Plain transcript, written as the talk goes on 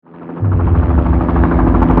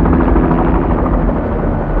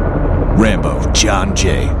John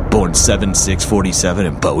Jay, born 7/6/47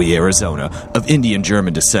 in Bowie, Arizona, of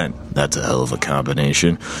Indian-German descent. That's a hell of a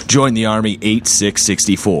combination. Joined the Army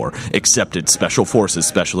 8/6/64. Accepted Special Forces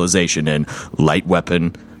specialization in light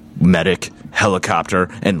weapon, medic, helicopter,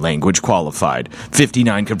 and language qualified.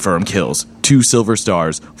 59 confirmed kills, 2 Silver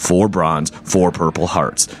Stars, 4 Bronze, 4 Purple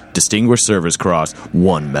Hearts. Distinguished Service Cross,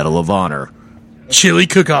 1 Medal of Honor. Chili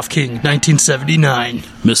Cook-Off King, 1979.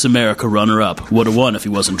 Miss America runner-up. Would have won if he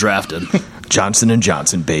wasn't drafted. Johnson &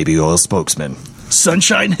 Johnson baby oil spokesman.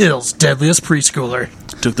 Sunshine Hills, deadliest preschooler.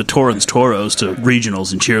 Took the Torrance Toros to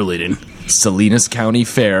regionals in cheerleading. Salinas County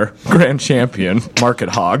Fair, grand champion, market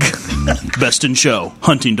hog. Best in show,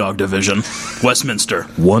 hunting dog division, Westminster.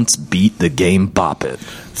 Once beat the game Bop It.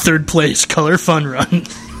 Third place, Color Fun Run.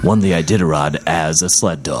 Won the Iditarod as a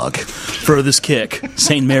sled dog. Furthest kick,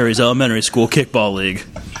 St. Mary's Elementary School Kickball League.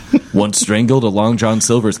 Once strangled a Long John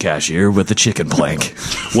Silver's cashier with a chicken plank.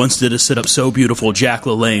 Once did a sit-up so beautiful, Jack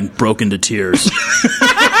LaLanne broke into tears.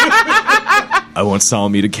 I once saw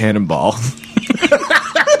him eat a cannonball.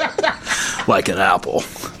 Like an apple.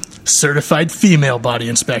 Certified female body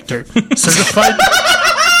inspector.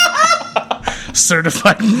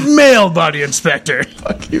 Certified male body inspector.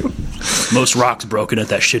 Fuck you. Most rocks broken at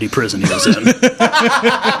that shitty prison he was in.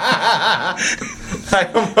 I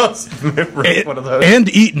almost remember one of those. And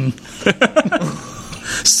eaten.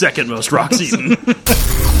 Second most rocks eaten.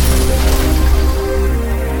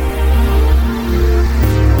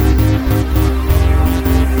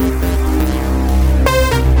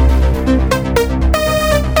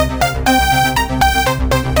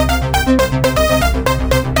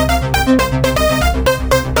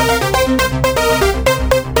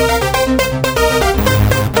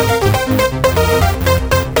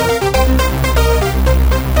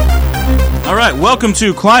 Welcome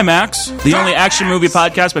to Climax, the only action movie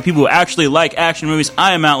podcast by people who actually like action movies.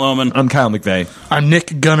 I am Matt Lohman. I'm Kyle McVeigh. I'm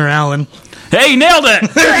Nick Gunner Allen. Hey, nailed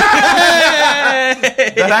it!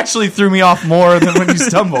 That actually threw me off more than when you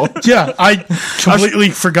stumbled. Yeah, I completely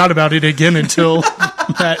forgot about it again until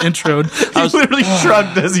that intro. I was literally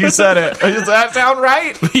shrugged as you said it. Does that sound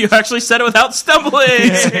right? You actually said it without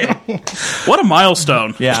stumbling. What a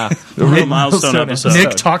milestone. Yeah. A real milestone episode.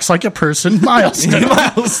 Nick talks like a person.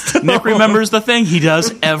 Milestone. Nick remembers the thing he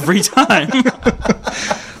does every time.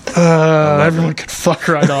 Everyone could fuck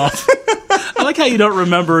right off. I like how you don't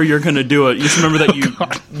remember you're going to do it. You just remember that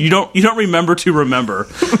you don't remember to remember.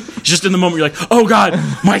 Just in the moment you're like, oh God,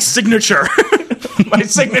 my signature. My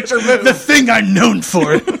signature move. The thing I'm known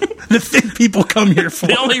for. The thing people come here for.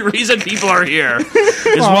 The only reason people are here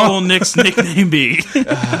is what will Nick's nickname be.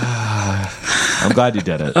 I'm glad you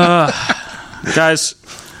did it. Guys,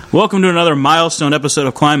 welcome to another milestone episode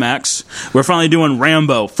of Climax. We're finally doing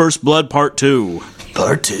Rambo, First Blood Part 2.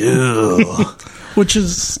 Part 2. Which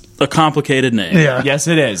is a complicated name. Yeah. Yes,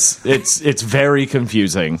 it is. It's very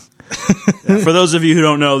confusing. For those of you who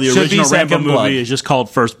don't know, the original Rambo movie Blood. is just called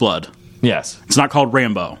First Blood. Yes. It's not called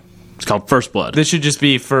Rambo. It's called First Blood. This should just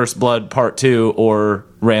be First Blood Part 2 or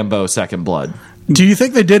Rambo Second Blood. Do you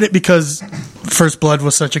think they did it because First Blood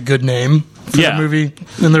was such a good name for the movie?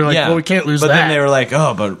 And they're like, well, we can't lose that. But then they were like,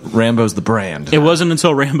 oh, but Rambo's the brand. It wasn't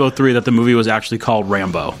until Rambo 3 that the movie was actually called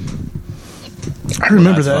Rambo. I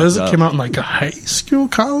remember that. It came out in like a high school,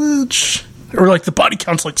 college. Or like the body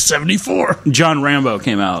count's like 74. John Rambo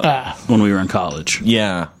came out when we were in college.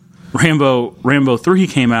 Yeah. Rambo 3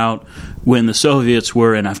 came out when the Soviets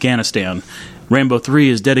were in Afghanistan. Rambo 3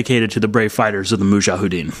 is dedicated to the brave fighters of the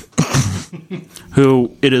Mujahideen,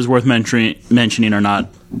 who, it is worth mentioning, are not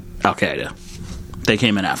Al-Qaeda. They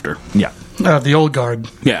came in after. Yeah. The old guard.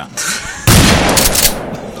 Yeah.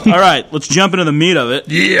 All right, let's jump into the meat of it.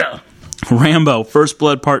 Yeah. Rambo, First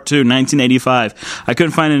Blood Part 2, 1985. I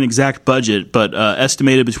couldn't find an exact budget, but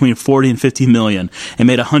estimated between 40 and 50 million. It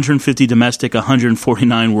made 150 domestic,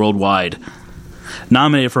 149 worldwide.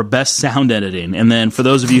 Nominated for Best Sound Editing. And then for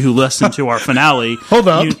those of you who listened to our finale... Hold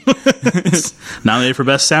up. Nominated for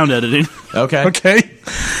Best Sound Editing. Okay.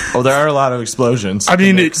 Well, there are a lot of explosions. I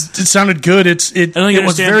mean, it sounded good. It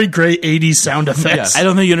was very great 80s sound effects. I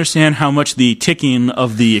don't think you understand how much the ticking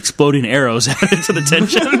of the exploding arrows added to the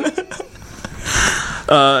tension.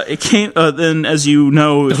 It came then, as you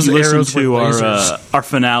know, if you listen to our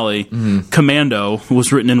finale, Commando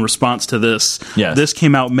was written in response to this. Yes. This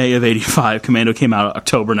came out May of '85. Commando came out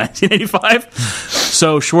October 1985.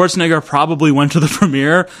 So Schwarzenegger probably went to the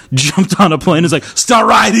premiere, jumped on a plane, and was like, "Start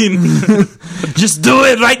riding, just do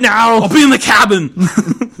it right now. I'll be in the cabin.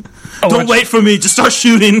 Don't wait for me. Just start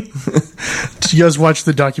shooting." Did you guys watch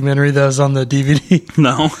the documentary that was on the DVD?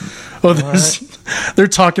 No. Oh, there's they're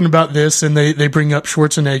talking about this, and they bring up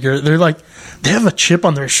Schwarzenegger. They're like, they have a chip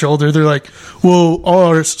on their shoulder. They're like, well, all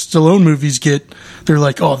our Stallone movies they're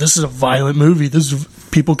like, oh, this is a violent movie. This is,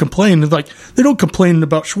 people complain. They're like, they don't complain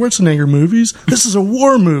about Schwarzenegger movies. This is a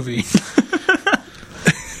war movie.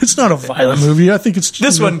 It's not a violent movie. I think it's...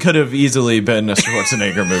 This one could have easily been a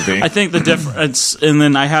Schwarzenegger movie. I think the difference, and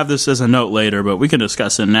then I have this as a note later, but we can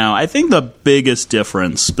discuss it now. I think the biggest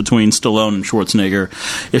difference between Stallone and Schwarzenegger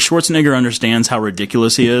is Schwarzenegger understands how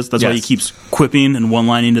ridiculous he is. That's why he keeps quipping and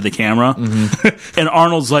one-lining to the camera. Mm-hmm. And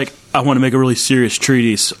Arnold's like, I want to make a really serious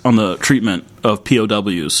treatise on the treatment of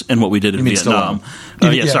POWs and what we did in Vietnam.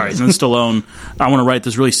 Sorry. And then Stallone, I want to write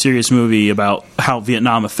this really serious movie about how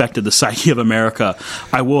Vietnam affected the psyche of America.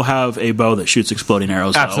 I will have a bow that shoots exploding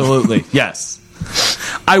arrows. Absolutely. Yes.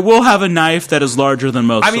 I will have a knife that is larger than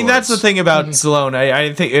most swords. That's the thing about Stallone.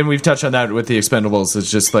 I think, and we've touched on that with the Expendables, it's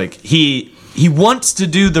just like he wants to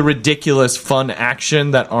do the ridiculous fun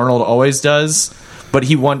action that Arnold always does. But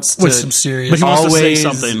he wants to... With some serious... But he wants to say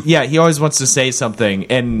something. Yeah, he always wants to say something.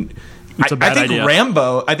 And it's a bad idea.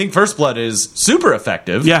 Rambo, I think First Blood is super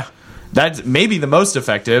effective. Yeah. That's maybe the most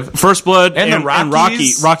effective. First Blood and the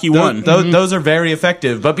Rockies, and Rocky 1. Those are very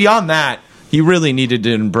effective. But beyond that, he really needed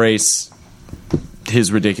to embrace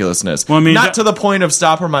his ridiculousness. Well, I mean, not to the point of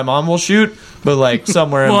Stop or My Mom Will Shoot, but like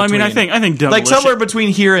somewhere in between. I think Demolition, like somewhere between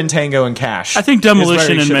here and Tango and Cash. I think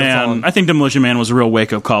Demolition Man was a real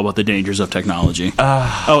wake up call about the dangers of technology.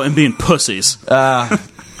 And being pussies.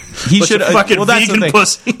 He should fucking vegan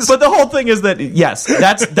pussies. But the whole thing is that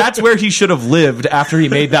that's where he should have lived after he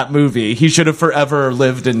made that movie. He should have forever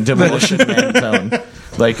lived in Demolition Man Zone.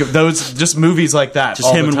 Like those, just movies like that.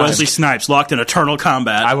 Just him and Wesley Snipes locked in eternal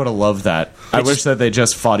combat. I would have loved that. I wish that they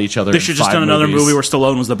just fought each other. They should have just done another movie where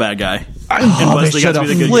Stallone was the bad guy. And Wesley got to be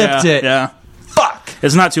the good guy. Flipped it. Yeah. Fuck.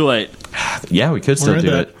 It's not too late. Yeah, we could still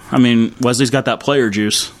do it. I mean, Wesley's got that player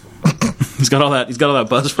juice. He's got all that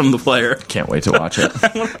buzz from the player. Can't wait to watch it.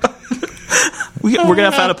 We're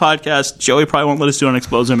gonna have a podcast. Joey probably won't let us do it on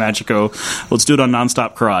Explosion Magico. Let's do it on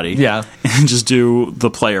Nonstop Karate. Yeah, and just do the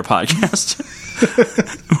player podcast.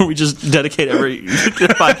 Where we just dedicate every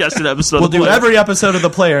podcast to an episode. We'll do every episode of the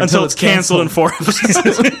player until it's canceled in 4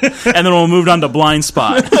 episodes, and then we'll move on to Blind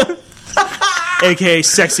Spot, aka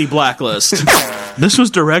Sexy Blacklist. This was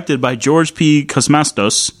directed by George P.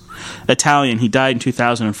 Cosmastos. Italian. He died in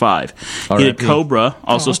 2005. He did Cobra,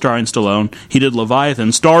 also starring Stallone. He did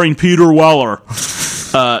Leviathan, starring Peter Weller.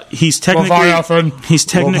 He's technically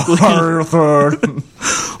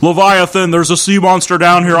Leviathan. There's a sea monster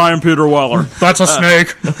down here. I am Peter Weller. That's a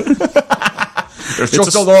snake. It's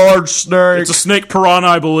just a large snake. It's a snake piranha,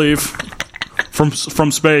 I believe. From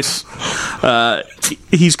space.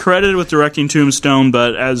 He's credited with directing Tombstone,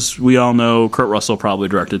 but as we all know, Kurt Russell probably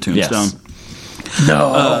directed Tombstone. Yes.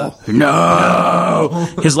 No.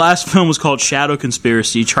 His last film was called Shadow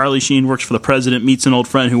Conspiracy. Charlie Sheen works for the president, meets an old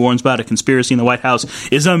friend who warns about a conspiracy in the White House,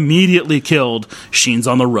 is immediately killed. Sheen's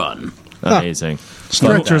on the run. Amazing.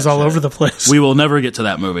 Directors all over the place. We will never get to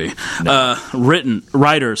that movie. No.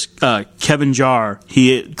 Writers, Kevin Jarre,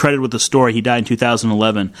 he credited with the story. He died in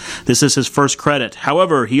 2011. This is his first credit.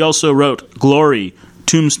 However, he also wrote Glory,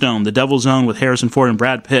 Tombstone, The Devil's Own with Harrison Ford and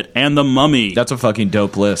Brad Pitt, and The Mummy. That's a fucking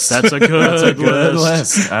dope list. That's a good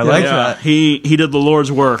list. I like that. He did the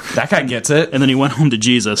Lord's work. That guy gets it. And then he went home to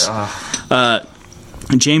Jesus.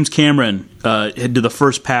 James Cameron did the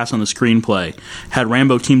first pass on the screenplay. Had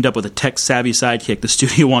Rambo teamed up with a tech-savvy sidekick. The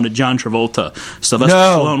studio wanted John Travolta. Sylvester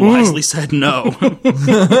Stallone wisely said no.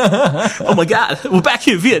 Oh my God, we're back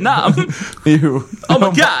in Vietnam. Ew. Oh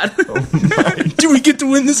my God. Oh my. Do we get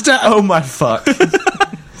to win this time? Oh my fuck.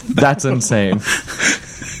 That's insane.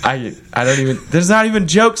 I don't even. There's not even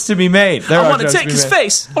jokes to be made. I want to take his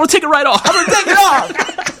face. I want to take it right off. I'm gonna take it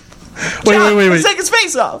off. Wait. Take his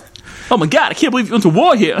face off. Oh my God! I can't believe you went to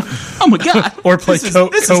war here. Oh my God! Or play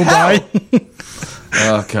Kobai.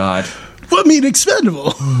 Oh God! Put me in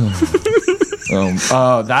Expendable.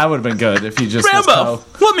 Oh, that would have been good if he just Rambo.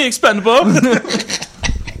 Put me Expendable.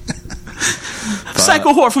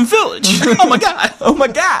 Psycho whore from Village. Oh my God! Oh my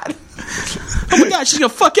God! Oh my God! She's gonna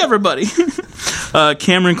fuck everybody.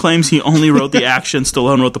 Cameron claims he only wrote the action.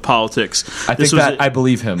 Stallone wrote the politics. I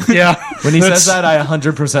believe him. Yeah. When he says that, I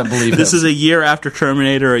 100% believe him. This is a year after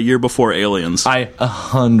Terminator, a year before Aliens. I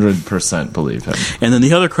 100% believe him. And then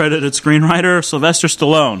the other credited screenwriter, Sylvester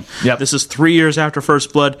Stallone. Yep. This is 3 years after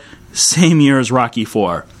First Blood, same year as Rocky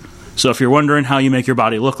IV. So if you're wondering how you make your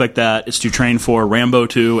body look like that, it's to train for Rambo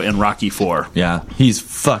 2 and Rocky IV. Yeah, he's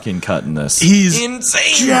fucking cutting this. He's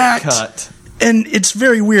insane jacked. Cut. And it's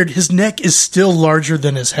very weird. His neck is still larger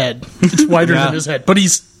than his head. It's wider than his head. But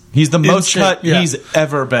he's He's the most shape, cut yeah. he's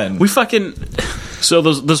ever been. We fucking... So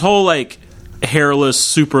this whole, like, hairless,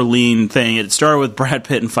 super lean thing, it started with Brad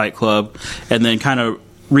Pitt in Fight Club, and then kind of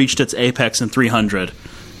reached its apex in 300.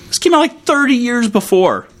 This came out like 30 years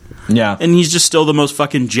before. Yeah. And he's just still the most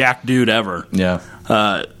fucking jacked dude ever. Yeah.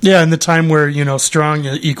 Yeah, in the time where, strong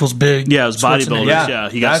equals big. Yeah, it was bodybuilders. Yeah, Yeah,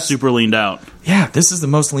 he got super leaned out. Yeah, this is the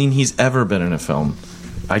most lean he's ever been in a film.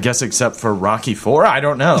 I guess except for Rocky IV. I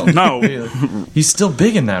don't know. No. He's still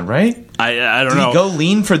big in that, right? I don't Did know. he go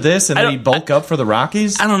lean for this and then he bulk up for the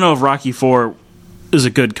Rockies? I don't know if Rocky IV is a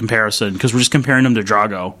good comparison, because we're just comparing him to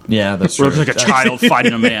Drago. Yeah, that's Where true. it looks like a child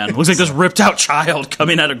fighting a man. Looks like this ripped out child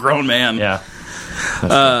coming at a grown man. Yeah.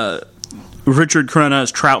 Richard Crenna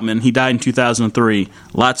as Troutman. He died in 2003.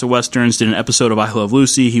 Lots of westerns. Did an episode of I Love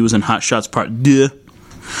Lucy. He was in Hot Shots Part 2.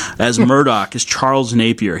 As Murdoch is Charles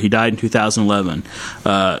Napier. He died in 2011.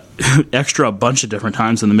 Extra a bunch of different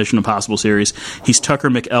times in the Mission Impossible series. He's Tucker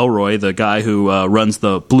McElroy, the guy who runs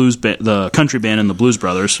the the country band in the Blues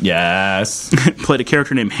Brothers. Yes. Played a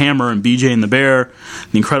character named Hammer in BJ and the Bear.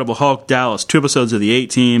 The Incredible Hulk, Dallas, 2 episodes of The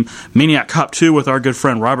A-Team. Maniac Cop 2 with our good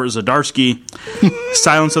friend Robert Zdarsky.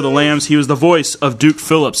 Silence of the Lambs. He was the voice of Duke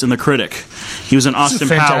Phillips in The Critic. He was in Austin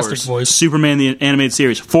fantastic Powers, voice. Superman the Animated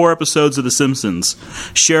Series, 4 episodes of The Simpsons,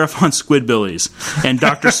 Sheriff on Squidbillies, and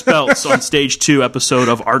Dr. Speltz on Stage 2 episode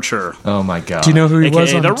of Archer. Oh my god. Do you know who he was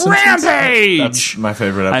AKA on The Simpsons? Rampage! That's my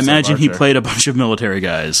favorite episode. I imagine of he Archer. played a bunch of military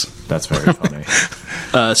guys. That's very funny.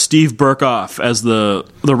 Steve Burkoff as the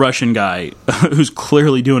Russian guy who's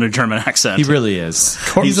clearly doing a German accent. He really is.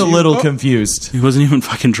 He's a little confused. He wasn't even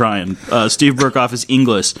fucking trying. Steve Burkoff is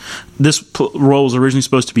English. This role was originally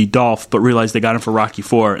supposed to be Dolph, but realized they got him for Rocky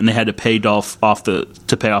IV, and they had to pay Dolph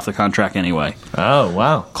to pay off the contract anyway. Oh,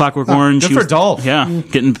 wow. Clockwork Orange. Good for Dolph. Yeah,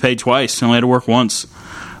 getting paid twice. Only had to work once.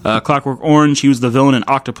 Clockwork Orange. He was the villain in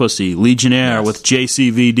Octopussy. Legionnaire with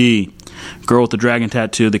JCVD. Girl with the Dragon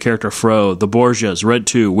Tattoo, the character Fro. The Borgias, Red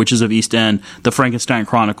 2, Witches of East End. The Frankenstein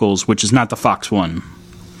Chronicles, which is not the Fox one.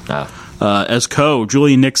 As Co,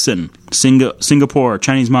 Julian Nixon. Singapore,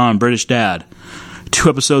 Chinese Mom, British Dad. 2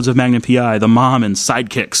 episodes of Magnum P.I., The Mom and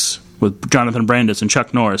Sidekicks with Jonathan Brandis and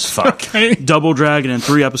Chuck Norris. Fuck. Double Dragon and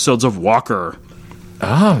 3 episodes of Walker.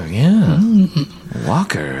 Oh, yeah.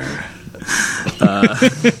 Walker.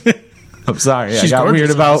 I'm sorry. I got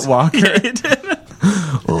weird about Walker. Yeah, it did.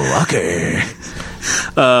 Walker.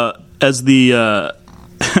 As the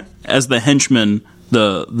henchman,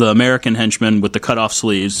 the American henchman with the cut off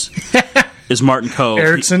sleeves is Martin Coe.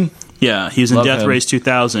 Erickson. He's in Love Death him. Race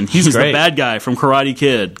 2000. He's great. the bad guy from Karate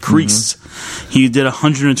Kid, Kreese. He did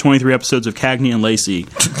 123 episodes of Cagney and Lacey.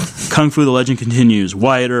 Kung Fu: The Legend Continues,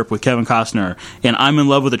 Wyatt Earp with Kevin Costner, and I'm in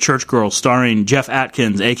Love with a Church Girl starring Jeff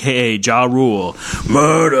Atkins, a.k.a. Ja Rule.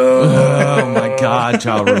 Murder! Oh, my God,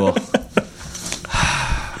 Ja Rule.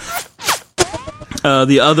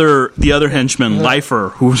 The other henchman, Lifer,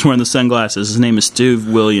 who was wearing the sunglasses, his name is Steve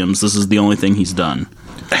Williams. This is the only thing he's done.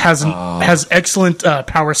 Has excellent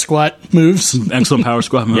power squat moves. Excellent power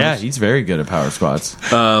squat moves. Yeah, he's very good at power squats.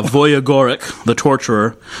 Voja Goric, the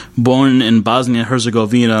torturer, born in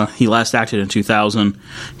Bosnia-Herzegovina. He last acted in 2000.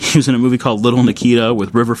 He was in a movie called Little Nikita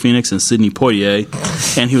with River Phoenix and Sidney Poitier,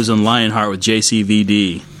 and he was in Lionheart with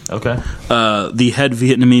JCVD. Okay. The head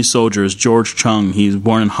Vietnamese soldier is George Chung. He's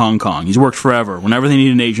born in Hong Kong. He's worked forever. Whenever they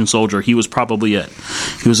need an Asian soldier, he was probably it.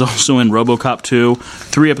 He was also in RoboCop 2,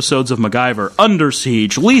 3 episodes of MacGyver, Under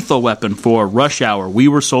Siege, Lethal Weapon 4, Rush Hour, We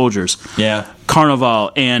Were Soldiers, Yeah.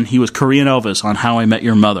 Carnival, and he was Korean Elvis on How I Met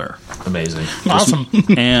Your Mother. Amazing. Awesome.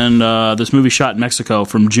 And this movie shot in Mexico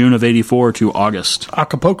from June of '84 to August.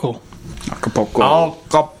 Acapulco.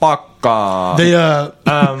 Alcapaca.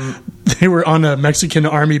 They were on a Mexican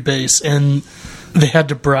army base, and they had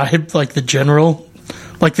to bribe like the general.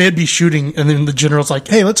 Like they'd be shooting, and then the general's like,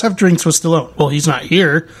 "Hey, let's have drinks with Stallone." Well, he's not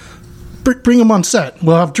here. Bring him on set.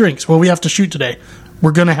 We'll have drinks. Well, we have to shoot today.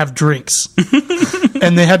 We're gonna have drinks.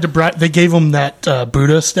 And they had to bribe. They gave him that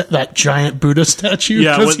that giant Buddha statue,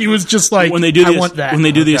 because he was just like, when they do I want that. When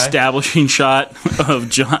they do the establishing shot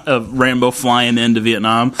of Rambo flying into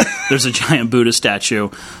Vietnam, there's a giant Buddha statue.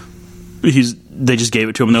 They just gave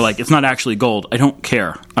it to him. They're like, it's not actually gold. I don't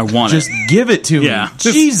care. I want Just it. give it to Yeah. me.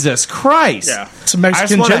 Jesus Christ. Yeah. It's a Mexican I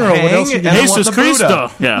just wanna general. What hang else you and got? I want Jesus the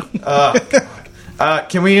Buddha. Cristo. Yeah.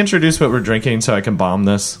 Can we introduce what we're drinking so I can bomb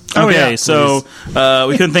this? Okay, yeah, so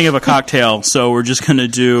we couldn't think of a cocktail, so we're just going to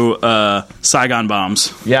do Saigon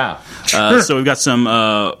bombs. Yeah. So we've got some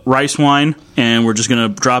rice wine, and we're just going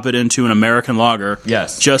to drop it into an American lager.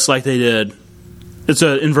 Yes. Just like they did. It's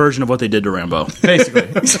an inversion of what they did to Rambo. Basically.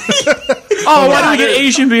 Oh, why did we get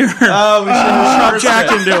Asian beer? Oh, we should Drop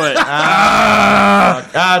Jack into it.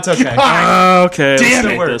 it's okay. Okay, Damn let's it.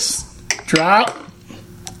 take this. Drop.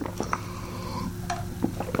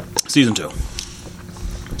 Season 2.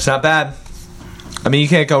 It's not bad. I mean, you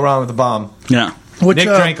can't go wrong with the bomb. Yeah. Which, Nick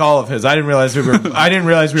drank all of his. I didn't realize we were.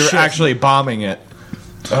 Actually bombing it.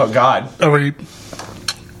 Oh God. Are we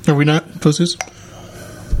not pussies?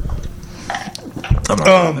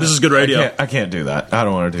 This is good radio. I can't do that. I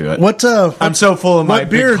don't want to do it. What? I'm so full of my What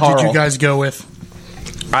beer big Carl. did you guys go with?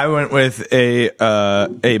 I went with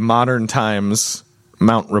a Modern Times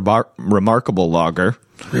Mount Remarkable lager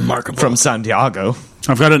Remarkable. from Santiago.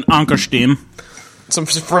 I've got an Ankerstein. Some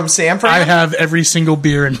from San Fran. I have every single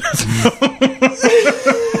beer in.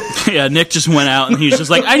 Yeah, Nick just went out and he's just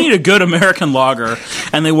like, I need a good American lager.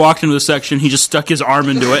 And they walked into the section. He just stuck his arm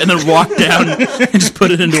into it and then walked down and just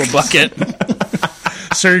put it into a bucket.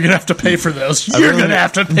 Sir, you're gonna have to pay for those. You're gonna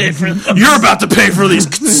have to pay for them. You're about to pay for these.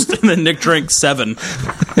 And then Nick drank 7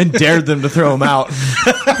 and dared them to throw him out.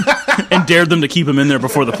 and dared them to keep him in there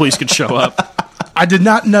before the police could show up. I did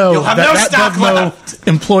not know have that no that stock Devmo left.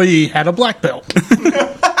 employee had a black belt.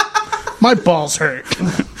 My balls hurt.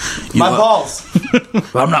 My balls.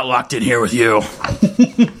 I'm not locked in here with you.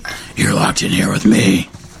 You're locked in here with me.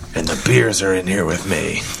 And the beers are in here with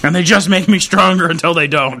me. And they just make me stronger until they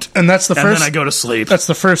don't. And that's the And first. then I go to sleep. That's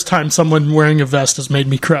the first time someone wearing a vest has made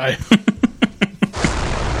me cry.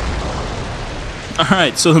 All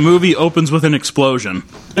right, so the movie opens with an explosion.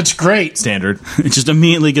 It's great. Standard. It just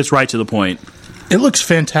immediately gets right to the point. It looks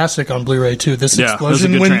fantastic on Blu-ray too. This Yeah, explosion, that's a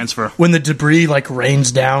good when, transfer. when the debris like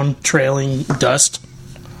rains down, trailing dust.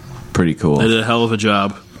 Pretty cool. They did a hell of a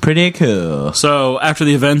job. Pretty cool. So after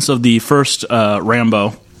the events of the first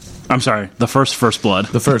Rambo, I'm sorry, the first Blood.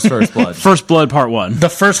 The first blood. First Blood Part 1. The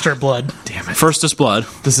firster blood. Damn it. Firstest Blood.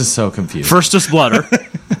 This is so confusing. Firstest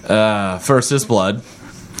Blooder. First is blood.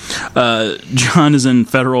 John is in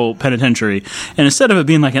federal penitentiary, and instead of it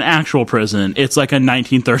being like an actual prison, it's like a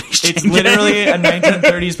 1930s. It's literally a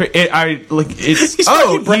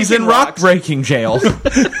 1930s. He's in rock breaking jail.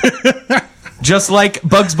 Just like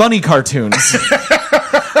Bugs Bunny cartoons.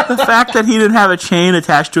 The fact that he didn't have a chain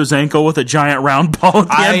attached to his ankle with a giant round ball at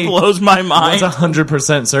the end blows my I mind. was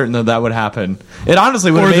 100% certain that would happen. It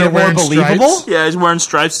honestly would have Or made they're it more wearing believable. stripes. Yeah, he's wearing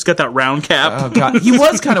stripes. He's got that round cap. Oh god, he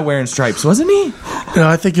was kind of wearing stripes, wasn't he? No,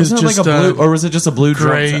 I think it's Wasn't it just like a blue, or was it just a blue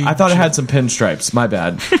gray drum? I thought it had some pinstripes. My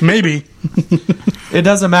bad. maybe. It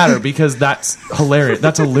doesn't matter because that's hilarious.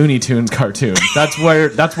 That's a Looney Tunes cartoon. That's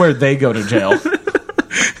where they go to jail.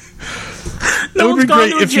 No would one's be gone great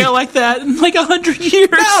to a if you- jail like that in like 100 years.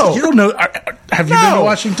 No! You don't know. Have you been to No.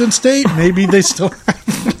 Washington State? Maybe they still.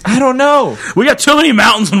 I don't know. We got too many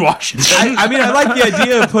mountains in Washington. I mean, I like the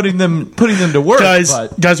idea of putting them to work,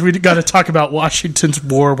 but Guys, we got to talk about Washington's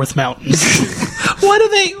war with mountains.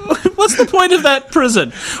 What's the point of that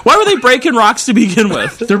prison? Why were they breaking rocks to begin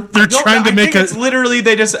with? They're trying to make it's literally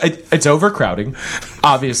it's overcrowding,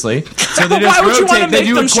 obviously. So they just Why would you rotate. wanna They make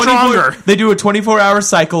do them a 24 stronger? They do a 24-hour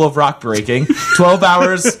cycle of rock breaking. 12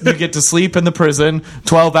 hours you get to sleep in the prison.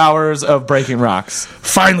 12 hours of breaking rocks.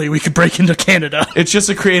 Finally, we could break into Canada. It's just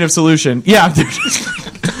a creative solution. Yeah,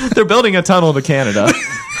 they're building a tunnel to Canada.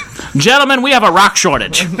 Gentlemen, we have a rock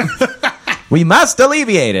shortage. We must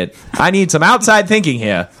alleviate it. I need some outside thinking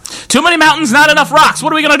here. Too many mountains, not enough rocks.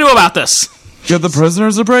 What are we going to do about this? Get the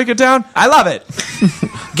prisoners to break it down? I love it.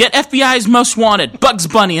 Get FBI's most wanted, Bugs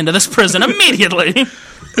Bunny, into this prison immediately.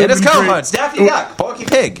 It is cohorts. Daffy Duck. Porky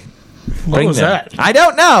Pig. What was that? I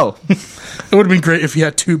don't know. It would have been great if he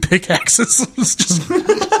had 2 pickaxes. It's just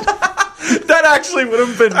That actually would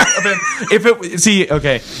have been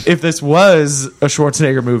if this was a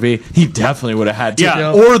Schwarzenegger movie, he definitely would have had to.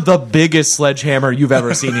 Yeah. Or the biggest sledgehammer you've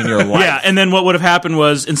ever seen in your life. Yeah, and then what would have happened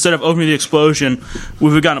was, instead of opening the explosion, we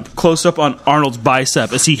would have gotten a close-up on Arnold's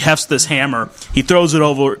bicep as he hefts this hammer. He throws it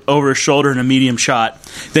over his shoulder in a medium shot.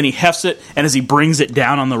 Then he hefts it, and as he brings it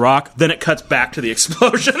down on the rock, then it cuts back to the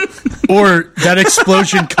explosion. or that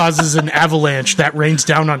explosion causes an avalanche that rains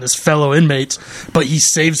down on his fellow inmates, but he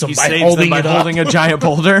saves them by holding it up. holding a giant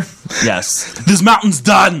boulder. Yes. This mountain's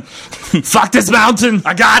done. Fuck this mountain.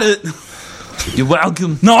 I got it. You're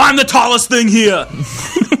welcome. No, I'm the tallest thing here.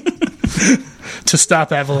 To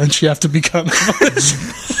stop avalanche, you have to become avalanche.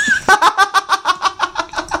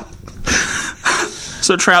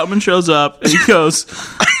 So Troutman shows up, and he goes,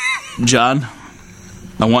 John,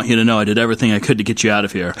 I want you to know I did everything I could to get you out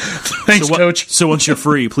of here. Thanks, Coach. So once you're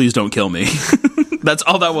free, please don't kill me. That's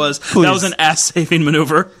all that was. Please. That was an ass-saving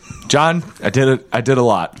maneuver. John, I did a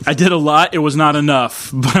lot. I did a lot. It was not enough.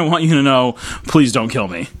 But I want you to know, please don't kill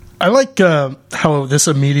me. I like how this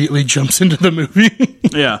immediately jumps into the movie.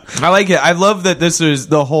 Yeah. I like it. I love that this is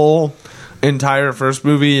the whole entire first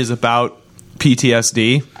movie is about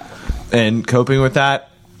PTSD and coping with that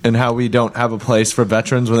and how we don't have a place for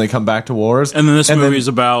veterans when they come back to wars. And then this movie is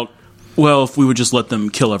about, well, if we would just let them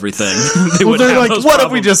kill everything, they Well, wouldn't they're have like, those what if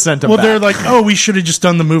problems. we just sent them Well, back? they're like, oh, we should have just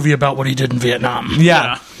done the movie about what he did in Vietnam.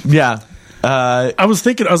 Yeah. I was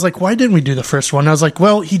thinking, I was like, why didn't we do the first one? I was like,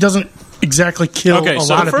 well, he doesn't exactly kill Okay, a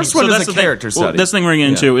so lot the of first people. one is that's a the thing. character study. Well, that's the thing we're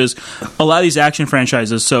getting into is a lot of these action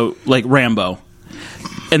franchises, so like Rambo,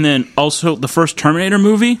 and then also the first Terminator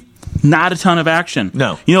movie, not a ton of action.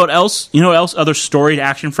 No. You know what else? Other storied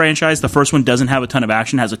action franchise, the first one doesn't have a ton of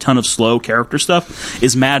action, has a ton of slow character stuff,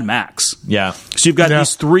 is Mad Max. Yeah. So you've got Yeah.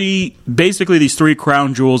 these three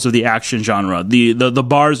crown jewels of the action genre, the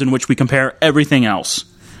bars in which we compare everything else.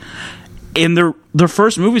 And their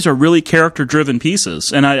first movies are really character driven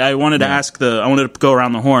pieces. And I wanted to I wanted to go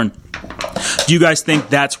around the horn. Do you guys think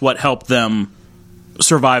that's what helped them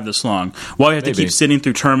survive this long? Why we have to Maybe. keep sitting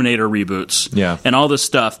through Terminator reboots Yeah. and all this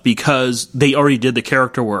stuff because they already did the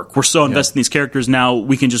character work. We're so invested in these characters now,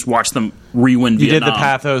 we can just watch them re-win You Vietnam. did the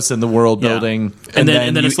pathos and the world Yeah. building. And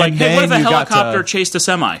then it's like, hey, what if a you got helicopter to- chased a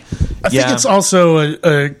semi? I think Yeah. it's also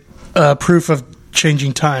a proof of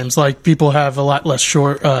changing times. Like, people have a lot less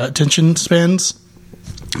short attention spans.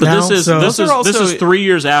 But now, this so- is are also- 3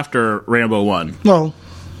 years after Rambo 1. Well,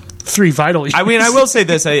 3 vital years. I mean, I will say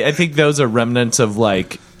this. I think those are remnants of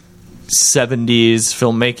like 70s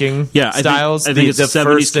filmmaking styles. I think it's the 70s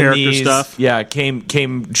first in character these, stuff. Yeah,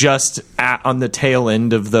 came just on the tail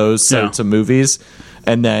end of those sorts Yeah. of movies.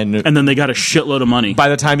 And then they got a shitload of money. by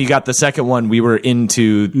the time you got the second one, we were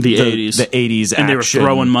into The 80s. The 80s And they were action.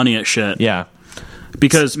 throwing money at shit. Yeah.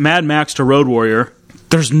 Because Mad Max to Road Warrior,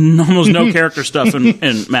 there's almost no character stuff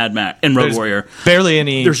in Mad Max and Road There's Warrior. barely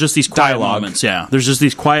any There's just these quiet dialogue. moments. Yeah, there's just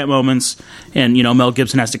these quiet moments, and Mel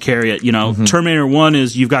Gibson has to carry it. Terminator 1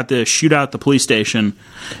 is you've got the shootout at the police station,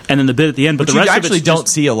 and then the bit at the end. But Which the you rest actually of it's don't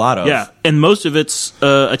just, see a lot of. Yeah, and most of it's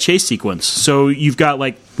a chase sequence. So you've got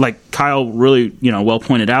like Kyle really well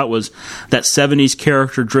pointed out was that 70s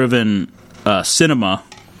character driven cinema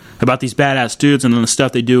about these badass dudes, and then the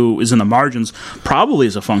stuff they do is in the margins, probably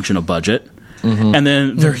as a function of budget. And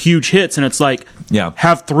then they're huge hits, and it's like, Yeah.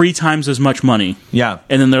 have 3 times as much money. Yeah.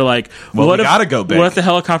 And then they're like, Well, what we if, gotta go big. What if the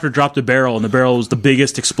helicopter dropped a barrel, and the barrel was the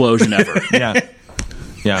biggest explosion ever? Yeah.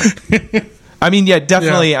 Yeah. I mean, yeah,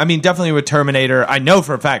 definitely. Yeah. I mean, definitely with Terminator. I know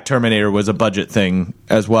for a fact Terminator was a budget thing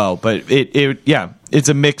as well, but it's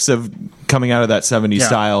a mix of coming out of that 70s Yeah.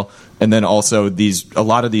 style, and then also a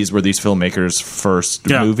lot of these were these filmmakers' first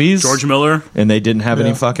movies. George Miller. And they didn't have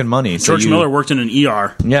any fucking money. So George Miller worked in an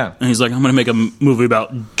ER. Yeah. And he's like, I'm going to make a movie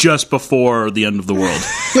about just before the end of the world.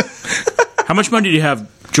 How much money do you have,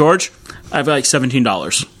 George? I have like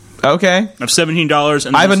 $17. Okay. I have $17.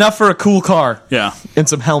 And I have enough for a cool car. Yeah. And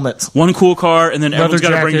some helmets. One cool car, and then everyone's got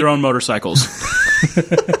to bring jacket. their own motorcycles.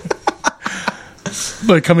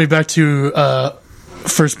 But coming back to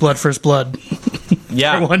First Blood.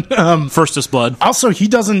 Yeah. One. Firstest Blood. Also, he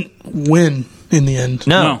doesn't win in the end.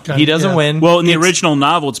 No, No. he doesn't Yeah. win. Well, in the original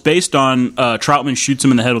novel, it's based on Troutman shoots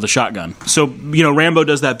him in the head with a shotgun. So, Rambo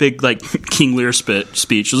does that big, King Lear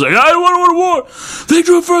speech. He's like, I don't want to go to war. They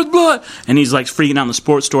drew first blood. And he's, freaking out in the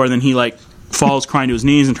sports store. And then he, falls crying to his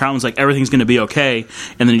knees. And Troutman's like, everything's going to be okay.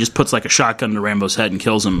 And then he just puts, a shotgun to Rambo's head and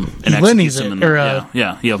kills him. And Lenny's executes him. it,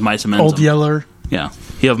 or, he have mice and Old Yeller. Yeah.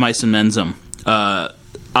 He have mice and men's him.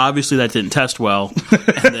 Obviously, that didn't test well.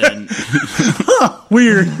 And then,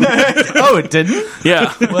 Weird. Oh, it didn't?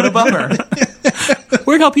 yeah. What a bummer.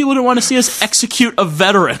 Weird how people didn't want to see us execute a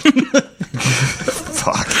veteran.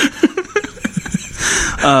 Fuck.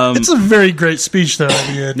 It's a very great speech, though,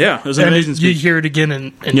 at the end. Yeah, it was an And amazing You speech. hear it again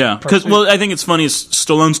in Yeah, part because two. I think it's funny. Is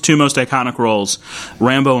Stallone's 2 most iconic roles,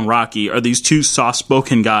 Rambo and Rocky, are these 2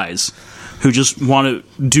 soft-spoken guys who just want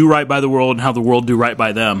to do right by the world and have the world do right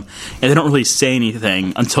by them, and they don't really say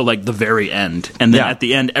anything until the very end. And then Yeah. at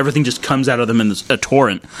the end, everything just comes out of them in a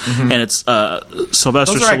torrent, and it's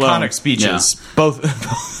Sylvester Those are Stallone. iconic speeches. Both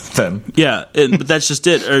of them. Yeah, but that's just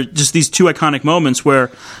it. Or just these 2 iconic moments where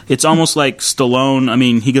it's almost like Stallone. I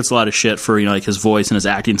mean, he gets a lot of shit for his voice and his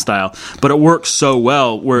acting style, but it works so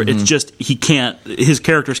well where it's just his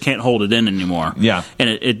characters can't hold it in anymore. Yeah. and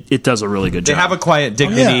it does a really good They job. have a quiet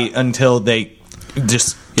dignity yeah. until they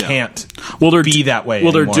just can't they're be that way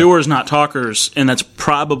Well, anymore. they're doers, not talkers, and that's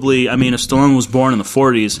probably. I mean, if Stallone was born in the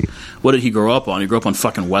 40s, what did he grow up on? He grew up on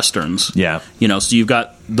fucking westerns. Yeah. So you've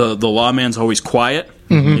got the lawman's always quiet.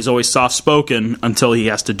 He's always soft spoken until he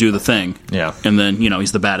has to do the thing. Yeah. and then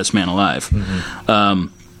he's the baddest man alive.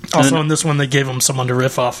 Also, in this one, they gave him someone to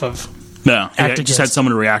riff off of. No, he Act just had against.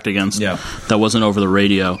 someone to react against. Yeah. That wasn't over the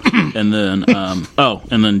radio. And then,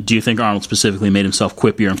 do you think Arnold specifically made himself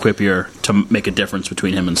quippier and quippier to make a difference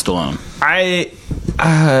between him and Stallone?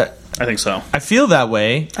 I think so. I feel that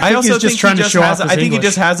way. I also he's just think trying he to just show has. off his I think he English.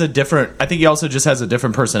 just has a different. I think he also just has a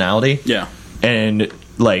different personality. Yeah. And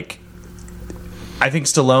like, I think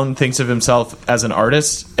Stallone thinks of himself as an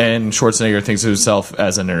artist, and Schwarzenegger thinks of himself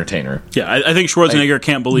as an entertainer. Yeah, I think Schwarzenegger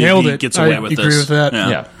can't believe Nailed he it. gets away I with agree this. with that.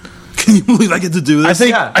 Yeah. Can you believe I get to do this?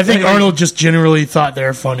 I think Arnold just generally thought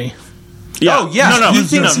they're funny. Yeah. Oh yeah, No, he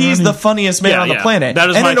thinks he's the funniest man Yeah, on the yeah. planet. That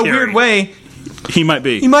is and my in a theory. weird way, He might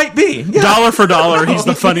be. he might be. Yeah. Dollar for dollar, he's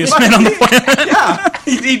the funniest He man might on the be. planet. Yeah,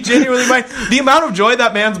 he genuinely might. The amount of joy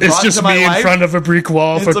that man's brought It's just to my me life. in front of a brick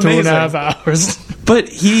wall for It's 2.5 hours.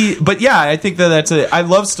 But yeah, I think that's it. I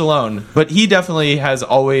love Stallone, but he definitely has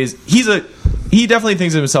always. He definitely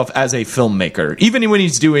thinks of himself as a filmmaker. Even when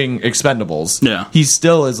he's doing Expendables, Yeah. he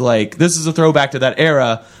still is like, this is a throwback to that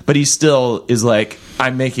era, but he still is like,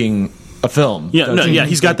 I'm making a film. Yeah, That's-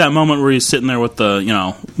 he's got that moment where he's sitting there with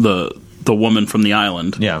the woman from the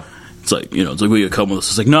island. Yeah. It's like, will you come with us?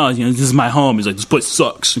 It's like, no, this is my home. He's like, this place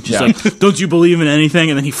sucks. And she's Yeah. like, don't you believe in anything?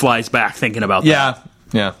 And then he flies back thinking about that. Yeah.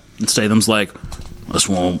 Yeah. And Statham's like, I just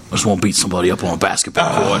won't beat somebody up on a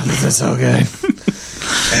basketball court. That's so good.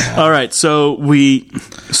 All right, so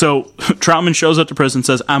Troutman shows up to prison and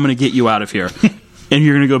says, I'm going to get you out of here. And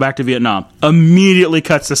you're going to go back to Vietnam. Immediately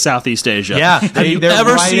cuts to Southeast Asia. Yeah, Have you they're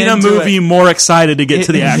ever right seen a into movie it. more excited to get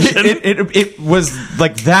to the action? It was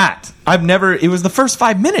like that. It was the first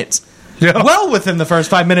 5 minutes. Yeah. Well within the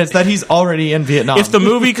first 5 minutes that he's already in Vietnam. If the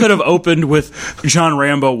movie could have opened with John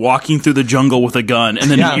Rambo walking through the jungle with a gun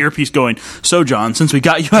and then Yeah. an earpiece going, so John, since we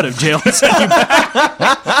got you out of jail and sent you back.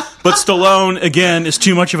 But Stallone, again, is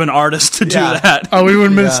too much of an artist to do Yeah. that. Oh, we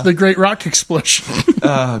would miss the great rock explosion.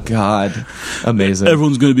 Oh God, amazing.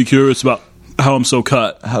 Everyone's going to be curious about how I'm so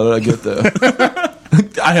cut. How did I get there?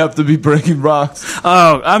 I have to be breaking rocks.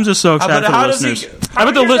 Oh, I'm just so excited for the listeners. I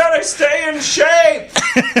bet the gotta stay in shape.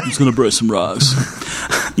 I'm just going to break some rocks.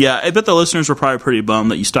 Yeah, I bet the listeners were probably pretty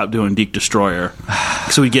bummed that you stopped doing Deke Destroyer.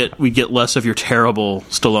 So we get less of your terrible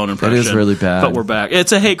Stallone impression. It is really bad. But we're back.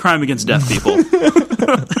 It's a hate crime against deaf people. Well,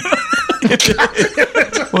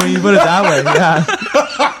 you put it that way, yeah.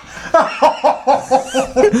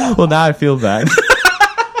 Well, now I feel bad.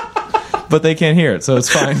 But they can't hear it, so it's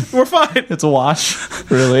fine. We're fine. It's a wash,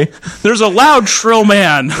 really. There's a loud, shrill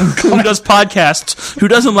man who does podcasts who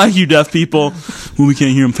doesn't like you deaf people. Well, we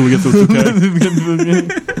can't hear him until we get through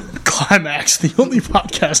the Climax, the only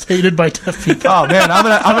podcast hated by deaf people. Oh man, I'm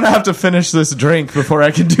gonna have to finish this drink before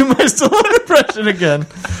I can do my Stallone impression again.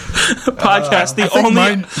 podcast. I think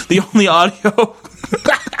The only audio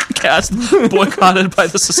podcast boycotted by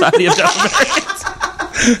the Society of Deaf Americans.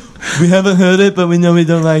 We haven't heard it, but we know we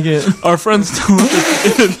don't like it. Our friends tell us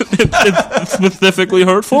it's specifically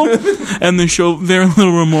hurtful, and they show very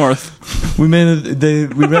little remorse. We read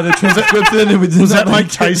a transcription and we did Was not that Mike like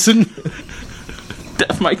it. Tyson?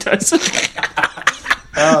 Deaf Mike Tyson.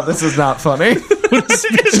 Oh, this is not funny. I'm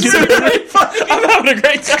having a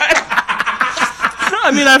great time.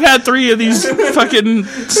 I mean, I've had 3 of these fucking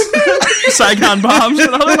Saigon bombs, and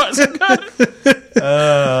otherwise I'm good.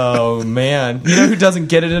 Oh man, you know who doesn't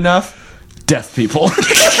get it enough? Deaf people.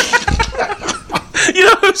 You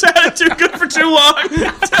know who's had it too good for too long?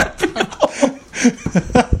 Deaf people.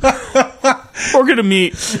 We're going to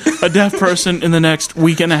meet a deaf person in the next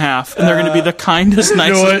week and a half, and they're going to be the kindest,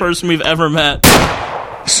 nicest what? person we've ever met.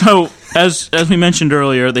 So, as we mentioned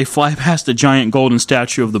earlier, they fly past a giant golden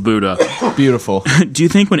statue of the Buddha. Beautiful. Do you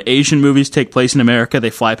think when Asian movies take place in America,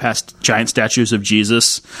 they fly past giant statues of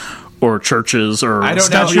Jesus or churches or I don't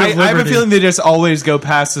Statue know. of I have a Liberty. feeling they just always go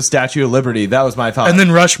past the Statue of Liberty. That was my thought. And then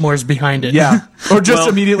Rushmore's behind it. yeah, or just Well-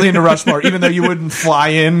 immediately into Rushmore, even though you wouldn't fly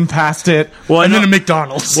in past it. Well, And I then know, a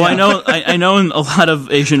McDonald's. well, I know in a lot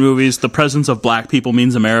of Asian movies, the presence of black people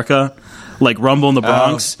means America. Like Rumble in the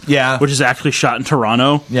Bronx, yeah. which is actually shot in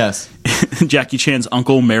Toronto. Yes. Jackie Chan's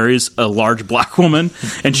uncle marries a large black woman,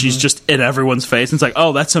 and she's just in everyone's face. And it's like,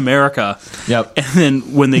 oh, that's America. Yep. And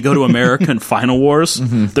then when they go to American Final Wars,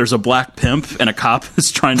 there's a black pimp, and a cop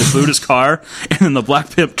is trying to boot his car, and then the black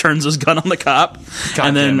pimp turns his gun on the cop,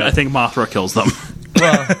 and then damn it. I think Mothra kills them.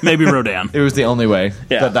 Well, Maybe Rodan. it was the only way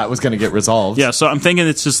Yeah. that was going to get resolved. Yeah, so I'm thinking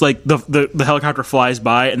it's just like the helicopter flies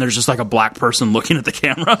by, and there's just like a black person looking at the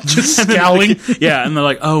camera. Just And then scowling. yeah, and they're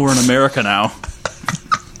like, oh, we're in America now.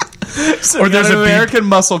 Or there's an American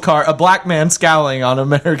muscle car, a black man scowling on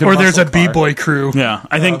American Or muscle there's a car. B-boy crew. Yeah,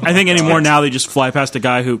 I think anymore now they just fly past a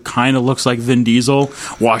guy who kind of looks like Vin Diesel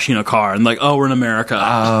washing a car and like, oh, we're in America.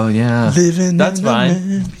 Oh, yeah. Living That's in fine.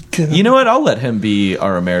 America. You know what? I'll let him be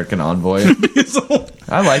our American envoy.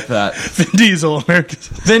 I like that. Vin Diesel, America's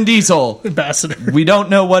Vin Diesel. ambassador. We don't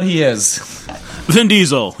know what he is, Vin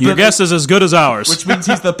Diesel, your guess is as good as ours. which means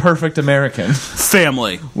he's the perfect American.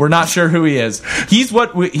 Family. We're not sure who he is. He's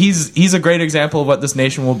a great example of what this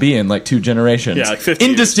nation will be in like 2 generations. Yeah, like 50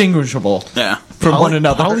 years. Indistinguishable Yeah. from one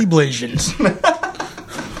another. Holly Blasians.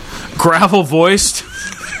 Gravel voiced.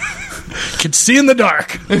 Can see in the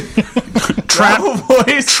dark. Travel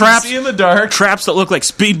voice, traps- see in the dark. Traps that look like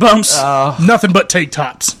speed bumps. Nothing but tank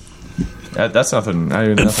tops. That's nothing. I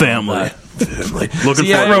and family. Looking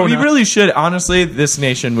Yeah, for we really should. Honestly, this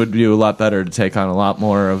nation would do a lot better to take on a lot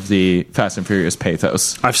more of the Fast and Furious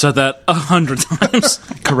pathos. I've said that 100 times.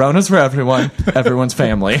 Corona's for everyone. Everyone's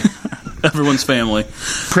family. Everyone's family.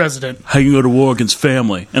 President. How you can go to war against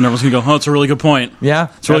family, and everyone's gonna go, "Oh, it's a really good point." Yeah,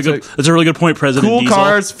 It's a really good. It's a really good point, President Cool Diesel.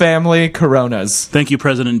 cars, family, Coronas. Thank you,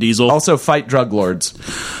 President Diesel. Also, fight drug lords.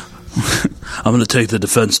 I'm gonna take the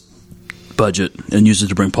defense budget and use it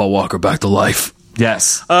to bring Paul Walker back to life.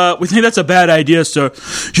 Yes. We think that's a bad idea, sir.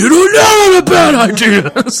 You don't know the bad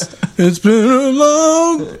ideas. It's been a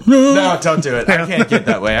long road. No, don't do it. I can't get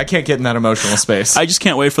that way. I can't get in that emotional space. I just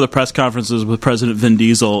can't wait for the press conferences with President Vin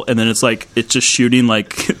Diesel, and then it's just shooting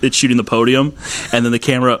it's shooting the podium, and then the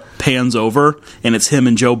camera pans over, and it's him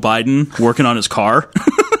and Joe Biden working on his car.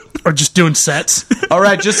 Or just doing sets. All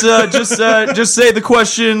right, just say the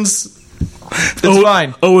questions. It's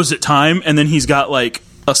fine. Oh, is it time? And then he's got like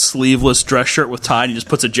a sleeveless dress shirt with tie, and he just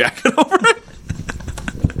puts a jacket over it.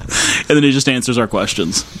 And then he just answers our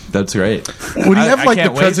questions. That's great. Would he have I like the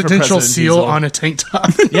can't wait for presidential President seal Diesel. on a tank top?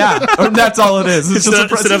 Yeah, that's all it is. It's just a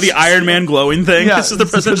Instead of the Iron Man glowing thing, Yeah, this is the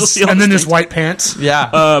presidential seal. And on then his his white pants.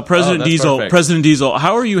 Yeah. President Oh, that's Diesel. perfect. President Diesel,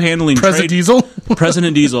 how are you handling President trade- Diesel?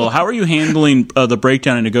 President Diesel, how are you handling the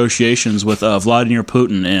breakdown in negotiations with Vladimir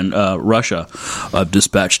Putin and Russia? I've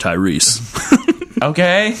dispatched Tyrese.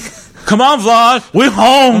 Okay. Come on, Vlad, we're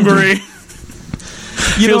hungry.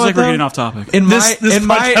 You know Feels what, like we're though? getting off topic. In This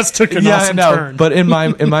podcast took an awesome turn. But in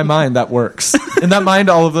my mind that works. In that mind,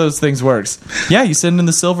 all of those things works. Yeah, you send in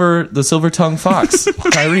the silver tongue fox,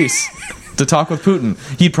 Tyrese, to talk with Putin.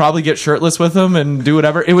 He'd probably get shirtless with him and do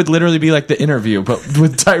whatever. It would literally be like the interview, but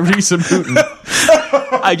with Tyrese and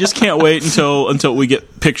Putin. I just can't wait until we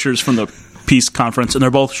get pictures from the peace conference, and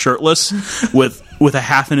they're both shirtless with a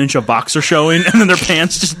half an inch of boxer showing, and then their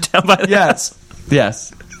pants just down by the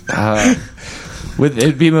Yes.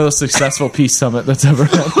 It'd be the most successful peace summit that's ever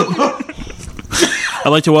happened. I'd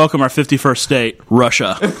like to welcome our 51st state,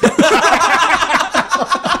 Russia.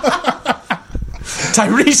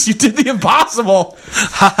 Tyrese, you did the impossible.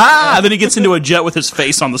 Ha! And then he gets into a jet with his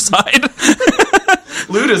face on the side.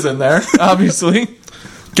 Luda's in there, obviously.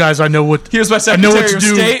 Guys, I know what. Here's my I know Secretary what to of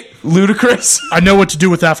do. State, Ludacris. I know what to do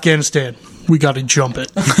with Afghanistan. We got to jump it.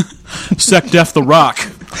 SecDef the Rock.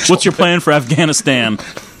 What's your plan for Afghanistan?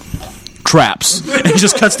 Traps. And he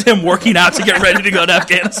just cuts to him working out to get ready to go to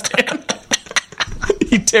Afghanistan.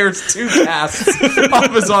 He tears 2 casts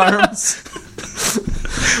off his arms.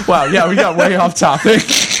 Wow, yeah, we got way off topic.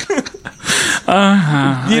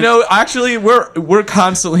 Actually, we're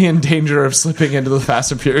constantly in danger of slipping into the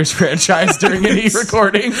Fast and Furious franchise during any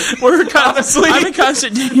recording. I'm in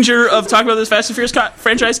constant danger of talking about this Fast and Furious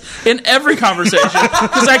franchise in every conversation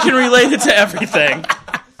because I can relate it to everything.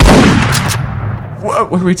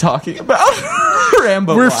 What were we talking about?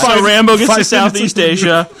 Rambo. We're live. fine. So Rambo gets to 5 minutes Southeast into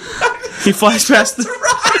Asia. He flies past the...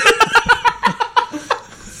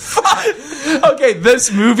 Okay,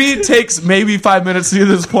 this movie takes maybe 5 minutes to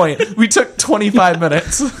this point. We took 25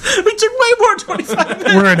 minutes. We took way more 25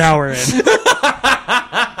 minutes. We're an hour in.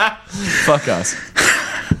 Fuck us.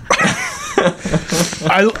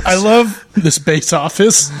 I love this base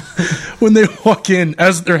office. When they walk in,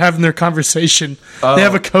 as they're having their conversation, they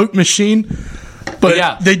have a Coke machine, but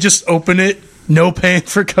Yeah. they just open it. No paying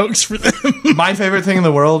for Cokes for them. My favorite thing in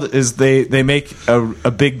the world is they make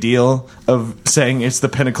a big deal of saying it's the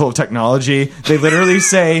pinnacle of technology. They literally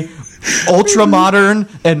say ultra modern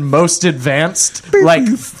and most advanced like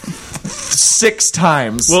 6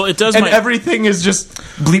 times. Well, it does and my- everything is just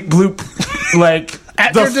bleep bloop. Like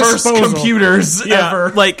At the their first disposal. computers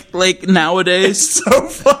ever. Like nowadays. So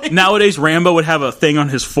funny. Nowadays, Rambo would have a thing on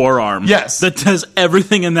his forearm. Yes. That does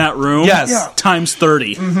everything in that room. Yes. Yeah. Times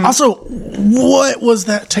 30. Also, what was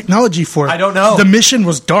that technology for? I don't know. The mission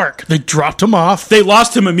was dark. They dropped him off. They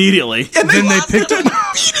lost him immediately. then they picked him up.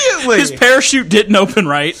 Immediately. His parachute didn't open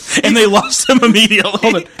right, and they lost him immediately.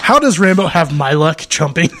 Hold it. How does Rambo have my luck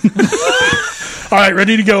jumping? All right,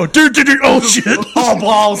 ready to go. Oh, shit. Oh,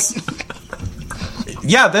 balls.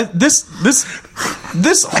 Yeah,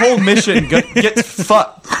 this whole mission gets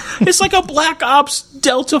fucked. It's like a Black Ops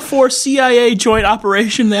Delta Force CIA joint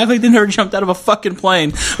operation. They act like they never jumped out of a fucking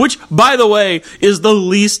plane, which, by the way, is the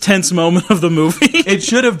least tense moment of the movie. It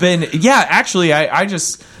should have been. Yeah, actually, I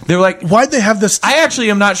just they were like, Why'd they have this? I actually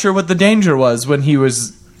am not sure what the danger was when he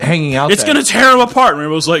was hanging out. It's there. gonna tear him apart. And it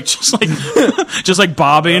was like just like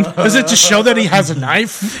bobbing. Is it to show that he has a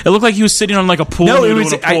knife? It looked like he was sitting on like a pool. No, it noodle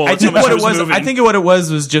was. in a pool. I think what it was. I think what it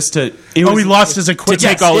was just to. It Oh, was, he lost his equipment. to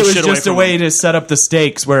take all it his was shit away just a from way him. to set up the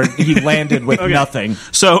stakes where he landed with nothing.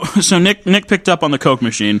 So Nick picked up on the Coke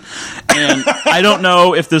machine, and I don't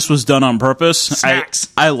know if this was done on purpose.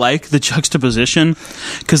 Snacks. I like the juxtaposition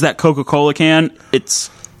because that Coca-Cola can, it's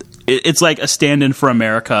like a stand-in for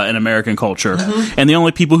America and American culture, and the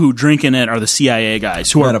only people who drink in it are the CIA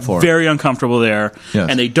guys who Metaphor. are very uncomfortable there, Yes.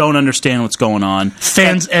 and they don't understand what's going on.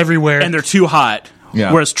 Fans everywhere. And they're too hot.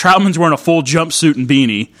 Yeah. Whereas Troutman's wearing a full jumpsuit and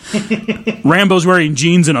beanie, Rambo's wearing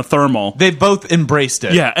jeans and a thermal. They both embraced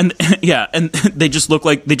it. Yeah, and they just look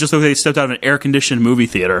like they stepped out of an air conditioned movie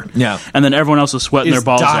theater. Yeah. and then everyone else is sweating Is their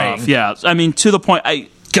balls dying. off. Yeah, I mean to the point.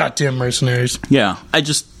 Goddamn mercenaries.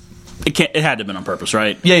 It can't. It had to have been on purpose,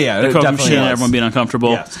 right? Yeah, The it Coke definitely machine, was. everyone being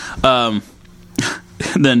uncomfortable. Yes.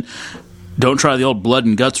 Then don't try the old blood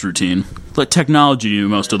and guts routine. Let technology do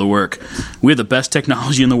most of the work. We have the best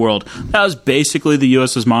technology in the world. That was basically the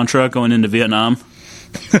U.S.'s mantra going into Vietnam.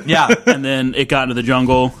 Yeah. And then it got into the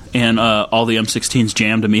jungle, and all the M16s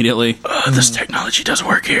jammed immediately. This technology doesn't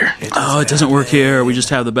work here. It doesn't work here. We just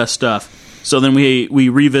have the best stuff. So then we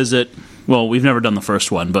revisit. Well, we've never done the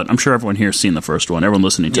first one, but I'm sure everyone here has seen the first one. Everyone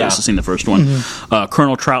listening to us has seen the first one.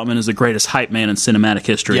 Colonel Troutman is the greatest hype man in cinematic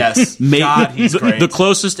history. Yes. God, he's great. The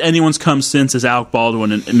closest anyone's come since is Alec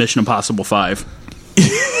Baldwin in Mission Impossible 5.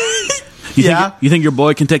 You think your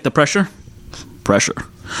boy can take the pressure? Pressure.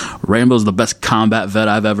 Rambo's the best combat vet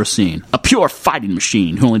I've ever seen. A pure fighting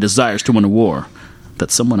machine who only desires to win a war that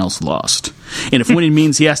someone else lost. And if winning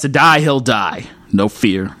means he has to die, he'll die. No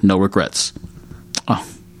fear, no regrets. Oh,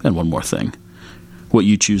 and one more thing. What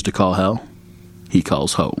you choose to call hell, he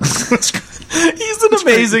calls home. He's an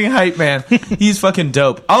amazing hype man. He's fucking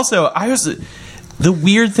dope. Also, the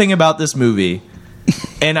weird thing about this movie,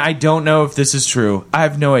 and I don't know if this is true, I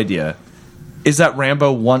have no idea, is that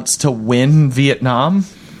Rambo wants to win Vietnam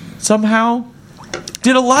somehow.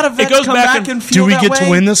 Did a lot of vets goes come back back and- and feel Do we that get to way?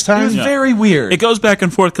 win this time? It was Yeah. very weird. It goes back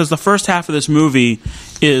and forth because the first half of this movie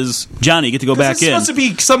is Johnny, you get to go back it's in. supposed to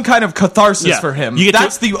be some kind of catharsis Yeah. for him. You get to-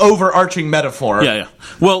 That's the overarching metaphor. Yeah.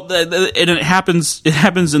 Well, it happens. It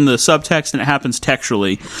happens in the subtext, and it happens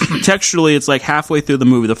textually. Textually, it's like halfway through the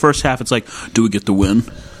movie. The first half, it's like, do we get the win?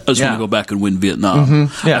 I just want to go back and win Vietnam.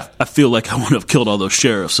 Yeah. I feel like I would have killed all those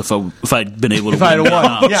sheriffs if I'd been able to. If I had win won.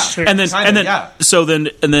 Vietnam. Yeah. And then Kinda, yeah.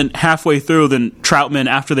 and then halfway through, then Troutman,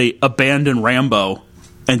 after they abandon Rambo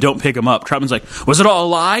and don't pick him up, Troutman's like, "Was it all a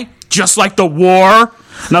lie? Just like the war?"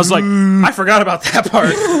 And I was like, I forgot about that part.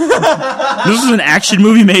 This was an action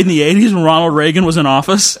movie made in the 80s when Ronald Reagan was in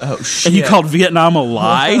office. Oh, shit. And he called Vietnam a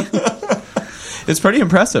lie. It's pretty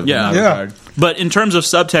impressive. Yeah. In that Yeah. regard. But in terms of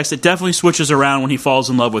subtext, it definitely switches around when he falls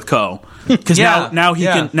in love with Co. Because Yeah. now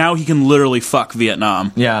he can literally fuck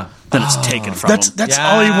Vietnam. Yeah. Then it's taken from That's him.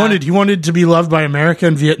 all he wanted. He wanted to be loved by America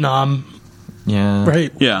and Vietnam. Yeah.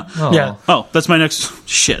 Right. Yeah. Yeah. Oh, that's my next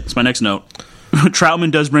shit. It's my next note.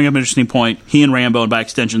 Troutman does bring up an interesting point. He and Rambo, and by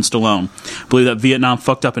extension Stallone, believe that Vietnam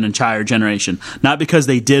fucked up an entire generation. Not because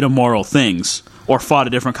they did immoral things or fought a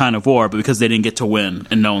different kind of war, but because they didn't get to win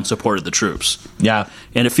and no one supported the troops. Yeah.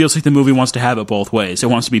 And it feels like the movie wants to have it both ways. It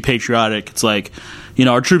wants to be patriotic. It's like,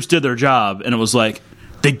 our troops did their job, and it was like,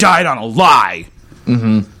 they died on a lie.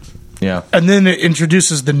 Yeah. And then it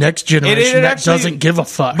introduces the next generation it that actually- doesn't give a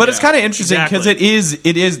fuck. But it's kind of interesting because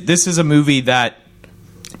exactly. this is a movie that,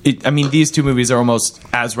 these two movies are almost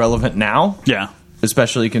as relevant now, Yeah.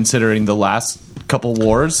 especially considering the last couple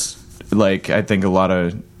wars. Like, I think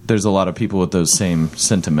there's a lot of people with those same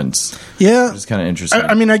sentiments. yeah, It's kind of interesting.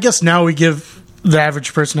 I guess now we give the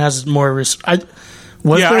average person has more respect.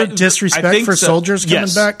 Was Yeah, there I disrespect think for so. soldiers coming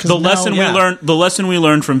Yes. back? 'Cause The now- lesson we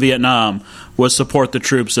learned from Vietnam was support the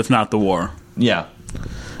troops, if not the war. yeah.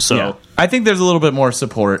 So Yeah. I think there's a little bit more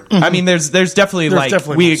support. I mean, there's definitely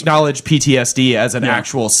definitely we more acknowledge PTSD as an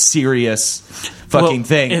actual serious fucking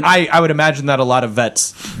thing. and- I would imagine that a lot of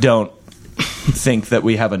vets don't think that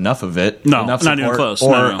we have enough of it. No, enough not even support, close.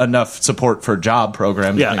 Or No. enough support for job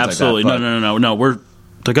programs. yeah, and things absolutely. Like that. No.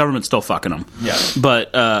 The government's still fucking them. Yeah.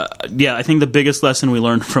 But I think the biggest lesson we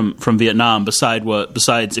learned from Vietnam,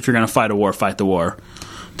 besides if you're going to fight a war, fight the war.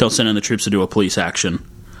 Don't send in the troops to do a police action,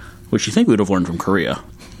 which you think we would have learned from Korea.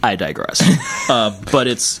 I digress. But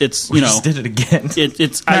it's We just did it again.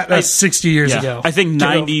 That's 60 years ago. I think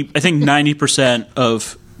 90%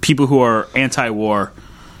 of people who are anti-war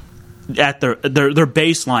at their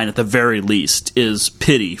baseline at the very least is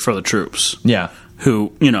pity for the troops. Yeah.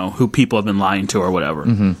 Who people have been lying to or whatever.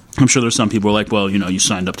 Mm-hmm. I'm sure there's some people who are like, well, you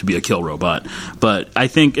signed up to be a kill robot. But I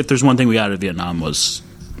think if there's one thing we got out of Vietnam was,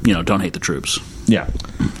 don't hate the troops. Yeah.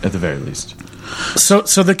 At the very least. So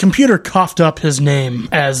the computer coughed up his name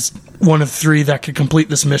as one of 3 that could complete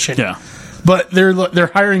this mission. Yeah. But they're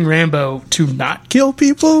hiring Rambo to not kill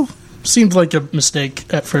people? Seemed like a mistake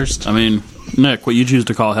at first. I mean, Nick, what you choose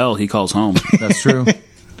to call hell, he calls home. That's true.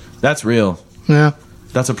 That's real. Yeah.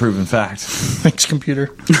 That's a proven fact. Thanks, computer.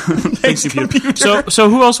 Thanks, computer. So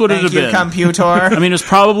who else would it have been? computer. I mean, it's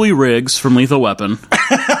probably Riggs from Lethal Weapon. You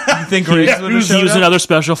think Riggs would have He was another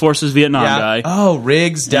Special Forces Vietnam guy. Oh,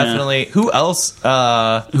 Riggs, definitely. Who else?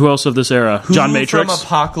 Who else of this era? John Matrix? From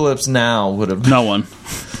Apocalypse Now would have... No one.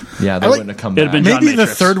 Yeah, they wouldn't have come it'd back. have been John Maybe the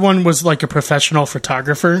Matrix. third one was like a professional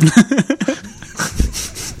photographer.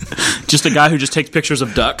 Just a guy who just takes pictures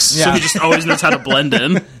of ducks. So Yeah. he just always knows how to blend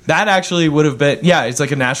in. That actually would have been... Yeah, it's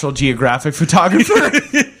like a National Geographic photographer.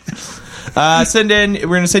 Send in... We're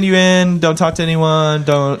going to send you in. Don't talk to anyone.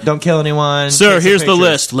 Don't kill anyone. Sir, Take some here's the pictures.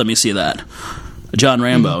 list. Let me see that. John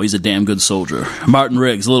Rambo, he's a damn good soldier. Martin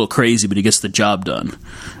Riggs, a little crazy, but he gets the job done.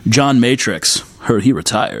 John Matrix, heard he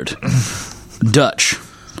retired. Dutch,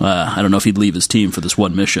 I don't know if he'd leave his team for this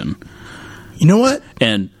one mission. You know what?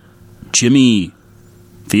 And Jimmy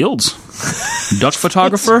Fields, Dutch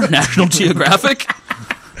photographer, National Geographic.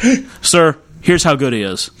 Sir, here's how good he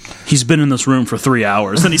is. He's been in this room for 3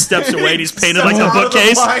 hours. Then he steps away and he's painted like a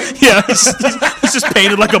bookcase. Yeah, he's just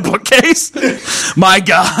painted like a bookcase. My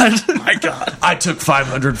God. I took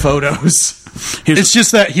 500 photos. It's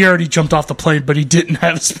just that he already jumped off the plane, but he didn't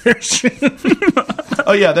have his parachute.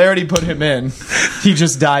 Oh, yeah, they already put him in. He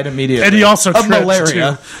just died immediately. And he also of tripped,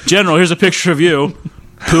 malaria. too. General, here's a picture of you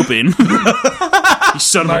pooping. You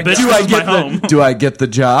son of a bitch, this is my home. Do I get the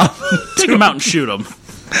job? Take him out and shoot him.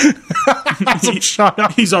 Shut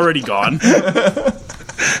up. He's already gone.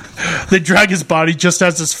 They drag his body just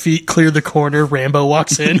as his feet clear the corner. Rambo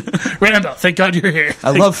walks in. Rambo, thank God you're here.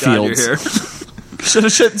 I love God, you're Fields. here. Should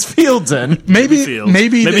have shit Fields in. Maybe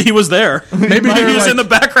Maybe he was there. maybe He they're was like, in the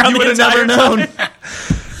background. You the would have never entire known. time.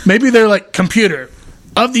 maybe they're like, computer,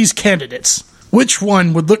 of these candidates, which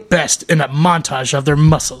one would look best in a montage of their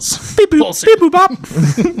muscles? Beep boop, Bullshit. beep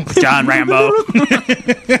boop bop. John Rambo.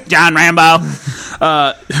 John Rambo.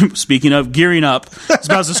 Speaking of gearing up, it's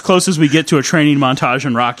about as close as we get to a training montage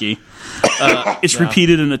in Rocky. It's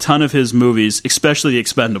repeated in a ton of his movies, especially The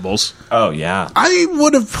Expendables. Oh, yeah. I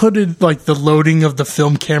would have put it like the loading of the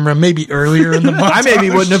film camera maybe earlier in the montage. I maybe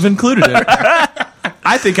wouldn't have included it.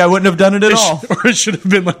 I think I wouldn't have done it at all. Or it should have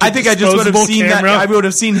been like I think I just would have seen camera. that. I would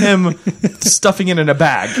have seen him stuffing it in a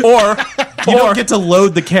bag. Or You don't get to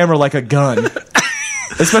load the camera like a gun.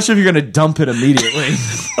 Especially if you're going to dump it immediately.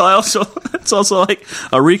 it's also like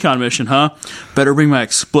a recon mission, huh? Better bring my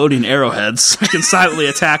exploding arrowheads so I can silently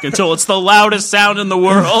attack until it's the loudest sound in the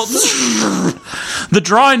world. The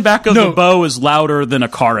drawing back of the bow is louder than a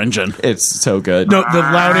car engine. It's so good. No, the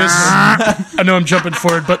loudest. I know I'm jumping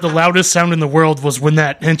forward, but the loudest sound in the world was when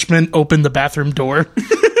that henchman opened the bathroom door.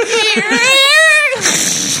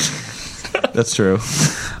 That's true.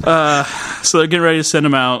 So they're getting ready to send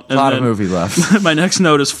him out. A lot of movie left. My next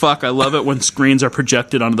note is, fuck, I love it when screens are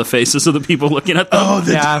projected onto the faces of the people looking at them. Oh,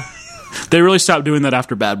 Yeah. They really stopped doing that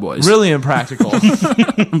after Bad Boys. Really impractical. But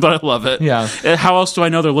I love it. Yeah. How else do I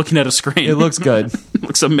know they're looking at a screen? It looks good. It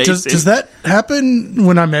looks amazing. Does that happen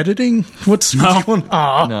when I'm editing? What's going?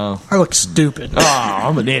 Aw, No. I look stupid. Oh,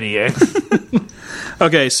 I'm an idiot.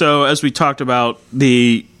 Okay, so as we talked about,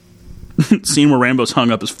 the scene where Rambo's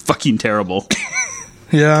hung up is fucking terrible.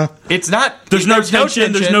 Yeah. It's not. There's no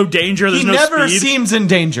tension, there's no danger, there's he no never speed. seems in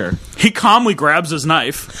danger. He calmly grabs his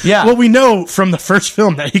knife. Yeah. Well, we know from the first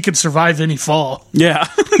film that he could survive any fall. Yeah.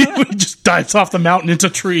 He just dives off the mountain into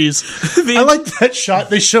trees. I like that shot.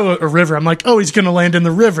 They show a river. I'm like, oh, he's going to land in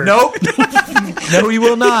the river. Nope. No, he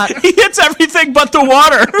will not. He hits everything but the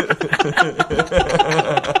water.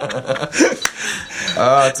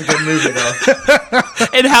 Oh, it's a good movie, though.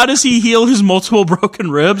 And how does he heal his multiple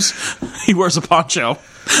broken ribs? He wears a poncho.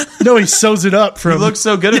 No, he sews it up from. He looks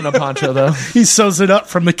so good in a poncho, though. He sews it up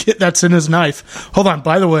from the kit that's in his knife. Hold on.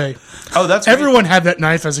 By the way, Oh, that's everyone had that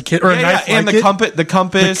knife as a kid, or a knife and like the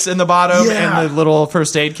compass in the bottom, Yeah. and the little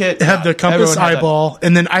first aid kit. It had the compass Everyone had that. eyeball,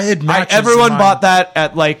 and then I had matches. Everyone in mine. bought that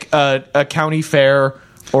at like a county fair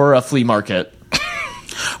or a flea market.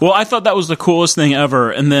 Well, I thought that was the coolest thing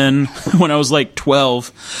ever. And then when I was like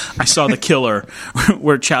 12, I saw The Killer,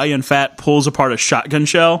 where Chow Yun-fat pulls apart a shotgun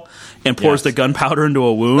shell and pours the gunpowder into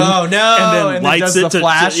a wound. Oh, no. And then And lights does it the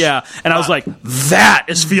flash? yeah. And I was like, that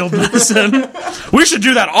is field medicine. We should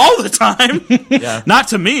do that all the time. Yeah. Not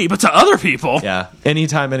to me, but to other people. Yeah.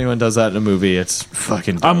 Anytime anyone does that in a movie, it's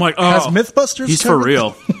fucking dope. I'm like, oh, Has Mythbusters he's for covered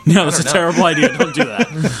real. No, that's a terrible idea. Don't do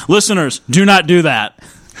that. Listeners, do not do that.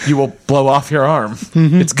 You will blow off your arm.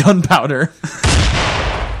 It's gunpowder.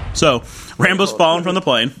 So, Rambo's fallen from the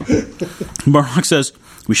plane. Murdoch says,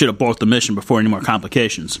 we should abort the mission before any more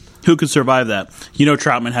complications. Who could survive that? You know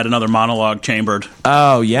Troutman had another monologue chambered.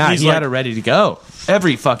 Oh, yeah. He's He like- had it ready to go.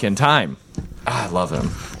 Every fucking time. I love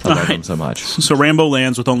him. I love him so much. So Rambo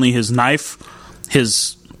lands with only his knife,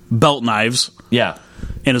 his belt knives, Yeah.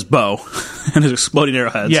 and his bow, and his exploding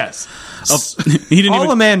arrowheads. Yes. He didn't All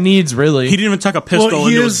even a man needs, really. he didn't even tuck a pistol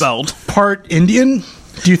he into his is belt. part Indian.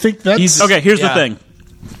 Do you think that's Okay, here's the Yeah. thing.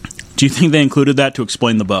 Do you think they included that to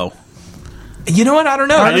explain the bow? You know what? I don't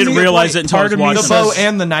know. I didn't realize it until I was part of me watching The it. bow says-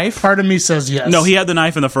 and the knife? Part of me says yes. No, he had the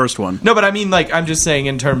knife in the first one. No, but I mean, like, I'm just saying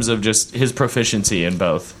in terms of just his proficiency in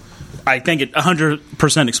both. I think it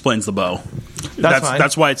 100% explains the bow. That's fine.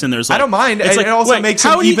 That's why it's in there. It's I like- don't mind. it's It like, also wait, makes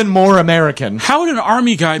how him would he- even more American. How would an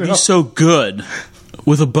army guy be so good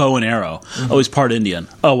with a bow and arrow? Oh, he's part Indian.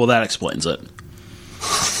 Oh, well, that explains it.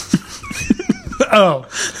 Oh,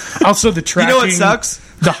 also the You tracking. know what sucks?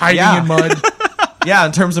 The hiding Yeah. in mud. Yeah,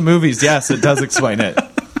 in terms of movies, yes, it does explain it.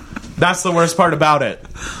 That's the worst part about it,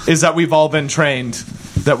 is that we've all been trained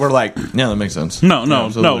that we're like, yeah, that makes sense. No, Yeah,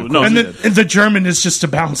 absolutely. no. And the German is just to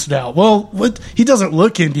bounce it out. Well, what? He doesn't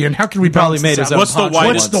look Indian. How can we probably balance made this his out? own What's the poncho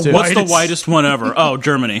whitest? once, too. What's the Whitest. whitest one ever? Oh,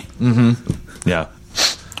 Germany. Yeah.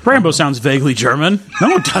 Rambo sounds vaguely German.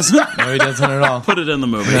 No, it doesn't. No, he doesn't at all. Put it in the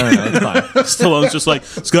movie. No, it's fine. Stallone's just like,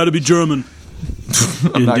 it's got to be German.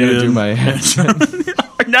 I'm not going to do my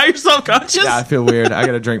Now you're self-conscious? Yeah, I feel weird. I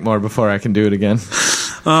got to drink more before I can do it again.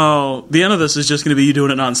 Oh, the end of this is just going to be you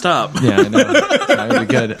doing it nonstop. Yeah, I know. That would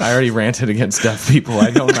be good. I already ranted against deaf people.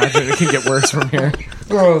 I don't imagine it can get worse from here.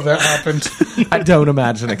 Oh, that happened. I don't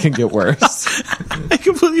imagine it can get worse. I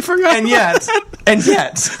completely forgot. And yet,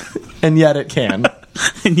 it can.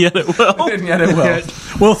 And yet it will. And yet it will.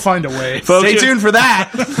 We'll find a way. Folks, Stay tuned for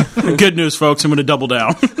that. Good news, folks. I'm going to double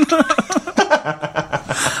down.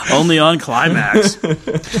 Only on Climax.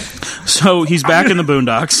 So he's back in the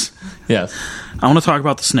boondocks. Yes. I want to talk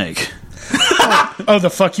about the snake. Oh, the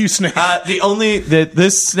fuck you snake.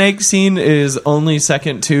 This snake scene is only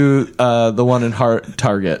second to the one in Heart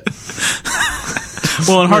Target.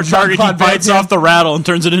 Well, in Hard Target, he Jean-Claude Van bites Damme. off the rattle and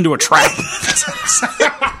turns it into a trap.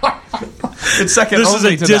 It's second. This is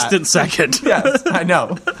only a to distant second. That. Yes, I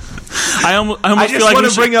know. I almost I feel just like want we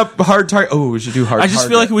to should, bring up Hard Target. Oh, we should do Hard I Target. just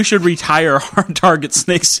feel like we should retire Hard Target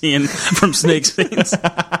snake scene from snake scenes.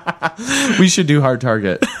 we should do Hard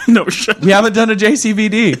Target. No, we shouldn't. We haven't done a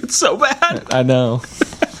JCVD. It's so bad. I know.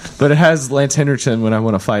 But it has Lance Henriksen when I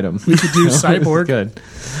want to fight him. We could do Cyborg. Good.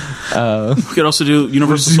 We could also do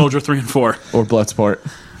Universal Soldier 3 and 4. Or Bloodsport.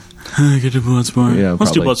 Get to Bloodsport. Yeah,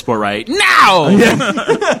 Let's do probably. Bloodsport right now.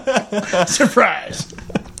 Surprise.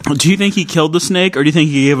 Do you think he killed the snake, or do you think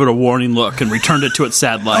he gave it a warning look and returned it to its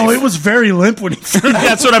sad life? Oh, it was very limp when he threw it.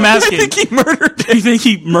 That's what I'm asking. I think he murdered Do you think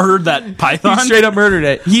he murdered that python? He straight up murdered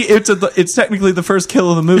it. It's technically the first kill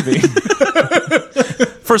of the movie.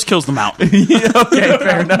 First kills the mountain. Okay,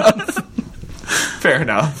 fair enough. Fair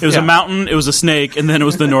enough. It was a mountain, it was a snake, and then it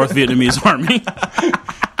was the North Vietnamese army.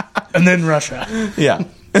 And then Russia. Yeah.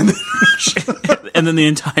 And then the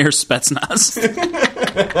entire Spetsnaz.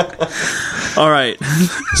 All right.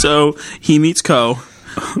 So he meets Ko.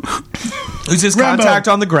 Who's his Rambo. contact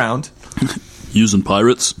on the ground? Using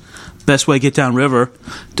pirates. Best way to get down river.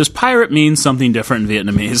 Does pirate mean something different in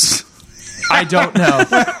Vietnamese? I don't know.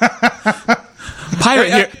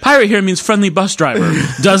 Pirate here means friendly bus driver.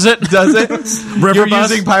 Does it? Does it? River You're bus?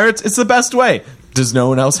 using pirates? It's the best way. Does no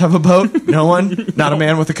one else have a boat? No one? Not a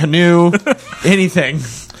man with a canoe? Anything.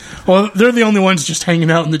 Well, they're the only ones just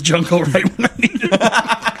hanging out in the jungle right when I need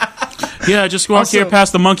it. Yeah, just walk Also- here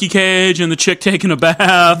past the monkey cage and the chick taking a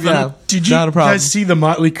bath. Yeah. Did you Not a problem. guys see the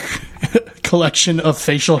Motley collection of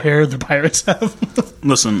facial hair the pirates have.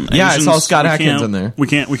 Listen, Yeah, I Asians, saw Scott we Adkins can't- in there. We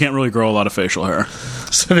can't really grow a lot of facial hair.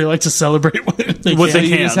 So they like to celebrate what they What can. they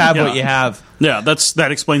You can, just have yeah. what you have. Yeah, that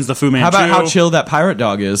explains the Fu Manchu. How about how chill that pirate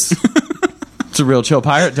dog is? It's a real chill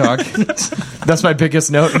pirate dog. That's my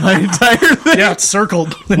biggest note in my entire thing. Yeah, it's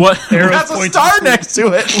circled. What? Arrows That's a pointing star to- next to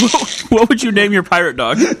it. What would you name your pirate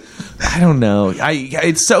dog? I don't know.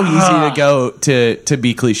 It's so easy to go to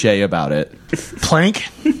be cliche about it. Plank.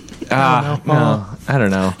 No, I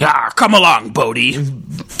don't know. Ah, come along, Bodie.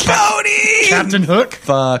 Bodie! Captain Hook.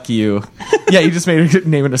 Fuck you. Yeah, you just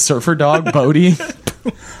name it a surfer dog, Bodie.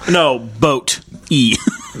 No, boat. E.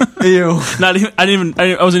 Ew.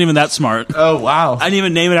 I wasn't even that smart. Oh wow. I didn't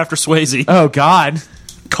even name it after Swayze. Oh god.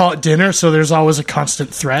 Call it dinner, so there's always a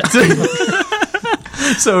constant threat.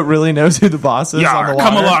 So it really knows who the boss is on the Yar, water.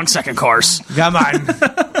 come along, second course. Come on.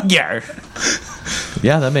 Yeah.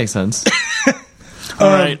 Yeah, that makes sense. All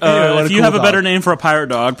right. anyway, what a If you cool have a dog. better name for a pirate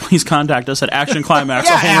dog, please contact us at actionclimax.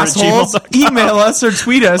 Yeah, assholes. Email us or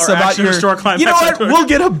tweet us Or about Action your. Restore Climax You know on what? Twitter. We'll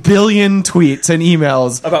get 1 billion tweets and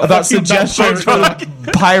emails about fucking suggestions for pirate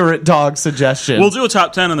the pirate dog suggestion. We'll do a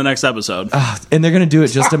top 10 in the next episode. And they're going to do it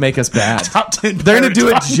just to make us bad. Top 10 They're going to do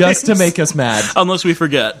it pirate dog just to names. make us mad. Unless we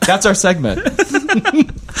forget. That's our segment.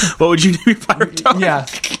 What would you name your pirate dog? Yeah.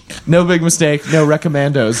 No big mistake. No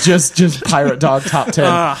recommendos. Just pirate dog top 10.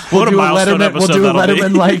 what a milestone We'll episode do a that'll be.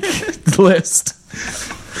 Letterman like list.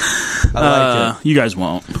 I like You guys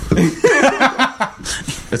won't.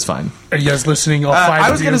 it. It's fine. Are you guys listening? All five.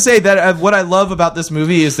 I was going to say that what I love about this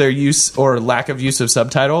movie is their use or lack of use of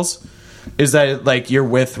subtitles. Is that like you're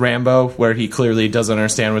with Rambo, where he clearly doesn't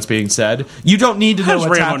understand what's being said? You don't need to know does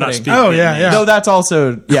what's Rambo not happening. speak? Oh yeah, yeah. No, that's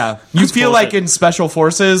also You feel bullshit. like in special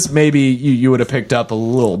forces, maybe you would have picked up a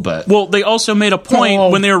little bit. Well, they also made a point Oh.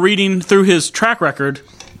 when they were reading through his track record.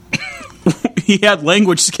 He had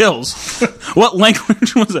language skills. What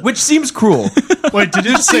language was it? Which seems cruel. Wait, did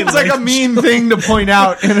it say Seems like a mean thing to point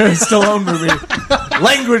out in a Stallone movie.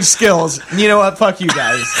 Language skills. You know what? Fuck you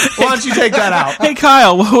guys. Why don't you take that out? Hey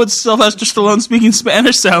Kyle, what would Sylvester Stallone speaking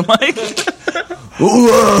Spanish sound like?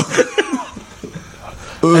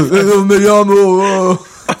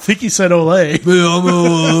 I think he said Olay.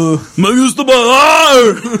 Me gusta bailar.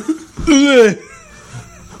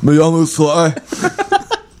 Me llamo Sly.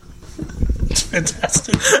 It's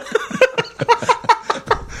fantastic.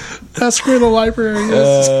 That's where the library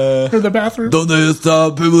is. Or the bathroom. Donde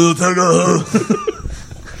está biblioteca?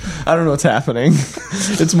 I don't know what's happening.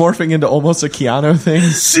 It's morphing into almost a Keanu thing.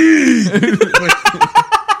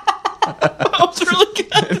 That was really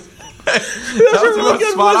good. That was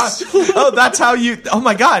really spot on. Oh, that's how you. Oh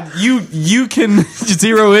my God, you can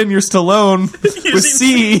zero in your Stallone with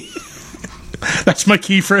C. That's my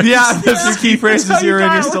key phrase. Yeah, that's your key phrase to zero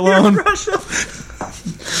in your Stallone.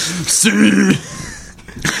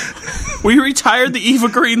 We retired the Eva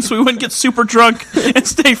Green so we wouldn't get super drunk and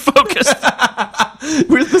stay focused.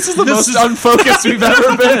 This is the most unfocused we've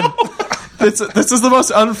ever been. This is the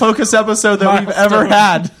most unfocused episode that we've ever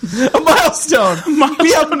had. A milestone.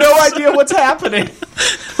 We have no idea what's happening.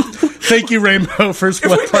 Thank you, Rainbow, for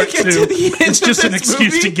Split we Part make it 2. to the end It's just of an this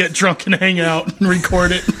excuse movie- to get drunk and hang out and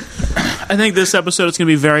record it. I think this episode is going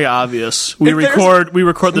to be very obvious. We If there's-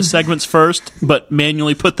 record the segments first, but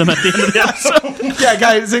manually put them at the end of the episode. Yeah,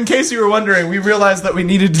 guys, in case you were wondering, we realized that we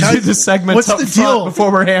needed to do the segments what's up the front deal?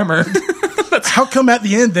 before we're hammered. How come at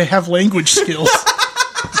the end they have language skills?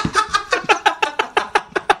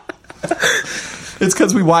 It's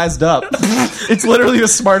because we wised up. It's literally the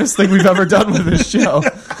smartest thing we've ever done with this show,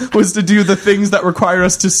 was to do the things that require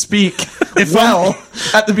us to speak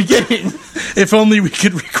at the beginning. If only we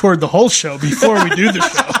could record the whole show before we do the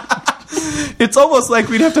show. It's almost like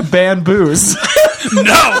we'd have to ban booze.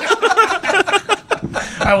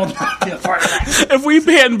 I will not be a part of that. If we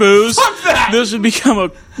ban booze, this would become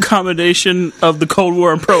a combination of the Cold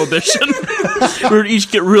War and Prohibition. We would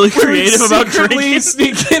each get really creative about Secretly drinking.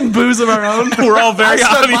 sneak in booze of our own. We're all I very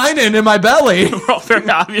stuck obvious. mine in my belly. We're all very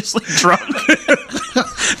obviously drunk,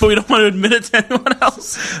 but we don't want to admit it to anyone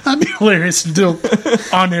else. That'd be hilarious to do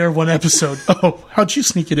on air one episode. Oh, how'd you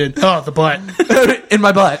sneak it in? Oh, the butt. In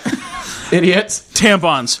my butt. Idiots.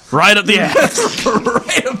 Tampons right up the ass.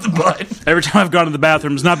 Right up the butt. Every time I've gone to the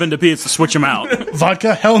bathroom, it's not been to pee; it's to switch them out.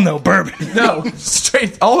 Vodka? Hell no. Bourbon. No,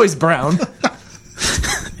 straight, always brown.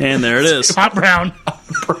 And there it is. Hot brown.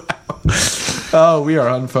 Oh, we are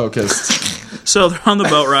unfocused. So they're on the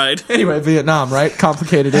boat ride. Anyway, Vietnam, right?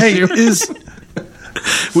 Complicated Hey, issue.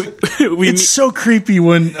 We it's so creepy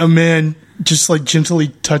when a man just like gently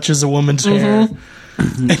touches a woman's hair.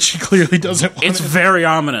 and she clearly doesn't want It's it. very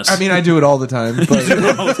ominous. I mean, I do it all the time. But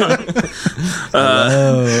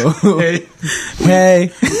hello.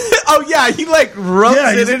 Hey. Oh yeah, he like rubs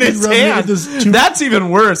Yeah, it in he's his rubbing it hand. with his two- That's even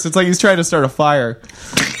worse. It's like he's trying to start a fire.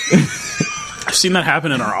 I've seen that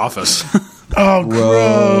happen in our office. Oh,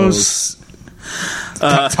 gross.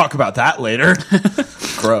 Talk about that later.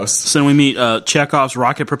 Gross. So then we meet Chekhov's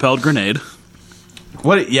rocket-propelled grenade.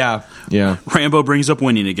 What? Yeah. Yeah. Rambo brings up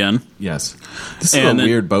winning again. Yes. This is And a then-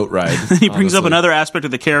 weird boat ride. He brings up honestly. another aspect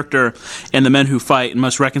of the character and the men who fight and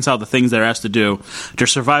must reconcile the things they're asked to do. To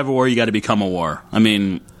survive a war, you got to become a war. I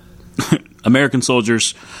mean, American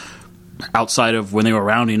soldiers, outside of when they were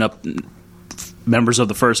rounding up members of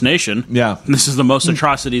the First Nation, Yeah. this is the most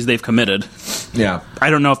atrocities they've committed. Yeah. I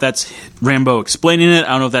don't know if that's Rambo explaining it. I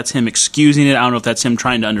don't know if that's him excusing it. I don't know if that's him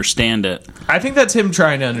trying to understand it. I think that's him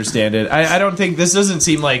trying to understand it. I don't think this doesn't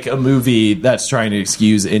seem like a movie that's trying to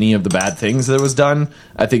excuse any of the bad things that was done.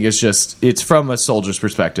 I think it's from a soldier's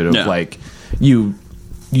perspective of like you're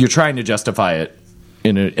trying to justify it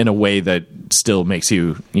in a way that still makes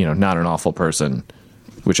you not an awful person,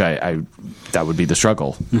 which I that would be the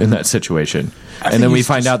struggle in that situation. And then we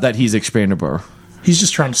find out that he's expandable. He's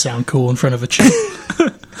just trying to sound cool in front of a chick.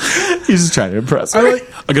 He's just trying to impress her.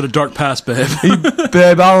 I got a dark past, babe.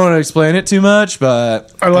 Babe, I don't want to explain it too much,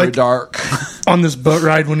 but I like- very dark. On this boat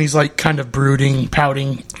ride when he's like kind of brooding,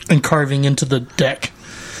 pouting, and carving into the deck.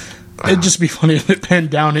 It'd just be funny if it panned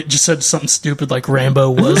down. It just said something stupid like Rambo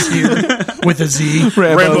was here with a Z.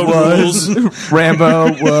 Rambo was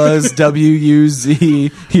Rambo was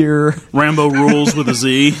WUZ here. Rambo rules with a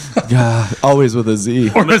Z. Yeah, always with a Z.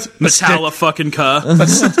 Or a Metallica fucking ka.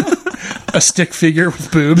 a stick figure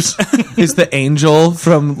with boobs. Is the angel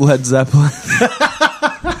from Led Zeppelin?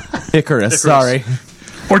 Icarus. Sorry.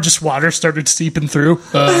 Or just water started seeping through.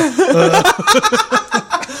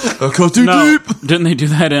 No, didn't they do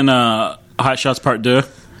that in Hot Shots Part 2?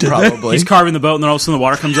 Probably. He's carving the boat, and then all of a sudden the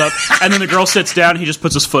water comes up, and then the girl sits down, and he just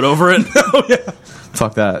puts his foot over it.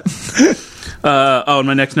 Fuck that. And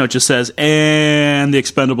my next note just says, and The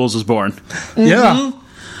Expendables is born. Yeah.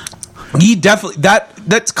 He definitely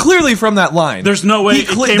that's clearly from that line. There's no way it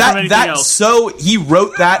came from anything else. So he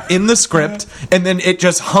wrote that in the script, and then it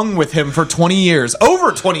just hung with him for 20 years,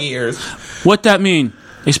 over 20 years. What that mean?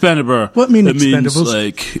 Expendable. What mean it means Expendables?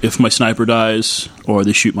 like if my sniper dies or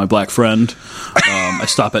they shoot my black friend, I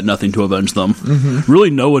stop at nothing to avenge them. Really,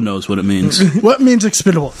 no one knows what it means. What means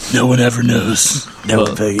expendable? No one ever knows.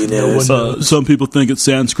 Some people think it's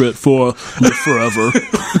Sanskrit for live forever.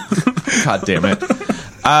 God damn it.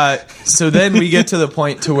 So then we get to the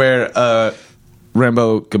point to where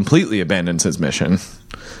Rambo completely abandons his mission.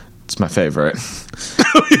 It's my favorite.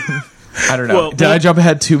 I don't know. Did I jump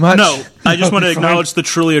ahead too much? No, I just want to acknowledge the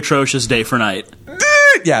truly atrocious day for night.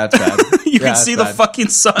 Yeah, it's bad. You can see the fucking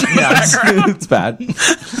sun in the background. It's bad.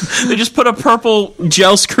 They just put a purple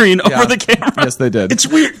gel screen over the camera. Yes, they did. It's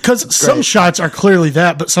weird because some shots are clearly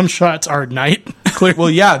that, but some shots are night.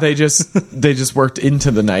 Well, yeah, they just worked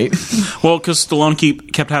into the night. Well, because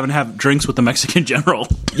Stallone kept having to have drinks with the Mexican general.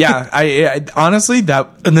 Yeah, I honestly that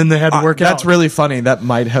And then they had to work that's out. really funny. That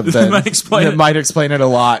might have been might explain that it. might explain it a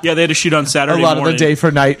lot. Yeah, they had to shoot on a Saturday lot morning. of the day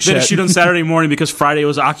for night They had to shit. shoot on Saturday morning because Friday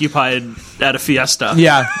was occupied at a fiesta.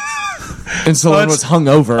 Yeah, and Stallone was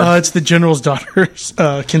hungover. It's the general's daughter,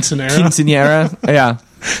 Quinceanera. Quinceanera. Yeah.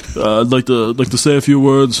 I'd like to say a few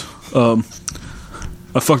words.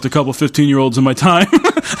 I fucked a couple 15-year-olds in my time.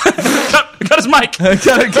 cut his mic.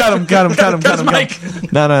 Cut him. Mike.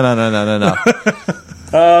 No.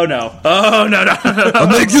 Oh no. I'll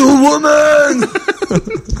make you a woman.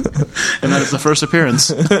 And that is the first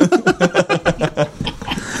appearance.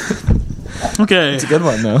 Okay. It's a good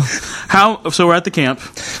one, though. So we're at the camp,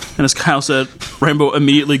 and as Kyle said, Rambo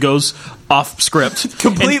immediately goes off script.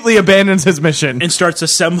 Completely abandons his mission. And starts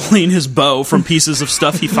assembling his bow from pieces of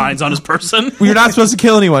stuff he finds on his person. You're not supposed to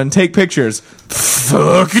kill anyone. Take pictures.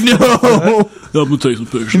 Fuck no. I'm gonna take some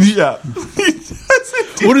pictures. Yeah.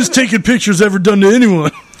 What has taking pictures ever done to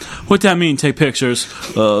anyone? What that mean? Take pictures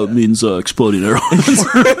means exploding arrows.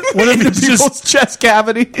 What if it's People's just, chest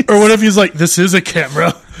cavity. or what if he's like, this is a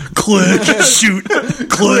camera. Click, shoot,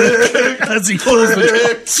 click. As he pulls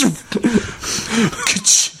the.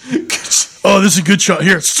 Oh, this is a good shot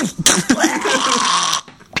here.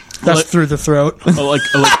 That's through the throat. I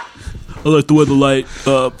like the way the light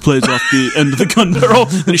plays off the end of the gun barrel,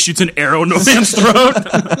 and he shoots an arrow into a man's throat.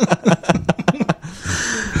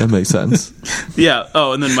 That makes sense. Yeah.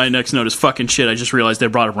 Oh, and then my next note is fucking shit. I just realized they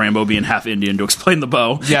brought up Rambo being half Indian to explain the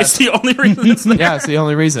bow. Yes. It's the only reason it's there. Yeah, it's the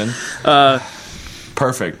only reason.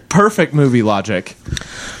 Perfect movie logic.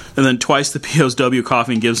 And then twice the POW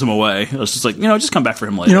coughing gives him away. I was just like, just come back for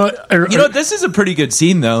him later. You know what? This is a pretty good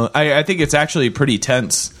scene, though. I think it's actually pretty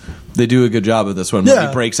tense. They do a good job of this one. Yeah. When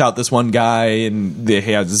he breaks out this one guy, and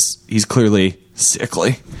he's clearly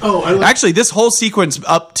sickly. Oh, actually, this whole sequence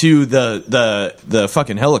up to the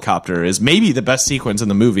fucking helicopter is maybe the best sequence in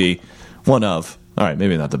the movie. One of. All right,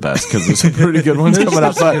 maybe not the best because there's some pretty good ones coming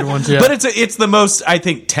up. But, good ones, yeah. but it's the most, I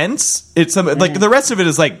think, tense. It's like the rest of it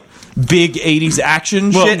is like big 80s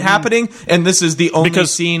action shit happening, and this is the only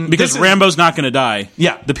scene because Rambo's not going to die.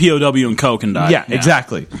 Yeah, the POW and Co can die. Yeah,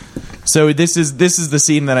 exactly. So this is the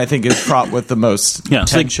scene that I think is fraught with the most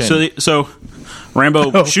tension. So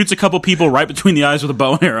Rambo shoots a couple people right between the eyes with a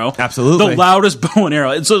bow and arrow. Absolutely, the loudest bow and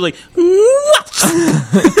arrow. It's so like.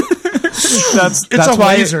 That's a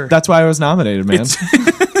why laser. That's why I was nominated, man.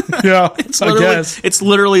 It's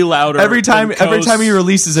literally louder. Every time he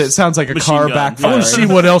releases it, it sounds like a car backfiring. I want to see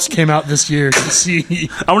what else came out this year.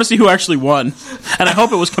 I want to see who actually won, and I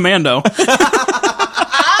hope it was Commando.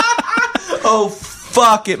 Oh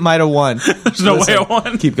fuck! It might have won. There's no way it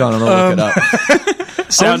won. Keep going. I'm gonna look it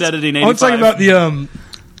up. Sound editing. 85. I want to talk about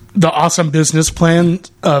the awesome business plan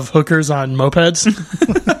of hookers on mopeds.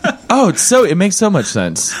 Oh, it makes so much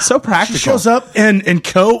sense. So practical. She shows up and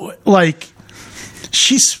Co like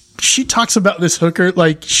she talks about this hooker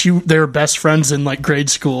like they were best friends in like grade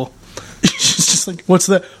school. She's just like, what's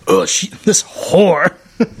that? Oh, this whore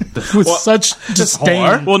with such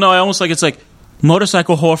disdain. Well, no, I almost like it's like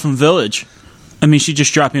motorcycle whore from Village. I mean, she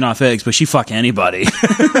just dropping off eggs, but she fuck anybody.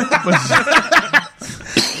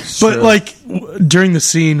 But like during the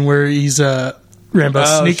scene where he's Rambo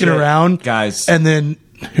sneaking around, guys, and then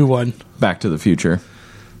who won? Back to the Future.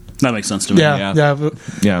 That makes sense to me. Yeah.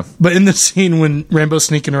 But in the scene when Rambo's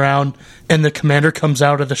sneaking around and the commander comes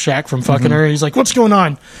out of the shack from fucking her, he's like, "What's going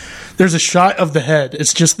on?" There's a shot of the head.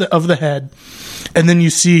 It's just of the head. And then you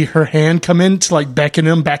see her hand come in to like beckon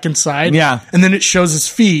him back inside. Yeah. And then it shows his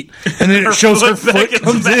feet. And then it shows her foot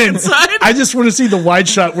comes in. Inside? I just want to see the wide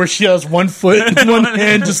shot where she has one foot and one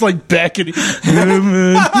hand just like beckoning.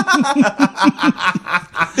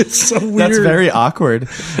 It's so weird. That's very awkward.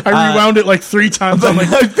 I rewound it like 3 times. I'm like,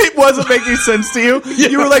 it wasn't making sense to you. Yeah.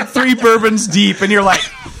 You were like 3 bourbons deep, and you're like,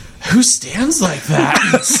 who stands like that?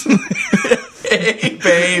 Hey,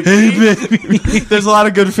 baby. There's a lot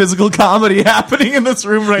of good physical comedy happening in this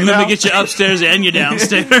room right now. Let me get you upstairs and you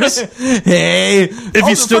downstairs. Hey. If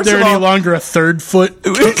you stood there any longer, a third foot.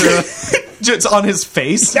 Just on his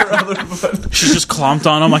face. She's just clomped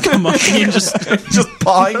on him like a monkey, just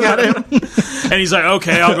pawing at him. And he's like,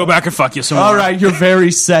 "Okay, I'll go back and fuck you some more." All right, you're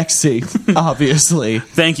very sexy, obviously.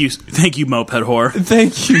 Thank you, moped whore.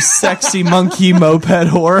 Thank you, sexy monkey moped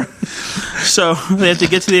whore. So they have to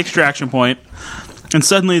get to the extraction point, and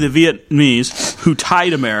suddenly the Vietnamese, who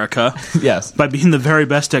tied America by being the very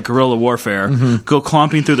best at guerrilla warfare, go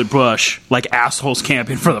clomping through the bush like assholes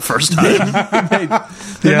camping for the first time.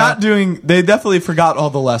 They're not doing. They definitely forgot all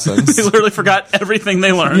the lessons. They literally forgot everything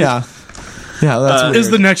they learned. Yeah, that's weird. Is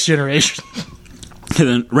the next generation. And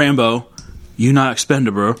then Rambo, you not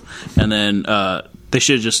expendable, and then they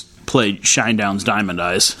should have just played Shinedown's Diamond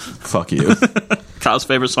Eyes. Fuck you. Kyle's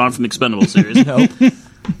favorite song from the Expendables series. Nope.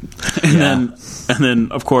 And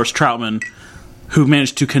then, of course, Troutman, who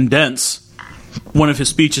managed to condense one of his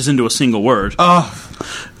speeches into a single word.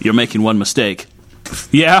 You're making one mistake.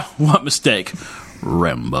 Yeah, what mistake?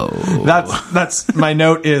 Rambo. That's my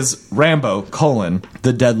note is Rambo,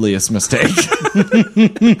 the deadliest mistake.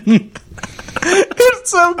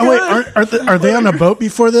 It's so good. Oh, wait, are they on a boat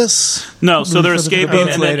before this? No, so they're escaping,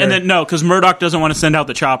 and then no, because Murdoch doesn't want to send out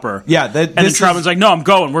the chopper. Yeah, and then Troutman's like, "No, I'm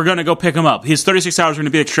going. We're going to go pick him up. He's 36 hours going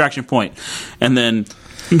to be at extraction point." And then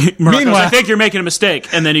Murdoch goes, "I think you're making a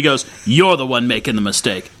mistake." And then he goes, "You're the one making the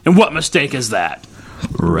mistake. And what mistake is that?"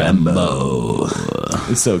 Rambo.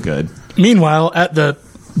 It's so good. Meanwhile, at the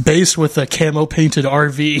base with a camo painted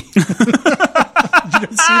RV. Did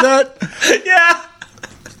you see that? Yeah.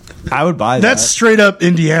 I would buy that. That's straight up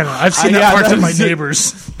Indiana. I've seen that part of my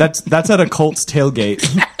neighbors. That's at a Colts tailgate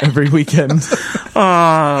every weekend.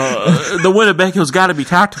 The Winnebago's got to be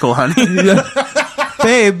tactical, honey.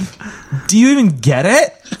 Babe, do you even get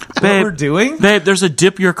it? What we're doing? Babe, there's a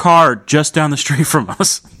dip your car just down the street from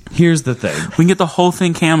us. Here's the thing. We can get the whole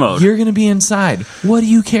thing camoed. You're going to be inside. What do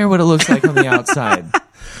you care what it looks like on the outside?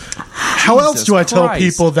 How else do I tell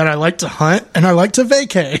people that I like to hunt and I like to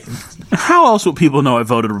vacay? How else will people know I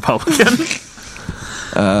voted Republican?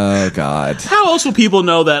 Oh, God. How else will people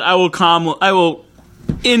know that I will,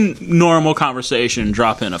 in normal conversation,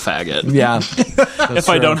 drop in a faggot? Yeah. If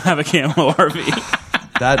I don't have a camo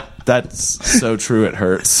RV. That's so true, it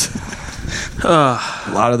hurts. A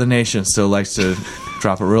lot of the nation still likes to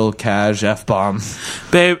Drop a real cash F-bomb.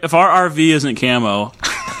 Babe, if our RV isn't camo,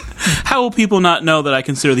 how will people not know that I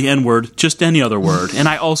consider the N-word just any other word, and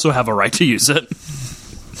I also have a right to use it?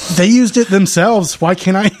 They used it themselves. Why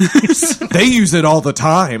can't I use it? They use it all the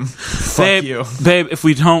time. Fuck Babe, you. Babe, if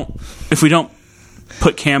we don't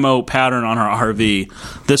put camo pattern on our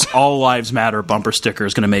RV, this All Lives Matter bumper sticker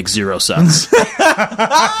is going to make 0 sense.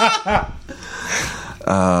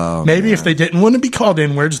 Maybe if they didn't want to be called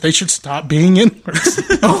N-words, they should stop being N-words.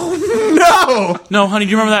 No! No, honey,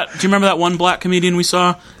 do you remember that one black comedian we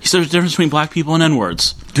saw? He said there's a difference between black people and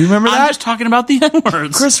N-words. Do you remember I'm that? just talking about the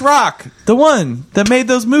N-words. Chris Rock, the one that made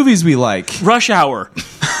those movies we like. Rush Hour.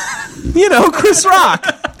 You know, Chris Rock.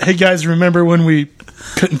 Hey, guys, remember when we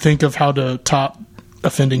couldn't think of how to top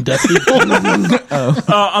offending deaf people?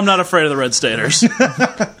 I'm not afraid of the Red Staters.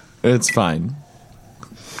 It's fine.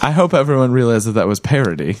 I hope everyone realized that was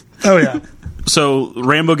parody. Oh, yeah. So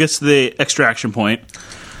Rambo gets to the extraction point.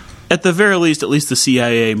 At the very least, at least the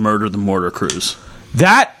CIA murdered the mortar crews.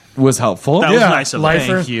 That was helpful. That was nice of them.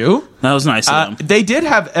 Lifer. Thank you. That was nice of them. They did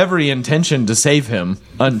have every intention to save him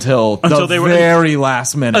until the they were- very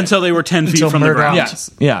last minute. Until they were 10 feet Until from the Murdoch. ground. Yes.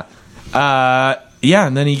 Yeah. Yeah,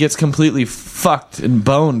 and then he gets completely fucked and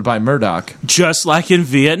boned by Murdoch. Just like in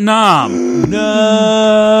Vietnam.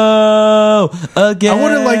 No! Again. I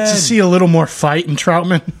would have liked to see a little more fight in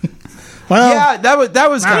Troutman. Well, Yeah, that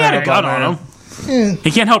was He kind had of a gun on him.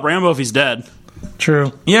 He can't help Rambo if he's dead.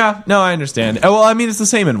 true. Yeah, no, I understand. Well, I mean, it's the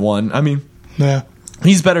same in 1. I mean, Yeah.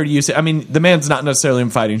 he's better used to... I mean, the man's not necessarily in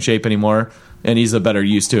fighting shape anymore, and he's a better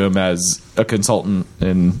used to him as a consultant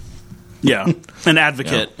and... Yeah. An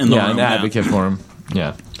advocate in the room. an advocate for him.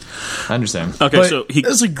 Yeah. I understand. Okay, But so he...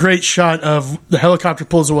 there's a great shot of the helicopter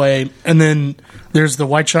pulls away, and then there's the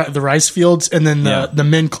wide shot of the rice fields, and then the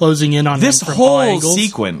men closing in on This him from all whole angles.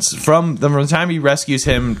 sequence, from the time he rescues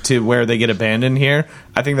him to where they get abandoned here,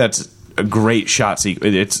 I think that's a great shot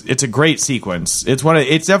sequence. It's a great sequence. It's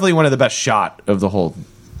definitely one of the best shot of the whole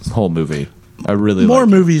movie. I really More like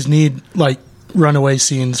movies need like runaway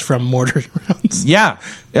scenes from mortar rounds. Yeah.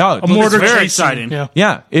 A mortar very chase exciting. scene, Yeah.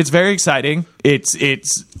 Yeah, it's very exciting.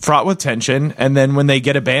 It's fraught with tension, and then when they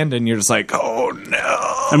get abandoned, you're just like, oh no.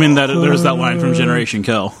 I mean, there's that line from Generation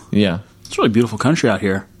Kill. Yeah. It's a really beautiful country out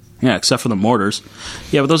here. Yeah, except for the mortars.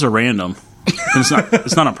 Yeah, but those are random. And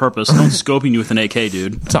it's not on purpose. No one's scoping you with an AK,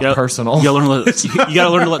 dude. It's not personal. You gotta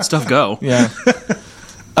learn to let stuff go. Yeah.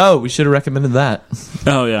 Oh, we should have recommended that.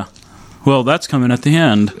 Oh, yeah. Well, that's coming at the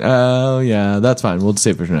end. Oh, yeah, that's fine. We'll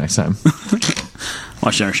save it for next time.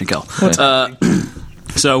 Watch Generation Kill.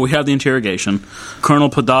 So we have the interrogation. Colonel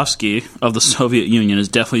Podolsky of the Soviet Union is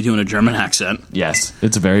definitely doing a German accent. Yes,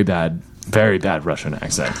 it's a very bad Russian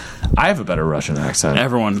accent. I have a better Russian accent.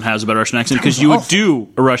 Everyone has a better Russian accent because you would do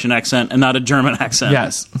a Russian accent and not a German accent.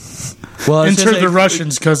 Yes. Well, Enter the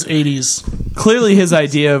Russians because 80s. Clearly his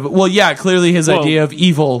idea of idea of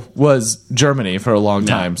evil was Germany for a long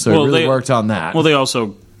time, so it really worked on that. Well, they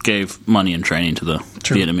also gave money and training to the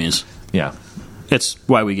Vietnamese. Yeah. It's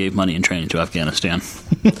why we gave money and training to Afghanistan.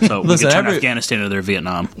 So we Listen, could turn Afghanistan into their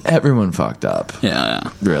Vietnam. Everyone fucked up. Yeah.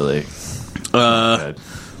 Really.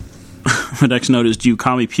 My next note is, do you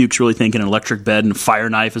commie pukes really think an electric bed and fire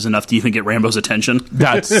knife is enough to even get Rambo's attention?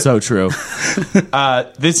 That's so true.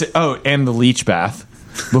 And the leech bath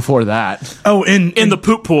before that. Oh, in the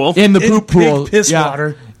poop pool. In the poop big pool. piss yeah.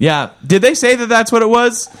 water. Yeah. Did they say that that's what it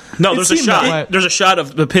was? No, It there's a seemed shot. that way. There's a shot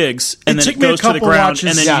of the pigs, and then took it me a goes to the couple ground, watches.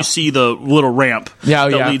 and then Yeah. you see the little ramp Yeah,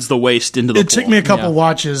 that yeah. leads the waste into the It pool. took me a couple Yeah.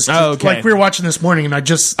 watches. Oh, okay. Like we were watching this morning, and I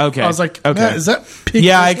was like, Okay. is that pig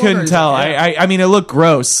Yeah, I piss water? couldn't Is tell. that- I mean, it looked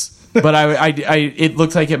gross, but it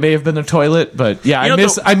looked like it may have been a toilet. But yeah, You know,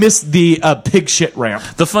 I missed the pig shit ramp.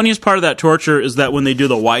 The funniest part of that torture is that when they do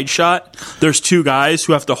the wide shot, there's two guys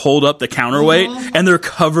who have to hold up the counterweight, and they're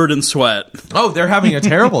covered in sweat. Oh, they're having a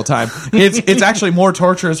terrible time. It's actually more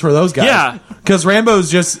torturous for those guys. Yeah. because Rambo's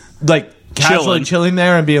just like casually Chilling. chilling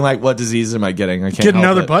there and being like, "What disease am I getting? I can't Get help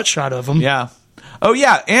another it." butt shot of him. Yeah. Oh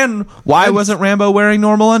yeah, and why wasn't Rambo wearing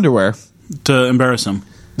normal underwear? To embarrass him.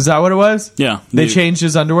 Is that what it was? Yeah. They changed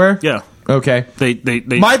his underwear. Yeah. Okay. They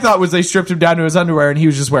My thought was they stripped him down to his underwear and he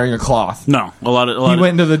was just wearing a cloth. No, a lot He of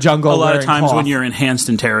went into the jungle. a lot of wearing times cloth. when you're enhanced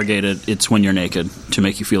interrogated, it's when you're naked to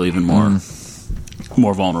make you feel even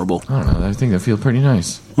more vulnerable. I don't know. I think that feels pretty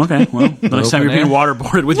nice. Okay, well, the next time open you're being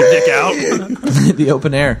waterboarded with your dick out, The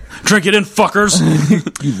open air. drink it in, fuckers.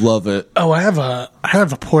 You love it. Oh, I have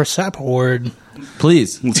a poor sap award.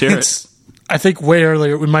 Please. Let's hear it. It's, I think way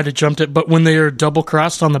earlier we might have jumped it, but when they are double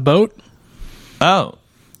crossed on the boat, Oh.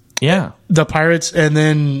 Yeah. the pirates, and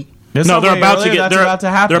then No, they're about to get. That's They're about to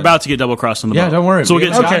happen. They're about to get double crossed on the boat. Yeah, don't worry. So we'll We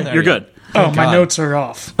get. haven't Okay, gotten there you're yet. good. Oh, Thank my God. notes are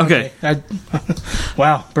off. Okay.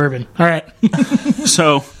 Wow, bourbon. All right.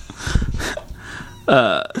 So,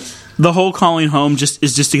 the whole calling home is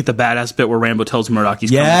just to get the badass bit where Rambo tells Murdoch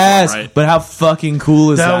he's coming Yes, for him, right? but how fucking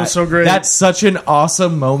cool is that? That was so great. That's such an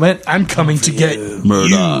awesome moment. I'm coming to get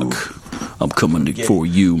Murdoch, I'm coming for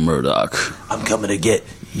you, Murdoch. I'm coming to get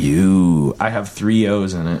you. I have 3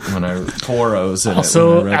 O's in it. 4 O's in it.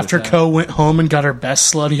 Also, when I wrote after it down. Ko went home and got her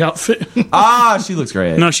best slutty outfit. She looks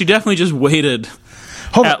great. No, she definitely just waited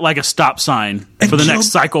Hold at on. like a stop sign And for the killed- next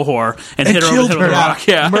cycle whore and and hit her over the killed head with a her. rock.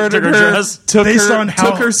 Yeah, Murdered took her, dress. took Based her, on how-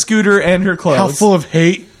 took her scooter and her clothes. How full of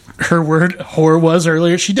hate her word whore was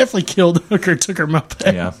earlier. She definitely killed Hooker, took her moped.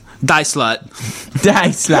 Yeah. Die slut.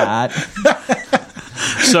 Dice lad.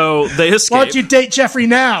 So they Why escape. don't you date Jeffrey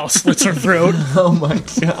now? Slits her throat. Oh my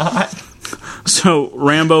God. So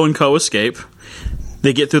Rambo and Co escape.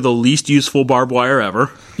 They get through the least useful barbed wire ever,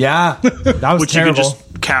 Yeah. That was which terrible. you can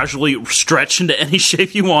just casually stretch into any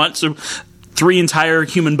shape you want. So 3 entire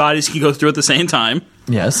human bodies can go through at the same time.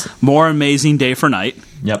 Yes. More amazing day for night.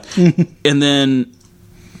 Yep. And then,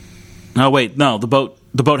 oh wait, no, the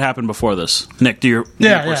boat happened before this. Nick, do your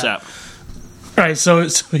Yeah, what's yeah. that? All right, so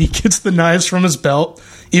he gets the knives from his belt,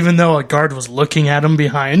 even though a guard was looking at him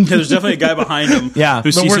behind. There's definitely a guy behind him. Yeah. who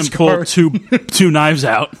The sees him worst pull guard. two knives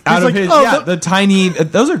out. Out of like, his, oh, yeah, the- the tiny,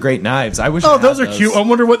 those are great knives. I wish I Oh, had those are cute. I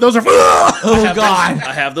wonder what those are. Oh, God.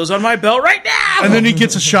 I have those on my belt right now. And then he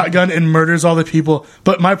gets a shotgun and murders all the people.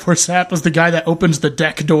 But my poor sap is the guy that opens the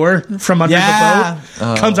deck door from under Yeah. the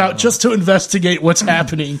boat. Comes out just to investigate what's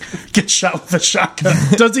happening. Gets shot with a shotgun.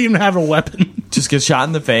 Doesn't even have a weapon. Just get shot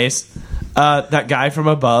in the face. That guy from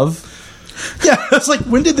above. Yeah, it's like,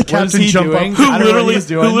 when did the What is captain he jump doing? up? I don't know what he's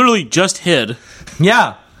Who doing. literally just hid.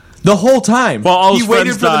 Yeah. The whole time. While all he his waited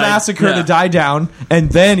friends for the died. massacre Yeah. to die down, and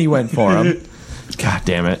then he went for him. God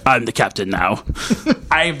damn it. I'm the captain now.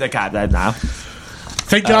 I'm the captain now.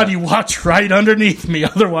 Thank God you watched right underneath me.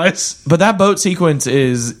 Otherwise, But that boat sequence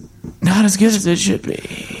is not as good as it should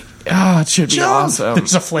be. It should be awesome.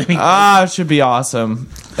 there's a flaming. It should be awesome.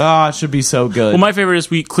 It should be so good. Well, my favorite is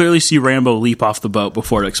we clearly see Rambo leap off the boat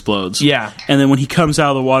before it explodes. Yeah. And then when he comes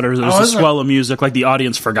out of the water, there's a is it? swell of music like the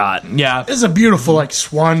audience forgot. yeah. It's a beautiful, like,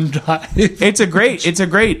 swan dive. It's a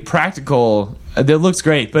great practical. It looks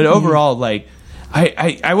great, but overall, like,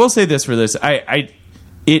 I will say this for this.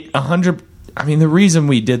 It 100. I mean, the reason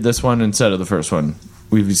we did this one instead of the first one,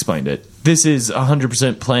 we've explained it. This is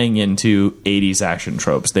 100% playing into 80s action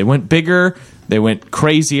tropes. They went bigger. They went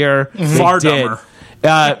crazier. Far They did.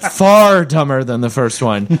 dumber. Far dumber than the first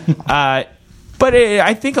one. But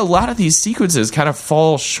I think a lot of these sequences kind of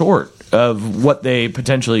fall short of what they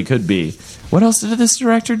potentially could be. What else did this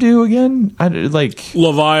director do again?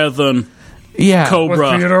 Leviathan, Yeah, Cobra,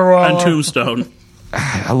 With Peter and Waller. Tombstone.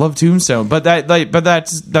 I love Tombstone, but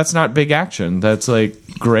that's not big action. That's like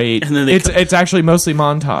great. And then they it's actually mostly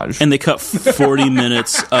montage. And they cut 40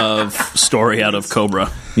 minutes of story out of Cobra.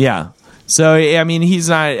 Yeah. So I mean, he's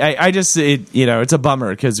not. I just it's a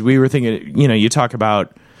bummer because we were thinking. You talk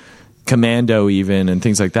about Commando even and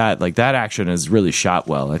things like that. Like that action is really shot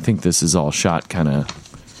well. I think this is all shot kind of.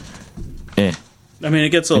 I mean, it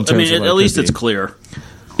gets. In terms of what At it least could it's be. clear.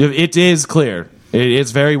 It is clear.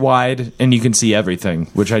 It's very wide, and you can see everything,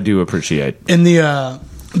 which I do appreciate. In the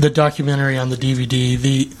documentary on the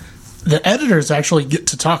DVD, the editors actually get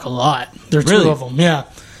to talk a lot. There are Really? two of them. Yeah,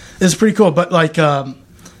 it's pretty cool. But like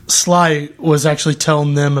Sly was actually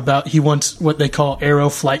telling them about he wants what they call arrow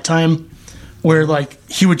flight time, where like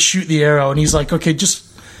he would shoot the arrow, and he's like, okay,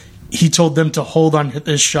 he told them to hold on hit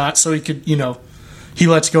this shot so he could he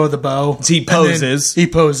lets go of the bow. So he And then poses. he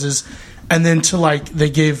poses. And then they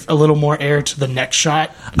gave a little more air to the next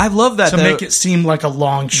shot I love that to make it seem like a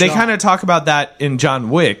long shot. They kind of talk about that in John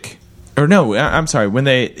Wick, or no? I'm sorry. When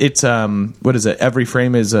it's what is it? Every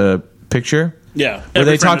frame is a picture. Yeah. Where Every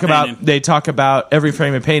they frame talk of about painting. every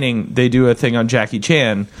frame of painting. They do a thing on Jackie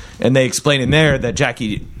Chan, and they explain in there that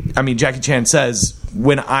Jackie Chan says,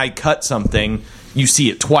 when I cut something, you see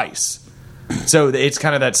it twice. So it's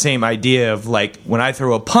kind of that same idea of like when I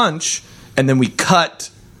throw a punch, and then we cut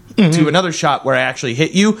to another shot where I actually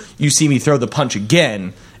hit you. You see me throw the punch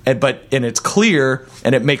again, and it's clear,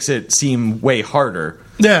 and it makes it seem way harder.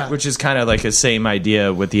 Yeah. Which is kind of like the same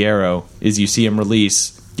idea with the arrow. Is you see him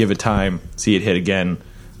release, give it time, see it hit again,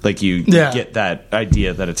 like you get that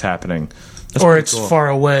idea that it's happening. That's or pretty it's cool. far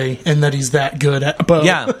away and that he's that good at bow.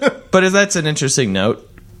 Yeah, but that's an interesting note.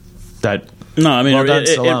 That No, I mean, well done, it-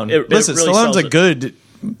 Stallone. it Listen, really Stallone's sells a it. good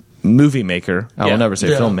movie maker. I Yeah. will never say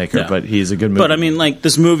Yeah. filmmaker, Yeah. but he's a good movie. But I mean, like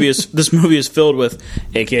this movie is filled with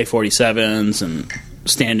AK-47s and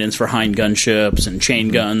stand-ins for hind gunships and chain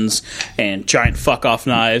guns and giant fuck-off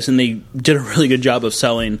knives, and they did a really good job of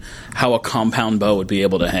selling how a compound bow would be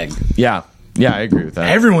able to hang. Yeah, I agree with that.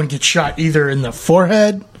 Everyone gets shot either in the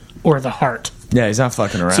forehead or the heart. Yeah, he's not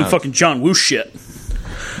fucking around. Some fucking John Woo shit.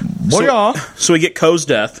 Boy, So we get Ko's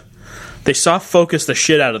death. They soft focus the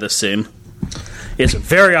shit out of this scene. It's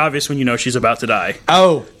very obvious when you know she's about to die.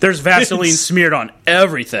 Oh, There's Vaseline smeared on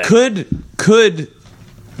everything. could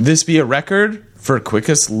this be a record for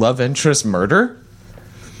quickest love interest murder?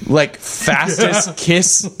 Like fastest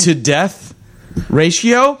kiss to death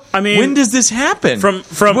ratio? I mean, when does this happen? from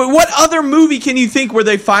what other movie can you think where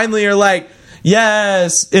they finally are like,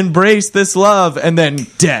 yes, embrace this love, and then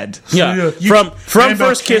dead? Yeah, You- from Rambo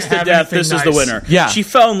first kiss can't to have death, anything this is the nice. winner. Yeah. She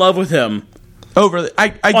fell in love with him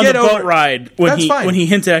I on get the over boat ride That's fine. when he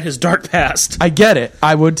hinted at his dark past. I get it.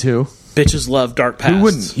 I would too. Bitches love dark past. Who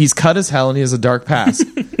wouldn't? He's cut as hell and he has a dark past.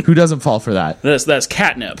 Who doesn't fall for that? That's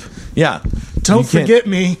catnip. Yeah. Don't You can't- forget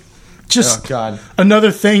me. Just Oh God.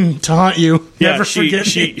 another thing to haunt you. Never she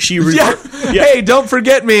forget me. Yeah. Hey, don't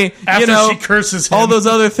forget me. After she curses him. all those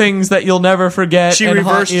other things that you'll never forget. She and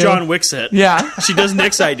haunt reversed you. John Wick's it. Yeah. She does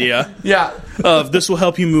Nick's idea Yeah. of this will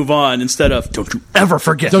help you move on instead of don't you ever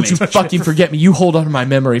forget Don't me. you fucking forget me. You hold on to my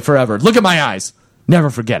memory forever. Look at my eyes. Never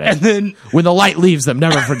forget it. And then when the light leaves them,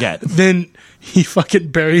 never forget. then he fucking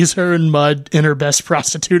buries her in mud in her best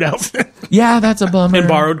prostitute outfit. Yeah, that's a bummer. And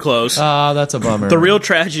borrowed clothes. That's a bummer. The real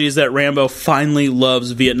tragedy is that Rambo finally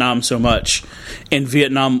loves Vietnam so much, and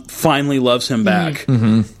Vietnam finally loves him back,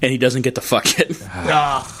 and he doesn't get to fuck it.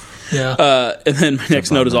 Yeah. And then my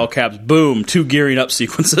next note is all caps. Boom, 2 gearing up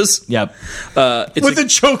sequences. Yep. It's With a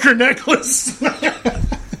choker necklace.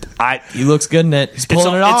 He looks good in it. He's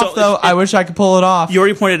pulling it off, though. I wish I could pull it off. you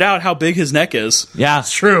already pointed out how big his neck is. Yeah.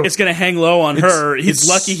 True. It's going to hang low on her. He's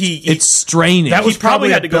lucky he It's straining. That was he probably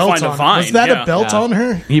probably had a to go belt find a on. vine, Was that yeah. a belt Yeah. on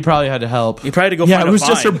her? He probably had to help. He probably had to go Yeah, find it was a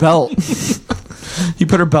just her vine. belt. He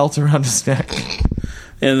put her belt around his neck.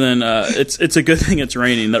 And then it's a good thing it's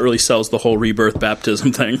raining. That really sells the whole rebirth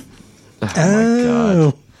baptism thing.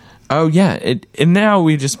 Oh. Oh yeah, and now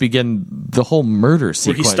we just begin the whole murder Where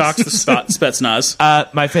sequence. he stalks the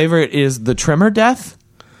Spetsnaz. My favorite is the trimmer death,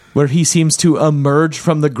 where he seems to emerge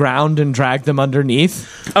from the ground and drag them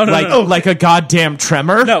underneath. Oh, no, like, no, no. like a goddamn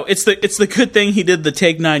tremor. No, it's the good thing he did the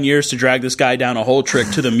take 9 years to drag this guy down a hole trick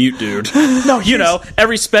to the mute dude. No, You know,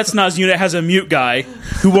 every Spetsnaz unit has a mute guy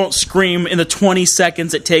who won't scream in the 20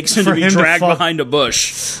 seconds it takes him to For be him to dragged fuck. behind a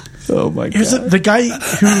bush. Oh my god. Here's the guy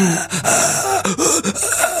who.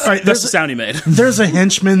 All right, That's the sound he made. there's a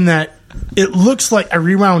henchman that it looks like I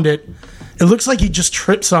rewound it. It looks like he just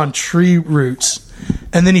trips on tree roots,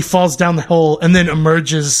 and then he falls down the hole, and then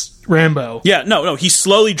emerges Rambo. Yeah, no, he's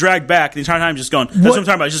slowly dragged back the entire time, just going. That's what I'm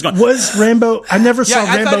talking about. He's just going. Was Rambo? I never saw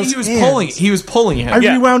Yeah, I Rambo's thought he was hands. pulling. He was pulling him. I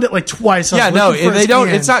Yeah. rewound it like twice. I Yeah, was no, looking for they his don't.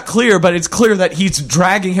 hands. It's not clear, but it's clear that he's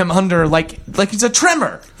dragging him under like he's a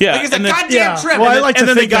trimmer. Yeah, like he's a and then- goddamn Yeah. trimmer. Well, I like to and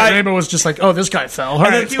then the think guy- that Rambo was just like, "Oh, this guy fell." All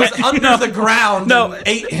and then right. he was under the ground No. and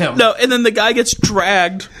ate him. No, and then the guy gets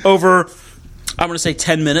dragged over. I'm going to say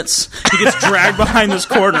 10 minutes. He gets dragged behind this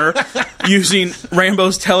corner using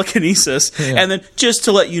Rambo's telekinesis. Yeah. And then just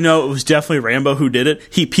to let you know it was definitely Rambo who did it,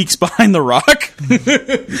 he peeks behind the rock.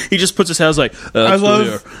 He just puts his head like, I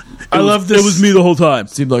love this. It was me the whole time.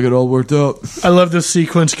 Seemed like it all worked out. I love this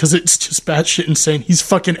sequence because it's just batshit insane. He's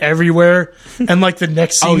fucking everywhere, and like the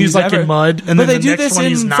next scene, he's like in mud, and but then they the do next this one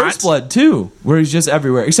in he's not. First Blood too, where he's just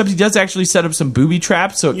everywhere. Except he does actually set up some booby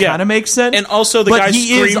traps, so it Yeah. kind of makes sense. And also the but guys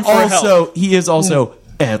he is scream for also he is also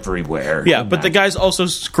everywhere. Yeah, in but the that. guys also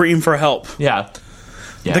scream for help. yeah.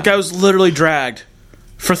 The guy was literally dragged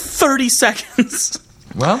for 30 seconds.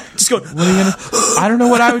 Well, Just going, what are you gonna? I don't know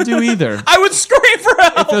what I would do either. I would scream for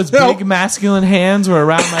help. Those Help. big masculine hands were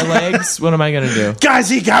around my legs. What am I gonna do? Guys,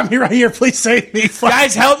 he got me right here. Please save me. Fuck.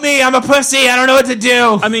 Guys, help me! I'm a pussy. I don't know what to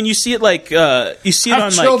do. I mean, you see it like you see it Have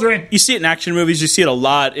on children. like you see it in action movies. You see it a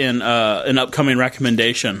lot in an upcoming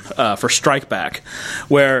recommendation for Strike Back,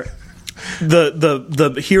 where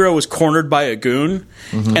the hero is cornered by a goon,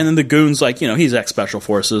 and then the goon's like, he's ex special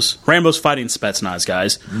forces. Rambo's fighting Spetsnaz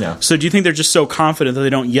guys. Yeah. So do you think they're just so confident that they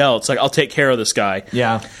don't yell? It's like, I'll take care of this guy.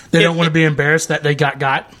 Yeah. They don't want to be embarrassed that they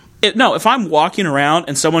got. No, if I'm walking around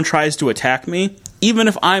and someone tries to attack me, even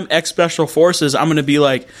if I'm ex special forces, I'm going to be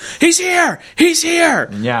like, he's here, he's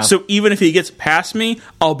here. Yeah. So even if he gets past me,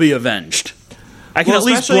 I'll be avenged. I can at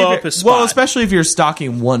least especially blow if up his you're- spot. Well, especially if you're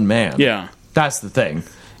stalking one man. Yeah. That's the thing.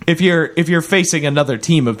 If you're facing another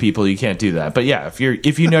team of people, you can't do that. But yeah, if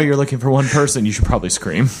you know you're looking for one person, you should probably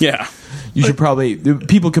scream. Yeah. You should probably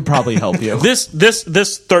people could probably help you. This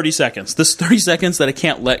 30 seconds. This 30 seconds that I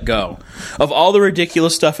can't let go. Of all the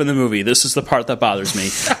ridiculous stuff in the movie, this is the part that bothers me.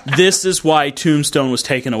 This is why Tombstone was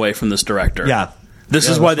taken away from this director. Yeah. This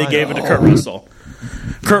is why they gave it to Kurt Russell.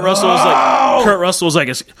 Kurt Russell was like,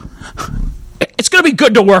 it's going to be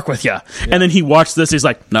good to work with you. Yeah. And then he watched this. He's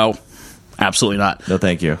like, no, absolutely not. No,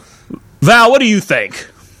 thank you. Val, what do you think?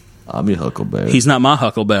 I'm your Huckleberry. He's not my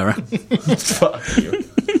Huckleberry. Fuck you.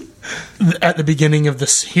 At the beginning of the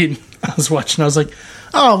scene, I was watching. I was like,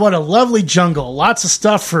 "Oh, what a lovely jungle! Lots of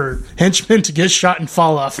stuff for henchmen to get shot and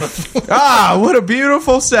fall off of." What a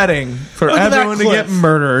beautiful setting for everyone to get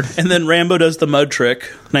murdered. And then Rambo does the mud trick,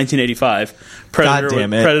 1985. God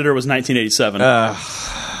damn it. Predator was 1987.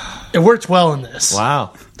 It worked well in this.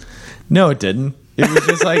 Wow. No, it didn't. It was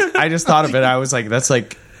just like I just thought of it. I was like, that's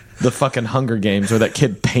like the fucking Hunger Games where that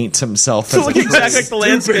kid paints himself. It's like exactly like the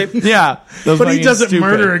landscape. Yeah, but he doesn't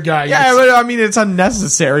murder a guy. Yeah, but I mean, it's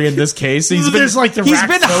unnecessary in this case. He's been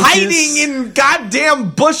hiding in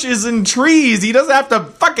goddamn bushes and trees. He doesn't have to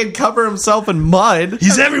fucking cover himself in mud.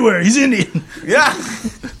 He's everywhere. He's Indian. Yeah,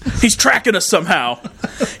 he's tracking us somehow.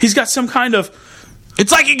 He's got some kind of.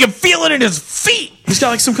 It's like he can feel it in his feet. He's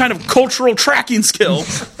got like some kind of cultural tracking skill.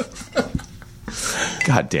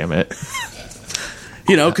 God damn it.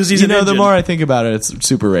 You know, because he's the more I think about it, it's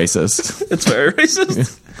super racist. It's very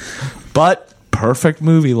racist. But perfect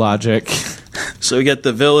movie logic. So we get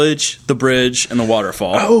the village, the bridge, and the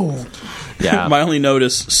waterfall. Oh. Yeah. My only note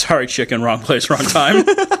is, sorry, chicken, wrong place, wrong time.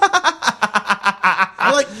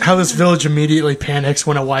 I like how this village immediately panics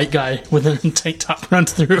when a white guy with a tank top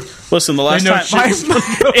runs through. Listen, the last time...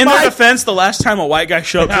 in their defense, the last time a white guy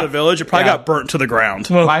showed up to the village, it probably got burnt to the ground.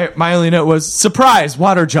 Well, my only note was, surprise,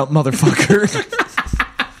 water jump, motherfucker.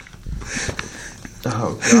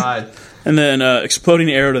 Oh, God. And then exploding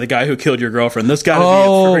arrow to the guy who killed your girlfriend. That's got to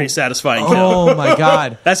be a pretty satisfying kill. Oh, my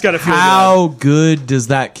God. That's got to feel How good does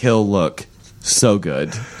that kill look? So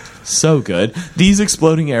good. So good. These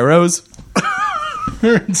exploding arrows...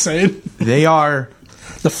 They're insane. They are...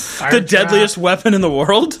 The deadliest weapon in the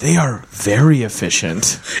world? They are very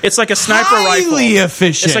efficient. It's like a sniper rifle. Highly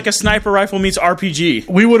efficient. It's like a sniper rifle meets RPG.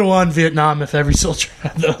 We would have won Vietnam if every soldier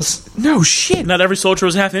had those. No shit. Not every soldier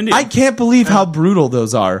was half Indian. I can't believe how brutal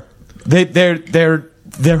those are. They're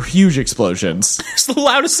huge explosions. It's the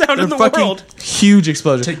loudest sound in the world. Huge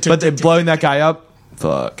explosions. But they're blowing that guy up.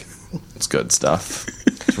 Fuck. It's good stuff.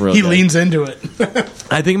 It's really he good. leans into it.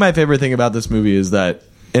 I think my favorite thing about this movie is that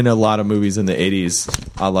in a lot of movies in the 80s,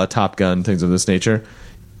 a la Top Gun, things of this nature,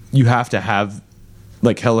 you have to have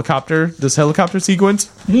like this helicopter sequence.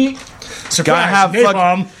 Surprise,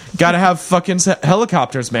 gotta have fucking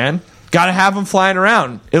helicopters, man. Gotta have them flying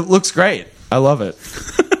around. It looks great. I love it.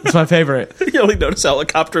 It's my favorite. You only notice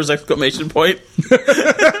helicopters, exclamation point.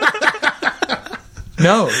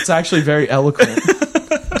 No, it's actually very eloquent.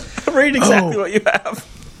 I'm reading exactly what you have.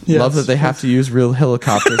 Yes. Love that they have to use real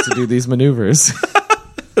helicopters to do these maneuvers.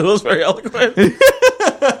 It was very eloquent.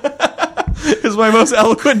 It's my most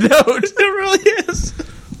eloquent note. It really is.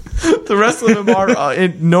 The rest of them are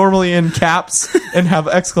normally in caps and have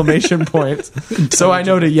exclamation points, so I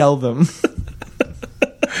know to yell them.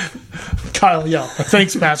 Kyle, yell.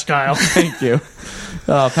 Thanks, Pascal. Thank you.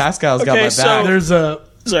 Pascal's got my back. So there's a...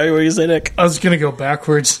 Sorry, what did you say, Nick? I was going to go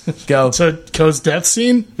backwards. Go. To Ko's death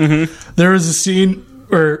scene. Mm-hmm. There was a scene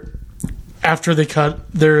where after they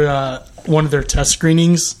cut their one of their test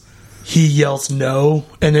screenings, he yells no,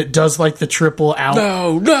 and it does like the triple out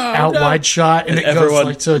wide shot, and it goes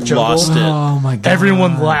like to a jungle. Lost it. Oh my God.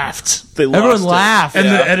 Everyone laughed. Everyone laughed. And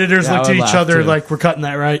the editors looked at each other too. like, we're cutting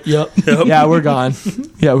that, right? Yep. Yeah, we're gone.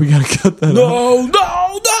 Yeah, we got to cut that out. No!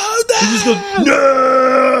 He just goes,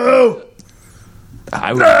 no!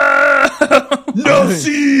 No,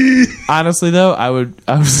 see! Honestly, though, I would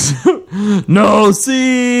no,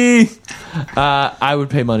 see! I would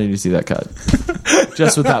pay money to see that cut.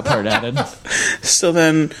 Just with that part added. So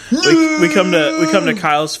then we come to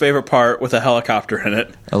Kyle's favorite part with a helicopter in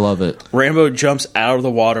it. I love it. Rambo jumps out of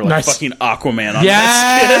the water like fucking Aquaman on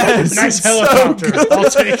Yes! Nice helicopter. So I'll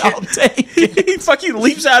take it. He fucking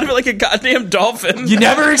leaps out of it like a goddamn dolphin. You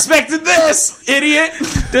never expected this, idiot!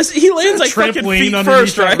 He lands like fucking feet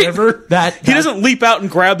first, right? River. He doesn't leap out and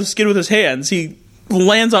grab the skin with his hands. He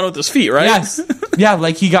lands on it with his feet, right? Yes. Yeah,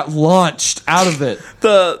 like he got launched out of it.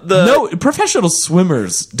 No, professional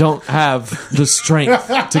swimmers don't have the strength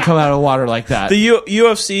to come out of the water like that. The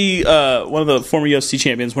UFC, one of the former UFC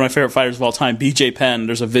champions, one of my favorite fighters of all time, BJ Penn.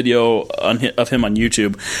 There's a video of him on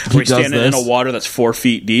YouTube where he's standing in a water that's 4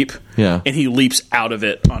 feet deep. Yeah, and he leaps out of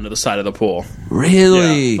it onto the side of the pool.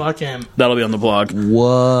 Really? Fuck him. That'll be on the blog.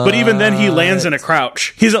 What? But even then, he lands in a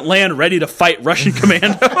crouch. He doesn't land ready to fight Russian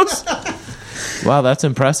commandos. Wow, that's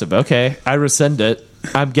impressive. Okay, I rescind it.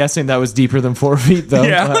 I'm guessing that was deeper than 4 feet, though.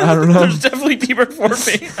 Yeah, I don't know. There's definitely deeper than 4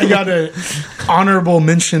 feet. I got an honorable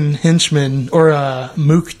mention henchman or a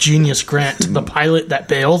Mook Genius Grant, the pilot that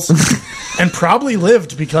bails and probably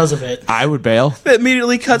lived because of it. I would bail. It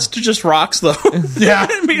immediately cuts to just rocks, though. Yeah,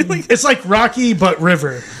 Immediately. it's like Rocky but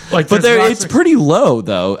river. Like, But there's rocks it's pretty low,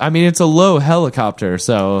 though. I mean, it's a low helicopter,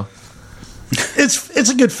 so it's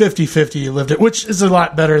a good 50-50 you lived it, which is a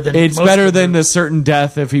lot better than it's most better of them. than a certain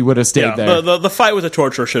death if he would have stayed Yeah, there. the fight with the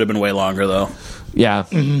torturer should have been way longer, though. Yeah,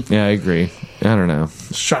 yeah, I agree. I don't know.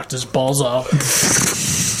 Shocked his balls off.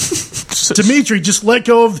 Dimitri, just let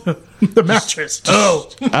go of the mattress. Oh,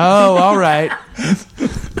 All right.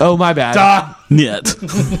 Oh, my bad. Net.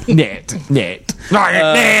 Net.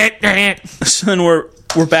 So then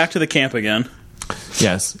we're back to the camp again.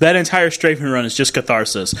 Yes. That entire strafing run is just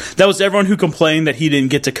catharsis. That was everyone who complained that he didn't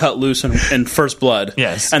get to cut loose in First Blood.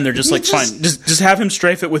 Yes. And they're just like, fine, just have him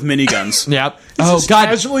strafe it with miniguns. Yep. just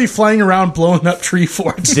casually flying around blowing up tree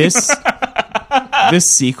forts. This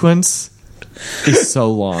sequence is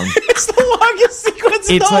so long. It's the longest sequence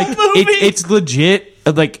in the It's whole like movie. it's legit.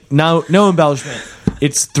 Like no embellishment.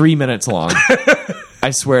 It's 3 minutes long. I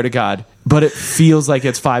swear to God. But it feels like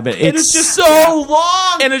it's 5 minutes. It's just so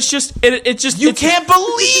long. and it's just You can't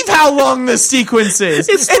believe how long this sequence is.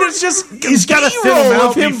 It's just He's got to thin B-roll him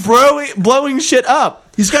out. of him blowing shit up.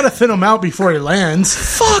 He's got to thin him out before he lands.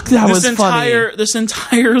 Fuck, that was funny. This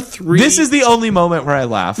entire three. This is the only moment where I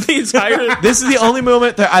laugh. the entire. This is the only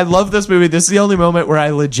moment that I love this movie. This is the only moment where I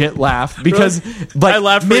legit laugh because like I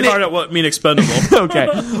laughed pretty hard at what mean expendable. Okay,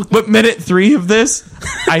 but minute 3 of this,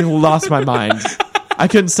 I lost my mind. I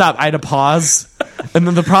couldn't stop. I had to pause. And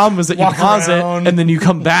then the problem is that you Walk pause around. it and then you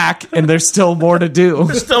come back and there's still more to do.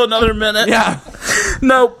 Still another minute. Yeah.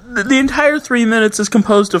 No, the entire 3 minutes is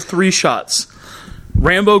composed of 3 shots.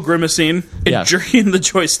 Rambo grimacing and Yes. jerking the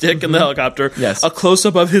joystick in the helicopter. Yes. A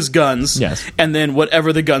close-up of his guns. Yes. And then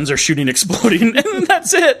whatever the guns are shooting exploding. And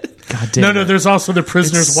that's it. God damn No, it. there's also the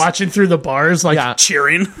prisoners watching through the bars, like Yeah.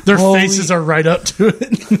 Cheering. their Holy- faces are right up to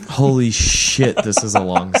it. Holy shit, this is a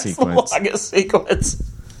long sequence. Longest sequence.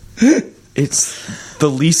 It's the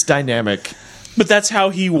least dynamic. But that's how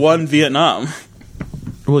he won Vietnam.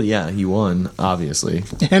 Well, yeah, he won, obviously.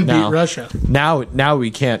 And Now- beat Russia. Now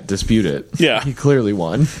we can't dispute it. Yeah. He clearly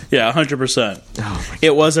won. Yeah, 100%. Oh my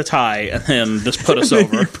It was a tie, and then this put us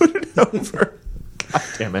over. Put it over. God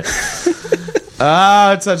damn it.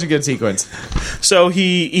 Ah, it's such a good sequence. So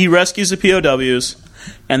he rescues the POWs,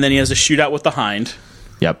 and then he has a shootout with the Hind,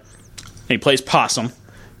 Yep. and he plays possum.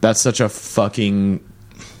 That's such a fucking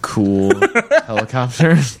cool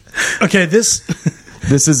helicopter. Okay, this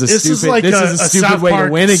This is a is stupid like this a is a stupid South way Park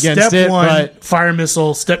to win against step it, 1, but fire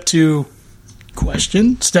missile. Step 2,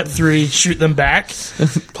 question. Step 3, shoot them back.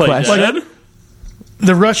 Play Question. dead.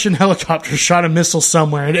 The Russian helicopter shot a missile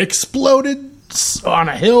somewhere and it exploded on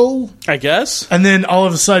a hill, I guess. and then all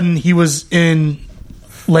of a sudden he was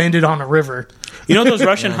landed on a river. You know what those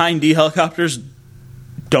Russian Hind D helicopters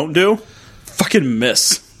don't do? Fucking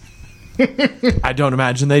miss. I don't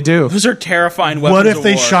imagine they do. Those are terrifying weapons What if of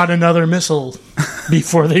they war. shot another missile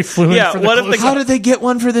before they flew in Yeah, for the what if close they- How did they get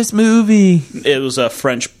one for this movie? It was a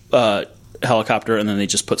French helicopter, and then they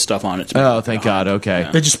just put stuff on it. To Oh, thank God. Okay.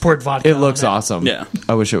 They just poured vodka. It looks on awesome. Yeah.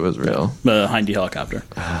 I wish it was real. The Hind D helicopter.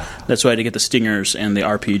 That's why I had to get the Stingers and the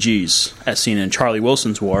RPGs, as seen in Charlie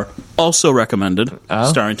Wilson's War. Also recommended,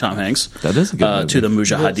 starring Tom Hanks. That is a good movie. To the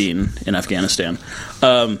Mujahideen in Afghanistan.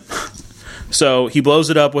 So he blows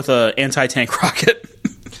it up with an anti-tank rocket.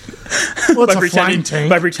 Well, it's a flying tank.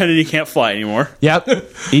 by pretending he can't fly anymore. Yep.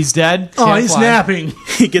 He's dead. Oh, Can't he's fly. napping.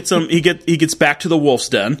 He gets him. He gets back to the wolf's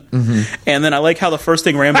den, and then I like how the first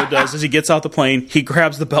thing Rambo does is he gets off the plane, he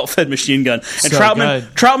grabs the belt-fed machine gun, and So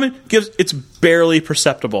Troutman gives it's barely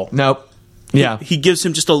perceptible. Nope. Yeah. He gives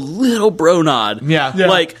him just a little bro nod. Yeah. Yeah.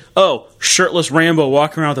 Like, oh, shirtless Rambo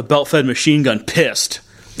walking around with a belt-fed machine gun, pissed.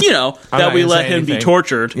 You know I'm that not we gonna let say him be anything.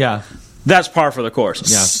 tortured. Yeah. That's par for the course.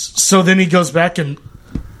 Yeah. So then he goes back and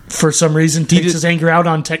for some reason takes his anger out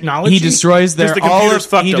on technology. He destroys the computers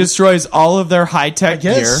fucked him. destroys all of their high tech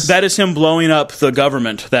gear. That is him blowing up the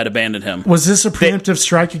government that abandoned him. Was this a preemptive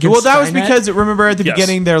strike against Well, that was Skynet? because remember at the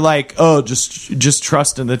beginning they're like, "Oh, just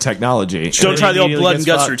trust in the technology. Don't try the old blood and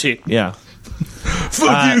guts routine." Yeah.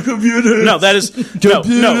 Fuck you, computers. No, that is no.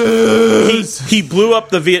 He blew up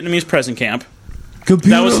the Vietnamese prison camp.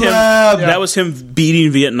 That was him. That was him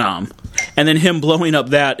beating Vietnam. And then him blowing up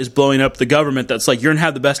that is blowing up the government that's like, you're going to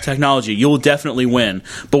have the best technology. You'll definitely win,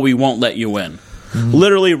 but we won't let you win. Mm-hmm.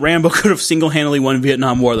 Literally, Rambo could have single-handedly won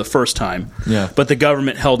Vietnam War the first time, but the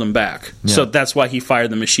government held him back. Yeah. So that's why he fired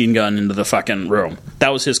the machine gun into the fucking room. That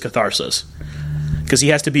was his catharsis. Because he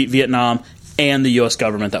has to beat Vietnam and the U.S.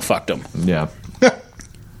 government that fucked him. Yeah.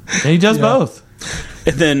 And he does both.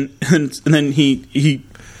 And then he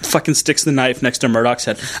fucking sticks the knife next to Murdoch's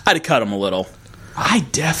head. I'd have cut him a little. I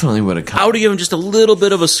definitely would have cut him. I would have given him just a little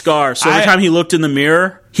bit of a scar. So every time he looked in the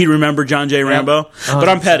mirror, he'd remember John J. Rambo. But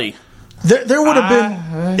I'm petty. There would have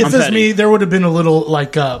been, if it's me, there would have been a little,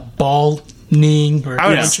 like, ball kneeing. Or I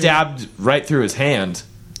would have stabbed right through his hand.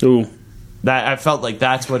 Ooh. I felt like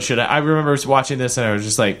that's what should have... I remember watching this and I was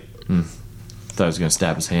just like, thought I was going to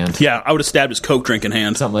stab his hand. Yeah, I would have stabbed his Coke drinking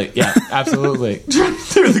hand. Something like, yeah, absolutely.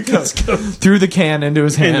 Through the Coke. Through the can into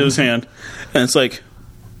his hand. Into his hand. And it's like,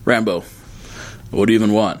 Rambo, what do you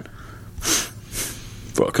even want?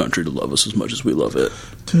 For our country to love us as much as we love it.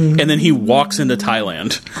 And then he walks into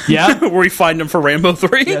Thailand. Yeah. Where we find him for Rambo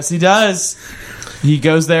 3. Yes, he does. He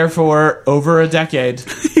goes there for over a decade.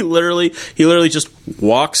 He literally just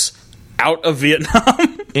walks out of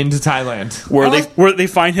Vietnam into Thailand, where they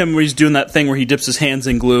find him where he's doing that thing where he dips his hands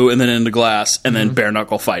in glue and then into glass and then bare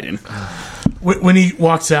knuckle fighting. When he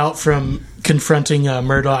walks out from confronting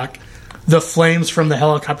Murdoch, the flames from the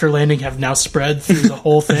helicopter landing have now spread through the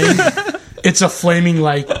whole thing. It's a flaming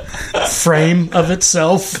like frame of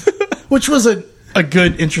itself, which was a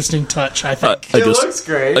good, interesting touch. I think it looks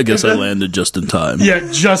great. I guess I landed just in time. Yeah,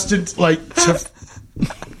 just in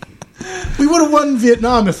we would have won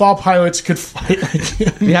Vietnam if all pilots could fight like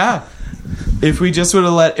him. Yeah. If we just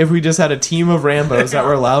had a team of Rambos that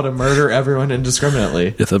were allowed to murder everyone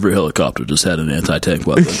indiscriminately. If every helicopter just had an anti-tank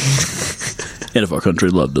weapon. And if our country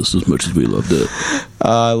loved us as much as we loved it.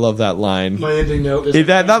 I love that line. My ending note is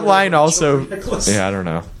that line also... Yeah, I don't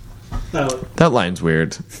know. No. That line's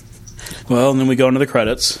weird. Well, and then we go into the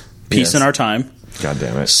credits. Peace in Our Time. God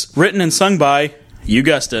damn it. Written and sung by, you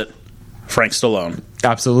guessed it, Frank Stallone.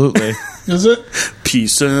 Absolutely. Is it?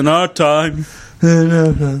 Peace in Our Time.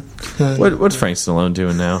 What's Frank Stallone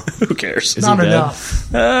doing now? Who cares? Is Not he dead? enough.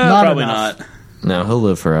 Probably enough. not. No, he'll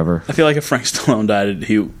live forever. I feel like if Frank Stallone died,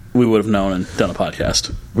 we would have known and done a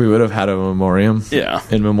podcast. We would have had a memoriam. Yeah.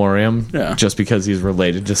 In memoriam. Yeah. Just because he's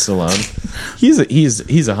related to Stallone. He's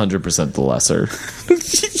 100% the lesser.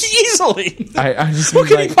 Easily. I just what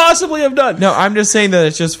could he possibly have done? No, I'm just saying that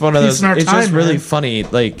it's just one of those. It's time, just really man. funny.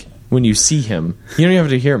 Like when you see him, you don't even have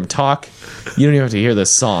to hear him talk. You don't even have to hear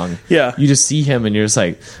this song. Yeah. You just see him and you're just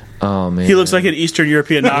like, oh man. He looks like an Eastern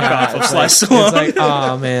European knockoff of Sly Stallone. It's like,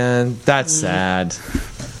 oh man, that's sad.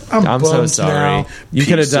 I'm so bummed sorry. now. You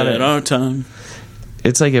could have done Peace it. in Our Time.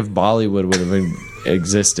 It's like if Bollywood would have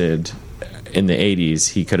existed in the 80s,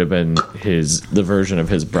 he could have been the version of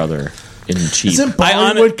his brother in cheap Isn't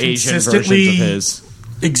Bollywood Asian versions of consistently his.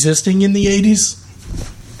 existing in the 80s?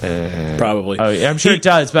 Probably. Oh, yeah, I'm sure it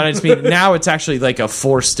does, but I just mean now it's actually like a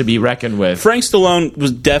force to be reckoned with. Frank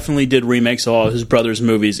Stallone definitely did remakes of all of his brother's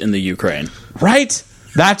movies in the Ukraine. Right?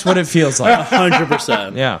 That's what it feels like.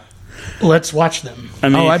 100%. Yeah. Let's watch them. I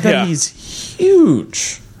mean, I bet he's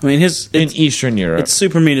huge I mean, in Eastern Europe. It's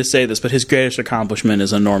super mean to say this, but his greatest accomplishment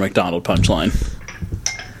is a Norm Macdonald punchline.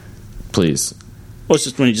 Please. Well, it's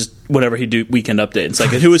just whenever he do Weekend Update. It's like,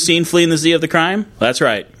 who was seen fleeing the sea of the crime? That's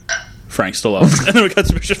right, Frank Stallone. And then we got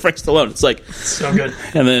some picture of Frank Stallone. It's like, So good.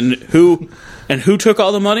 and then who took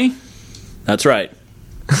all the money? That's right,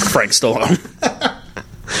 Frank Stallone.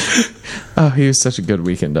 Oh, he was such a good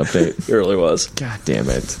Weekend Update. He really was. God damn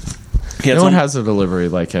it. He had No one some- has a delivery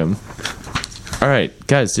like him. All right,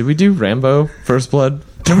 guys, did we do Rambo First Blood?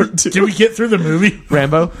 Did we get through the movie?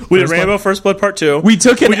 Rambo? We did First Rambo Blood? First Blood Part 2. We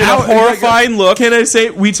took an did hour. a horrifying look. Can I say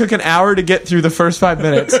we took an hour to get through the first 5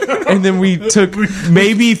 minutes, and then we took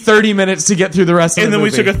maybe 30 minutes to get through the rest of And the then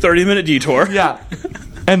movie. we took a 30-minute detour. Yeah.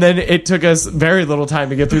 And then it took us very little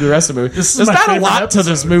time to get through the rest of the movie. This is There's my not a favorite lot to this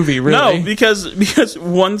episode. movie, really. No, because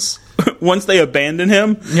once they abandon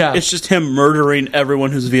him, Yeah. it's just him murdering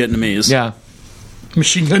everyone who's Vietnamese. Yeah.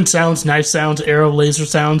 Machine gun sounds, knife sounds, arrow laser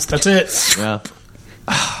sounds. That's it. Yeah.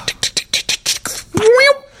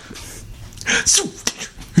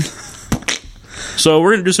 So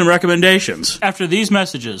we're going to do some recommendations after these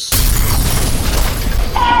messages.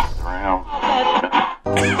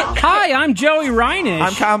 Hi, I'm Joey Reinish.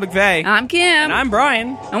 I'm Kyle McVeigh. I'm Kim. And I'm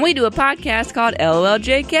Brian. And we do a podcast called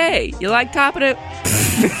LOLJK. You like topping it?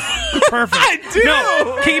 Perfect. I do.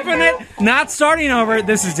 No, keeping it, not starting over.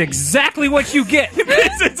 This is exactly what you get.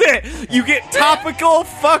 This is it. You get topical,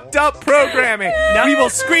 fucked up programming. We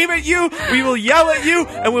will scream at you, we will yell at you,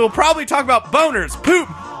 and we will probably talk about boners, poop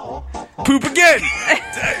again.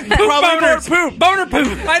 Boners. Poop. Boner poop.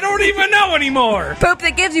 I don't even know anymore. Poop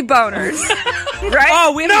that gives you boners. Right?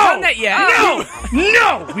 Oh, we haven't done that yet. Oh.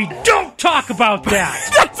 No, we don't talk about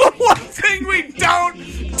that. That's the one thing we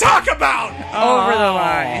don't talk about. Over the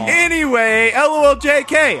line. Anyway,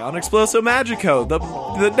 LOLJK on Exploso Magico, the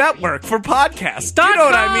network for podcasts. You know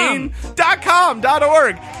what I mean?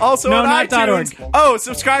 .com.org. Also No, on not iTunes. .org. Oh,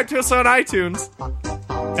 subscribe to us on iTunes.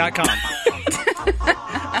 .com.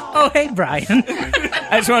 Oh, hey, Brian.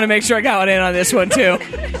 I just want to make sure I got in on this one, too.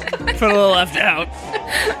 Put a little left out.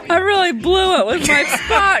 I really blew it with my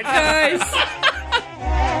spot, guys.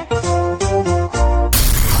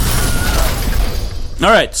 All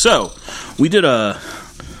right, so we did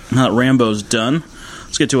not Rambo's done.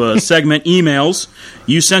 Let's get to a segment, emails.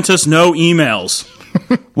 You sent us no emails.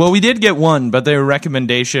 Well, we did get one, but they were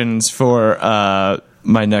recommendations for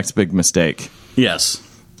my next big mistake. Yes.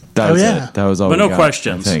 That was yeah. it. That was all. But we no got,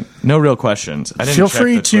 questions. I think. No real questions. I didn't Feel check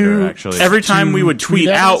free the Twitter, to- actually. Every time we would tweet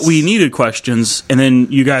out us. we needed questions, and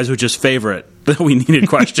then you guys would just favorite that we needed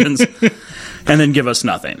questions, and then give us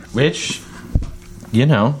nothing. Which, you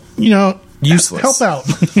know, useless. Help out.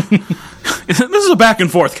 This is a back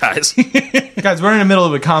and forth, guys. Guys, we're in the middle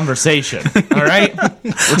of a conversation. All right,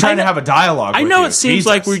 we're trying to have a dialogue. I with know you. it seems Jesus.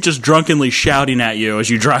 like we're just drunkenly shouting at you as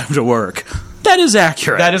you drive to work. That is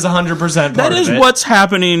accurate. That is 100%. That is what's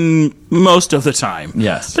happening most of the time.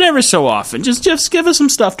 Yes. But every so often, just give us some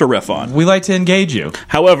stuff to riff on. We like to engage you.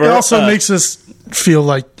 However, It also makes us feel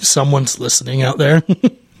like someone's listening out there.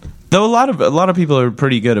 Though a lot of people are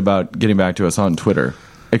pretty good about getting back to us on Twitter,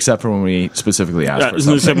 except for when we specifically ask for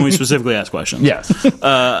something. except when we specifically ask questions. Yes.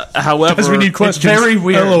 However, Because we need questions. very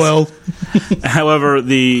weird. LOL. However,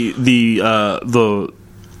 the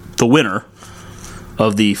winner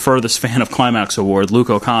of the furthest fan of Climax Award, Luke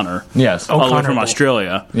O'Connor, Yes. all the way O'Connor from Bowl.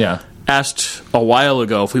 Australia, Yeah. asked a while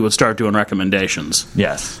ago if we would start doing recommendations.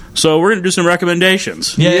 Yes. So we're going to do some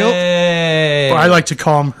recommendations. Yay! Or I like to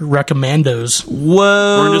call them recommendos. Whoa!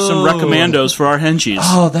 We're going to do some recommendos for our henchies.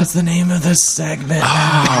 Oh, that's the name of this segment.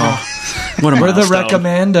 What a We're the milestone.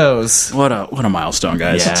 recommendos. What a milestone,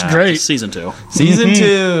 guys. Yeah. It's great. Season 2. Season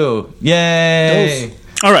 2. Yay!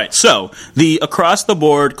 All right, so the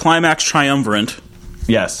across-the-board Climax Triumvirate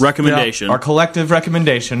Yes. recommendation. Our collective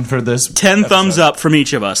recommendation for this 10 thumbs up from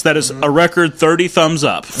each of us. That is a record 30 thumbs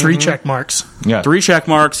up. 3 check marks. Yeah. 3 check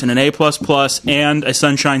marks and an A++ and a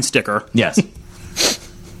sunshine sticker. Yes.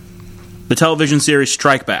 The television series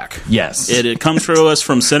Strike Back. Yes. It comes to us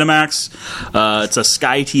from CLIMAX. It's a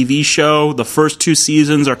Sky TV show. The first 2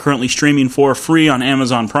 seasons are currently streaming for free on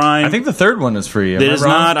Amazon Prime. I think the third one is free. Am it I is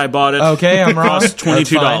wrong? not. I bought it. Okay, I'm wrong. It cost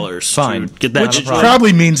 $22 That's fine. to get that. Which digitally.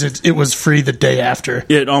 probably means it was free the day after.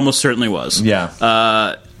 It almost certainly was.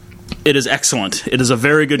 Yeah. It is excellent. It is a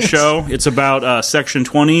very good show. It's about Section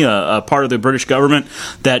 20, a part of the British government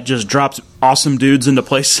that just drops awesome dudes into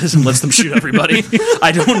places and lets them shoot everybody.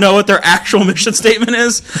 I don't know what their actual mission statement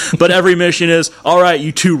is, but every mission is, all right,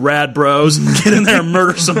 you 2 rad bros, get in there and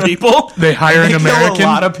murder some people. They hire an They kill American. a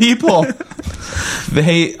lot of people.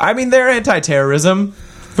 They're anti-terrorism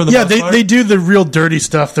for the Yeah, most part. they do the real dirty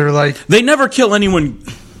stuff. They're like, They never kill anyone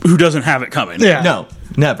who doesn't have it coming. yeah. No,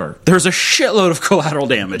 never. There's a shitload of collateral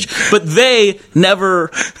damage, but they never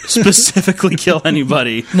specifically kill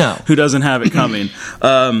anybody No. who doesn't have it coming.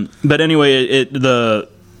 But anyway,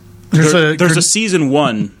 there's a season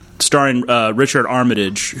 1 starring Richard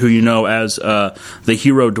Armitage, who you know as the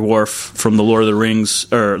hero dwarf from the Lord of the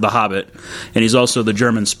Rings or The Hobbit, and he's also the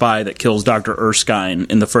German spy that kills Dr. Erskine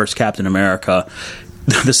in the first Captain America.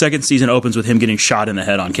 The second season opens with him getting shot in the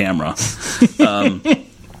head on camera.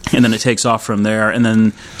 And then it takes off from there, and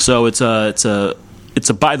then so it's a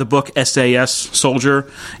by the book SAS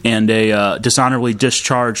soldier and a dishonorably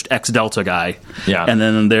discharged ex-Delta guy, Yeah. and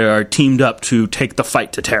then they are teamed up to take the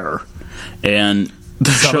fight to terror, and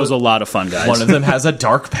the show's a lot of fun, guys. One of them has a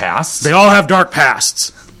dark past. They all have dark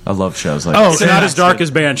pasts. I love shows like Oh, this. It's not as dark as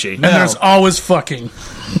Banshee. And there's always fucking.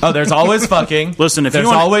 Oh, there's always fucking. Listen, if there's you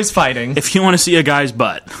want, always fighting. if you want to see a guy's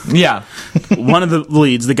butt, Yeah. one of the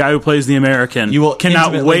leads, the guy who plays the American, You will cannot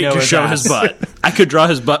intimately wait know to his show ass. his butt. I could draw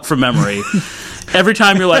his butt from memory. Every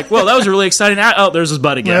time you're like, well, that was a really exciting. Oh, there's his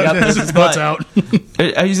butt again. Yeah, his butt's out.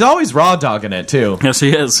 He's always raw dogging it too. Yes, he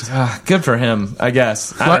is. Good for him, I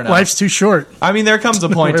guess. I don't know. Life's too short. I mean, there comes a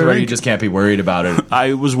point to where you just can't be worried about it.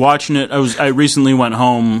 I was watching it. I recently went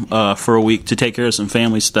home for a week to take care of some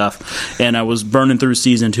family stuff, and I was burning through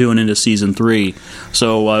season 2 and into season 3.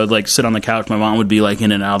 So I would like sit on the couch. My mom would be like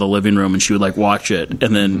in and out of the living room, and she would like watch it,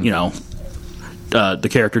 and then the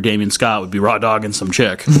character Damien Scott would be raw dogging some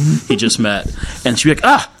chick he just met, and she'd be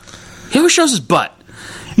like, he always shows his butt.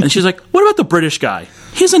 And she's like, what about the British guy?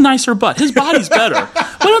 He's a nicer butt. His body's better.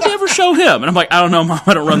 Why don't they ever show him? And I'm like, I don't know, Mom.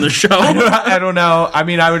 I don't run the show. I don't know. I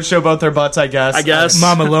mean, I would show both their butts, I guess.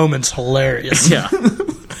 Mama Loman's hilarious. Yeah.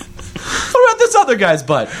 What about this other guy's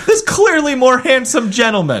butt? This clearly more handsome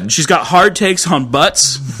gentleman. She's got hard takes on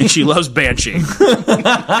butts, and she loves Banshee.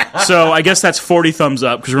 So I guess that's 40 thumbs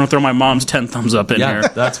up, because we're going to throw my mom's 10 thumbs up in here.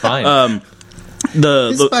 That's fine.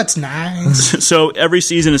 His butt's nice. So every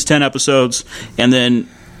season is 10 episodes, and then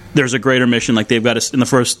there's a greater mission. Like they've got to, in the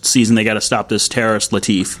first season, they got to stop this terrorist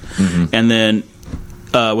Latif, and then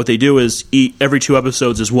what they do is every 2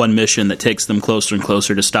 episodes is one mission that takes them closer and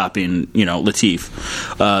closer to stopping,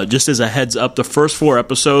 Latif. Just as a heads up, the first 4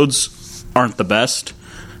 episodes aren't the best.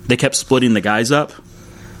 They kept splitting the guys up.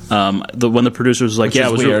 When the producers was like,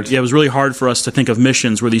 it was really hard for us to think of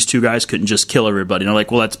missions where these 2 guys couldn't just kill everybody. And I'm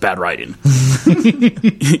like, well, that's bad writing.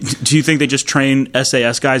 Do you think they just train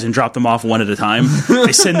SAS guys and drop them off one at a time?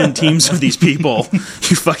 They send in teams of these people.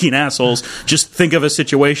 You fucking assholes. Just think of a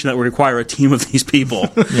situation that would require a team of these people.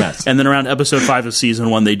 Yes. And then around episode 5 of season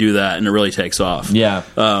 1, they do that, and it really takes off. Yeah.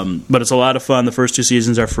 But it's a lot of fun. The first 2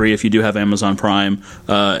 seasons are free if you do have Amazon Prime.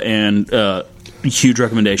 And huge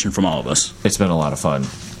recommendation from all of us. It's been a lot of fun.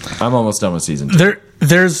 I'm almost done with season 2.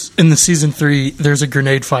 There's in the season 3. There's a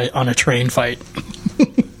grenade fight on a train fight.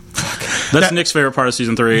 That's Nick's favorite part of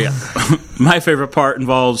season 3. My favorite part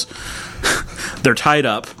involves they're tied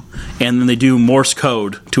up, and then they do Morse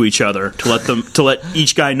code to each other to let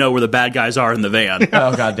each guy know where the bad guys are in the van.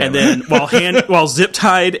 Oh, God damn And then while zip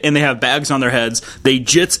tied and they have bags on their heads, they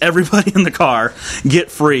jits everybody in the car, get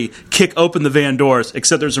free, kick open the van doors,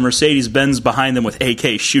 except there's a Mercedes-Benz behind them with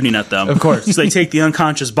AK shooting at them. Of course. So they take the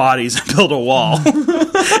unconscious bodies and build a wall.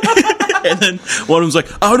 And then one of them's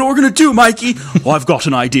like, I don't know what we're going to do, Mikey. Well, I've got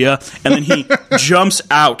an idea. And then he jumps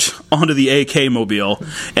out onto the AK mobile.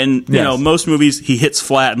 And, most movies, he hits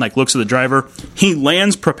flat and, looks at the driver. He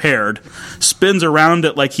lands prepared, spins around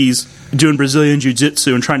it like he's doing Brazilian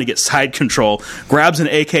Jiu-Jitsu and trying to get side control, grabs an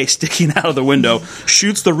AK sticking out of the window,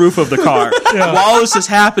 shoots the roof of the car. While this is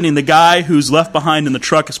happening, the guy who's left behind in the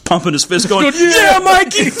truck is pumping his fist going, yeah,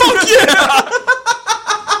 Mikey, fuck yeah!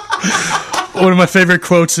 One of my favorite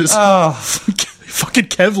quotes is, fucking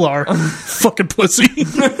Kevlar, fucking pussy.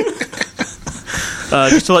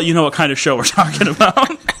 Just to let you know what kind of show we're talking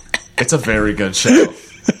about. It's a very good show.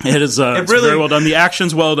 It is it's very well done. The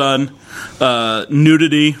action's well done.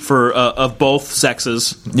 Nudity for of both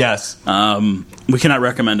sexes. Yes. We cannot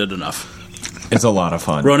recommend it enough. It's a lot of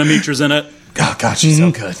fun. Rona Mitra's in it. Oh, God, she's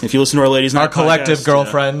so good. If you listen to our Ladies Night Our collective podcast,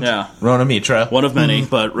 girlfriend, Rona Mitra. One of many,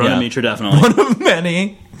 but Rona Mitra definitely. One of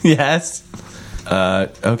many, yes.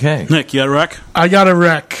 Okay. Nick, you got a rec? I got a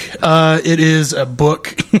rec. It is a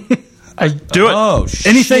book. Do it. Oh,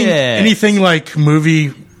 anything like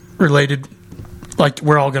movie related, like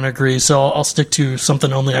we're all going to agree. So I'll stick to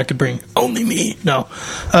something only I could bring. Only me. No.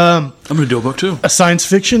 I'm going to do a book too. A science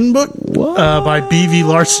fiction book by B.V.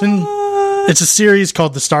 Larson. It's a series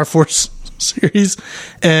called the Star Force series,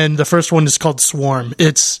 and the first one is called Swarm.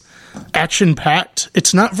 It's action-packed.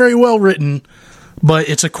 It's not very well written, but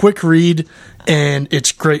it's a quick read, and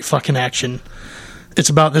it's great fucking action. It's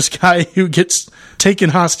about this guy who gets taken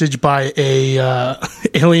hostage by a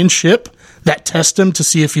alien ship that tests him to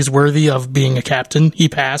see if he's worthy of being a captain. He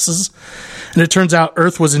passes, and it turns out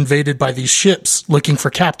Earth was invaded by these ships looking for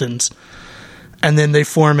captains, and then they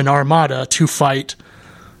form an armada to fight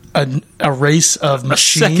a race of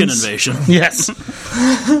machines. A second invasion. Yes.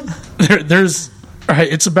 There's all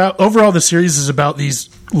right. It's about overall the series is about these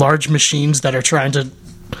large machines that are trying to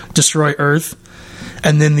destroy Earth,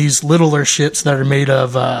 and then these littler ships that are made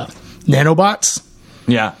of nanobots.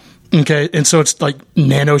 Yeah. Okay, and so it's like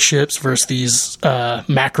nano ships versus these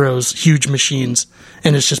macros, huge machines,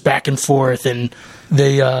 and it's just back and forth, and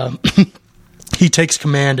they he takes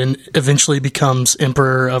command and eventually becomes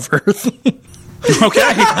Emperor of Earth. Okay.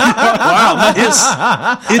 Wow.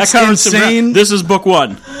 It's insane. This is book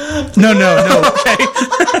 1. No. Okay.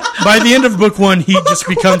 By the end of book 1, he just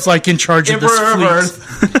becomes like in charge of this Emperor of fleet.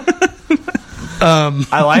 Earth.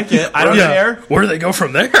 I like it. I don't care. Where do they go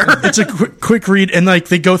from there? It's a quick read, and like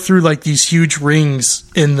they go through like these huge rings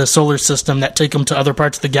in the solar system that take them to other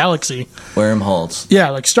parts of the galaxy. Wormholes. Yeah,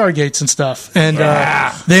 like stargates and stuff. And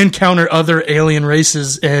they encounter other alien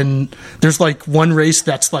races, and there's like one race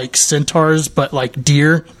that's like centaurs, but like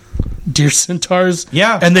deer centaurs.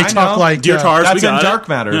 Yeah, and they I talk know. like Deer tars, That's we got in it. Dark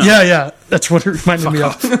Matter. Yeah, that's what it reminded me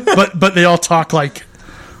of. But they all talk like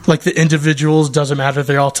the individuals. Doesn't matter.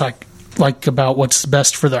 They all talk like about what's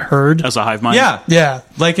best for the herd. As a hive mind. Yeah,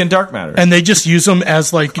 Like in Dark Matter. and they just use them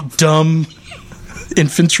as like dumb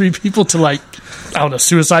infantry people to like, I don't know,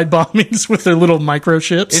 suicide bombings with their little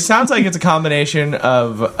microships. It sounds like it's a combination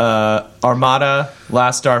of Armada,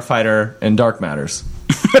 Last Starfighter, and Dark Matters.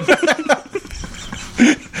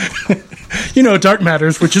 You know, Dark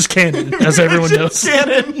Matters, which is canon, as everyone knows.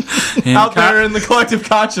 Canon out there in the collective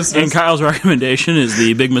consciousness. And Kyle's recommendation is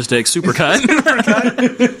the Big Mistake Supercut.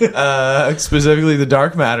 Specifically the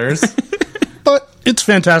Dark Matters. But it's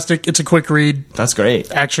fantastic. It's a quick read. That's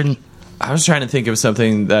great. Action. I was trying to think of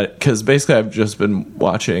something that, because basically I've just been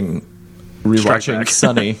rewatching Strike Back.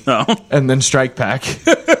 Sunny Oh. and then Strike Back.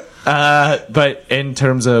 But in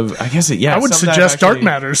terms of, I guess, I would suggest Dark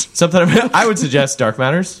Matters. I would suggest Dark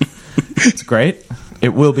Matters. It's great. It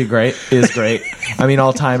will be great. It is great. I mean,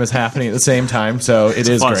 all time is happening at the same time, so it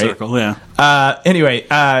is Fun great. circle, yeah. Anyway,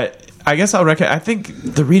 I guess I'll recommend. I think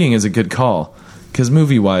the reading is a good call. Because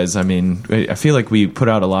movie-wise, I mean, I feel like we put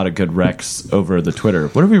out a lot of good recs over the Twitter.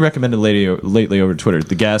 What have we recommended lately over Twitter?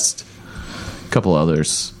 The Guest, a couple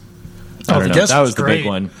others. I don't The know. Guest That was was the great. big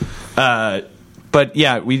one. But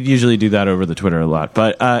yeah, we usually do that over the Twitter a lot.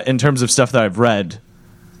 But in terms of stuff that I've read,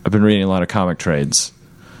 I've been reading a lot of comic trades.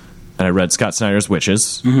 And I read Scott Snyder's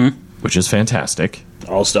Witches, which is fantastic.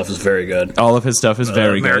 All stuff is very good. All of his stuff is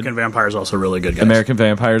very American good. Vampire is also really good, guys. American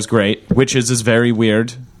Vampire is great. Witches is very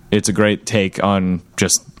weird. It's a great take on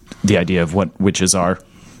just the idea of what witches are.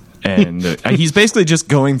 And he's basically just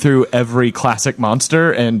going through every classic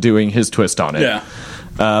monster and doing his twist on it. Yeah.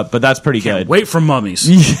 But that's pretty good. Wait for mummies.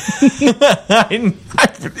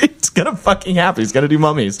 It's gonna fucking happen. He's gonna do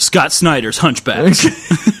mummies. Scott Snyder's Hunchbacks.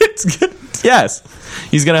 It's good. Yes.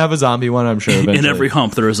 He's gonna have a zombie one, I'm sure. Eventually. In every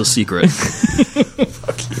hump, there is a secret.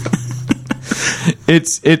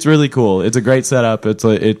 It's really cool. It's a great setup.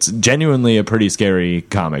 It's genuinely a pretty scary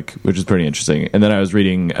comic, which is pretty interesting. And then I was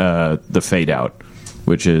reading The Fade Out,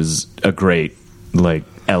 which is a great like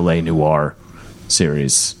LA noir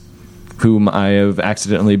series, whom I have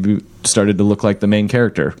accidentally started to look like the main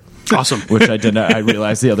character. Awesome. Which I did not. I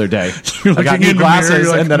realized the other day. You're I got looking new in the mirror, glasses,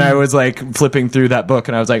 you're like, and then I was like flipping through that book,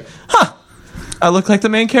 and I was like, "Huh, I look like the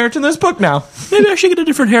main character in this book now." Maybe I should get a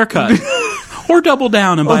different haircut. Or double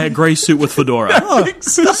down and buy a gray suit with fedora.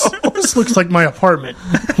 This looks like my apartment.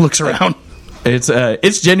 Looks around.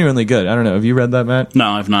 It's genuinely good. I don't know. Have you read that, Matt?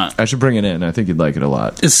 No, I've not. I should bring it in. I think you'd like it a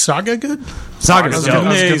lot. Is Saga good? Saga's I was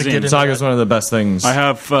gonna get amazing. into Saga's one of the best things. I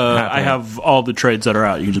have all the trades that are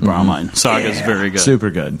out. You can just borrow mine. Saga's very good. Super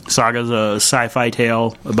good. Saga's a sci-fi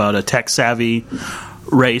tale about a tech-savvy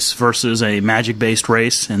race versus a magic-based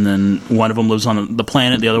race, and then one of them lives on the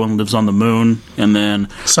planet, the other one lives on the moon, and then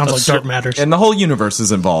Sounds like Dark Matters. And the whole universe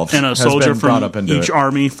is involved. and a has soldier been brought from up into each it.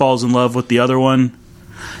 army falls in love with the other one,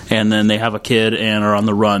 and then they have a kid and are on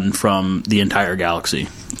the run from the entire galaxy.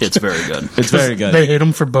 It's very good. It's very good. They hate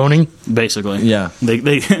him for boning. Basically, Yeah.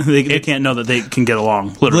 they can't know that they can get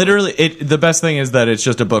along. Literally. the best thing is that it's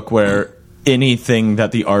just a book where anything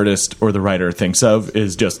that the artist or the writer thinks of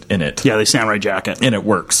is just in it. Yeah, they samurai jacket. And it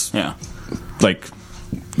works. Yeah, Like,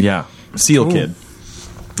 yeah. Seal Kid.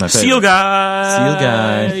 My favorite. Seal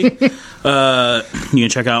guy. Seal guy. You can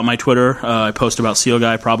check out my Twitter. I post about Seal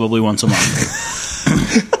Guy probably once a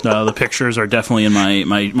month. The pictures are definitely in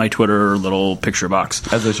my Twitter little picture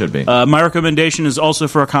box. As it should be. My recommendation is also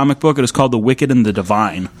for a comic book. It is called The Wicked and the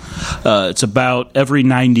Divine. It's about every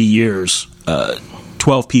 90 years,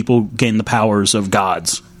 12 people gain the powers of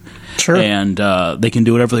gods. Sure. And they can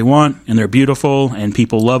do whatever they want, and they're beautiful, and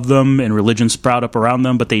people love them, and religions sprout up around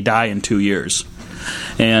them, but they die in 2 years.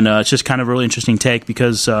 And it's just kind of a really interesting take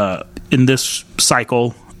because in this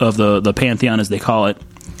cycle of the pantheon, as they call it,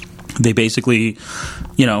 they basically,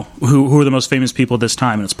 who are the most famous people at this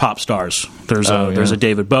time, and it's pop stars. There's a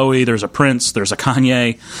David Bowie, there's a Prince, there's a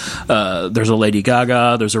Kanye, there's a Lady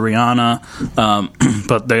Gaga, there's a Rihanna,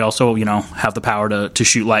 but they also, have the power to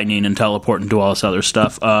shoot lightning and teleport and do all this other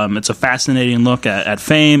stuff. It's a fascinating look at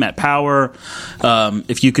fame, at power.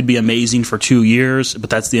 If you could be amazing for 2 years, but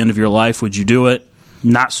that's the end of your life, would you do it?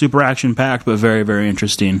 Not super action packed, but very, very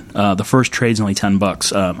interesting. The first trade's only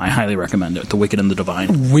 $10. I highly recommend it. The Wicked and the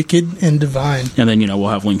Divine. Wicked and Divine. And then, we'll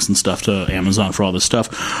have links and stuff to Amazon for all this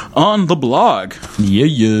stuff on the blog.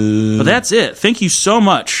 Yeah. But that's it. Thank you so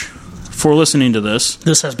much for listening to this.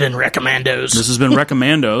 This has been Recommandos. This has been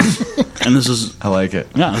Recommandos. And this is... I like it.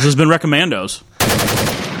 Yeah, this has been Recommandos.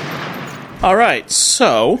 All right,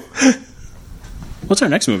 so... What's our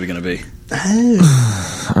next movie going to be?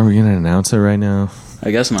 Are we going to announce it right now?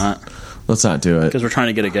 I guess not. Let's not do it. Because we're trying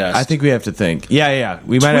to get a guest. I think we have to think. Yeah.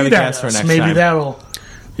 We might have a Tweet at guest for us. next Maybe time. that'll...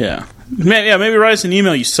 Yeah. Maybe write us an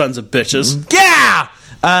email, you sons of bitches. Yeah!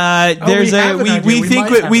 There's we have an idea. we We think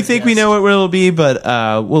might have we a think we guest. know what it'll be, but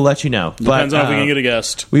we'll let you know. Depends on if we can get a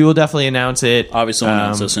guest. We will definitely announce it. Obviously, we'll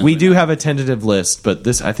announce it as soon as we we do know. have a tentative list, but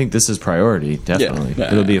I think this is priority. Definitely,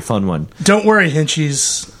 Yeah. it'll be a fun one. Don't worry,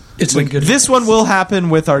 Hinchies. It's in good This one will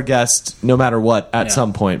happen with our guest, no matter what, at Yeah.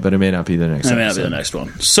 some point. But it may not be the next. That may not be episode. the next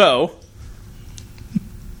one. So,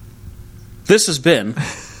 this has been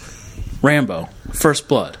Rambo: First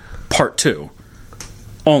Blood, Part 2,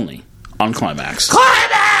 only on Climax.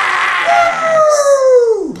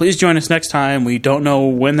 Please join us next time. We don't know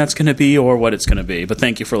when that's going to be or what it's going to be, but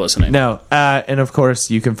thank you for listening. No, and of course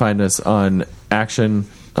you can find us on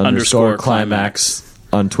action_climax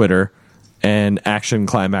on Twitter and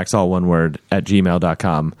actionclimax, all one word, at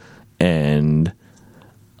gmail.com and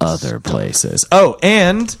other places. Oh,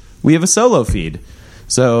 and we have a solo feed.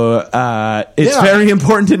 So it's very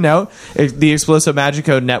important to note the Explosive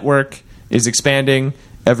Magico network is expanding.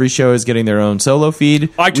 Every show is getting their own solo feed.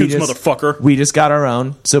 iTunes, motherfucker. We just got our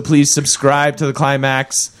own. So please subscribe to the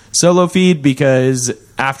Climax solo feed, because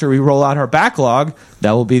after we roll out our backlog,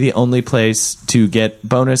 that will be the only place to get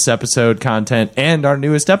bonus episode content and our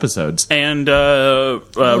newest episodes. And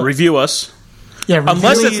review us. Yeah,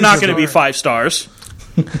 Unless review it's not us. going to be 5 stars.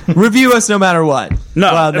 Review us no matter what.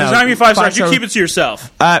 No, Well, if it's not going to be 5 stars, you keep it to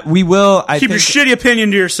yourself. We will. I Keep your think, shitty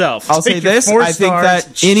opinion to yourself. I'll say Take your this. 4 I think stars,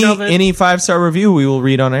 that shove it. any 5-star review we will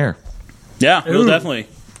read on air. Yeah, we'll definitely.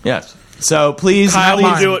 Yes. So please, Kyle will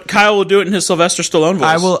mine. do it. Kyle will do it in his Sylvester Stallone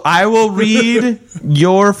voice. I will read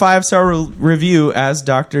your 5-star review as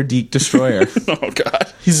Dr. Deke Destroyer. Oh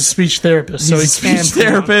God. He's a speech therapist, so He's a he can speech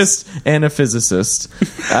therapist and a physicist.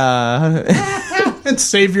 and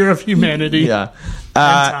savior of humanity. Yeah.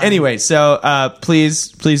 time. Anyway, so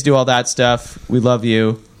please do all that stuff. We love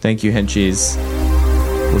you. Thank you, Henchies.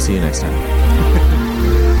 We'll see you next time.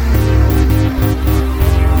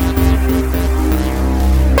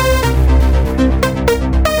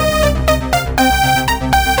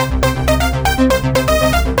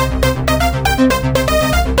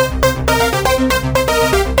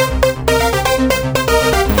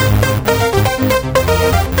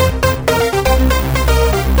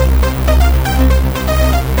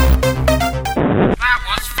 That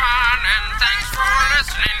was fun, and thanks for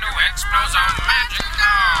listening to Explosion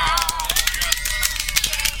Magical.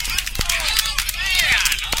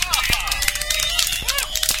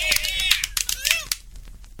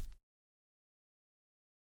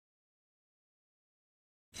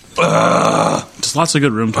 Just lots of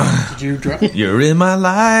good room time. Did you drop? You're in my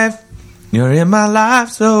life. You're in my life,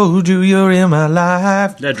 so do you're in my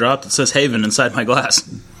life. That dropped. It says Haven inside my glass.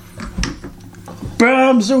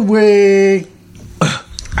 Bombs away.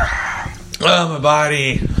 Oh, my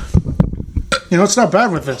body. You know, it's not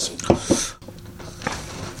bad with this.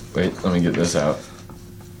 Wait, let me get this out.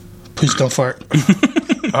 Please don't fart.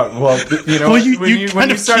 Well, you know, Well, what? you when you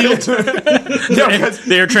kind of started, no,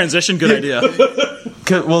 Their transition, good idea.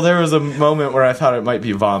 well, there was a moment where I thought it might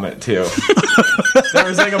be vomit too. There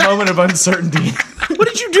was like a moment of uncertainty. What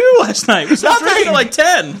did you do last night? We stopped drinking at like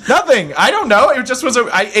 10. Nothing. I don't know. It just was.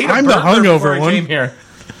 I ate a I'm the burger hungover before I one. came here.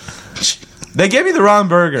 They gave me the wrong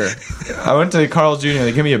burger. I went to Carl's Jr.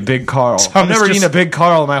 They gave me a Big Carl. I've Thomas never just- eaten a Big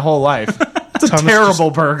Carl in my whole life. It's a Thomas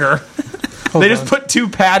terrible burger. They just on. put 2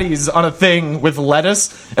 patties on a thing with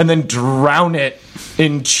lettuce and then drown it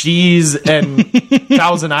in cheese and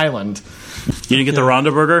Thousand Island. You didn't get the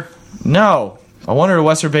Ronda burger? No, I wanted a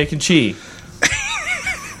Western bacon cheese.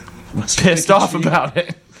 Pissed off about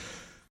it.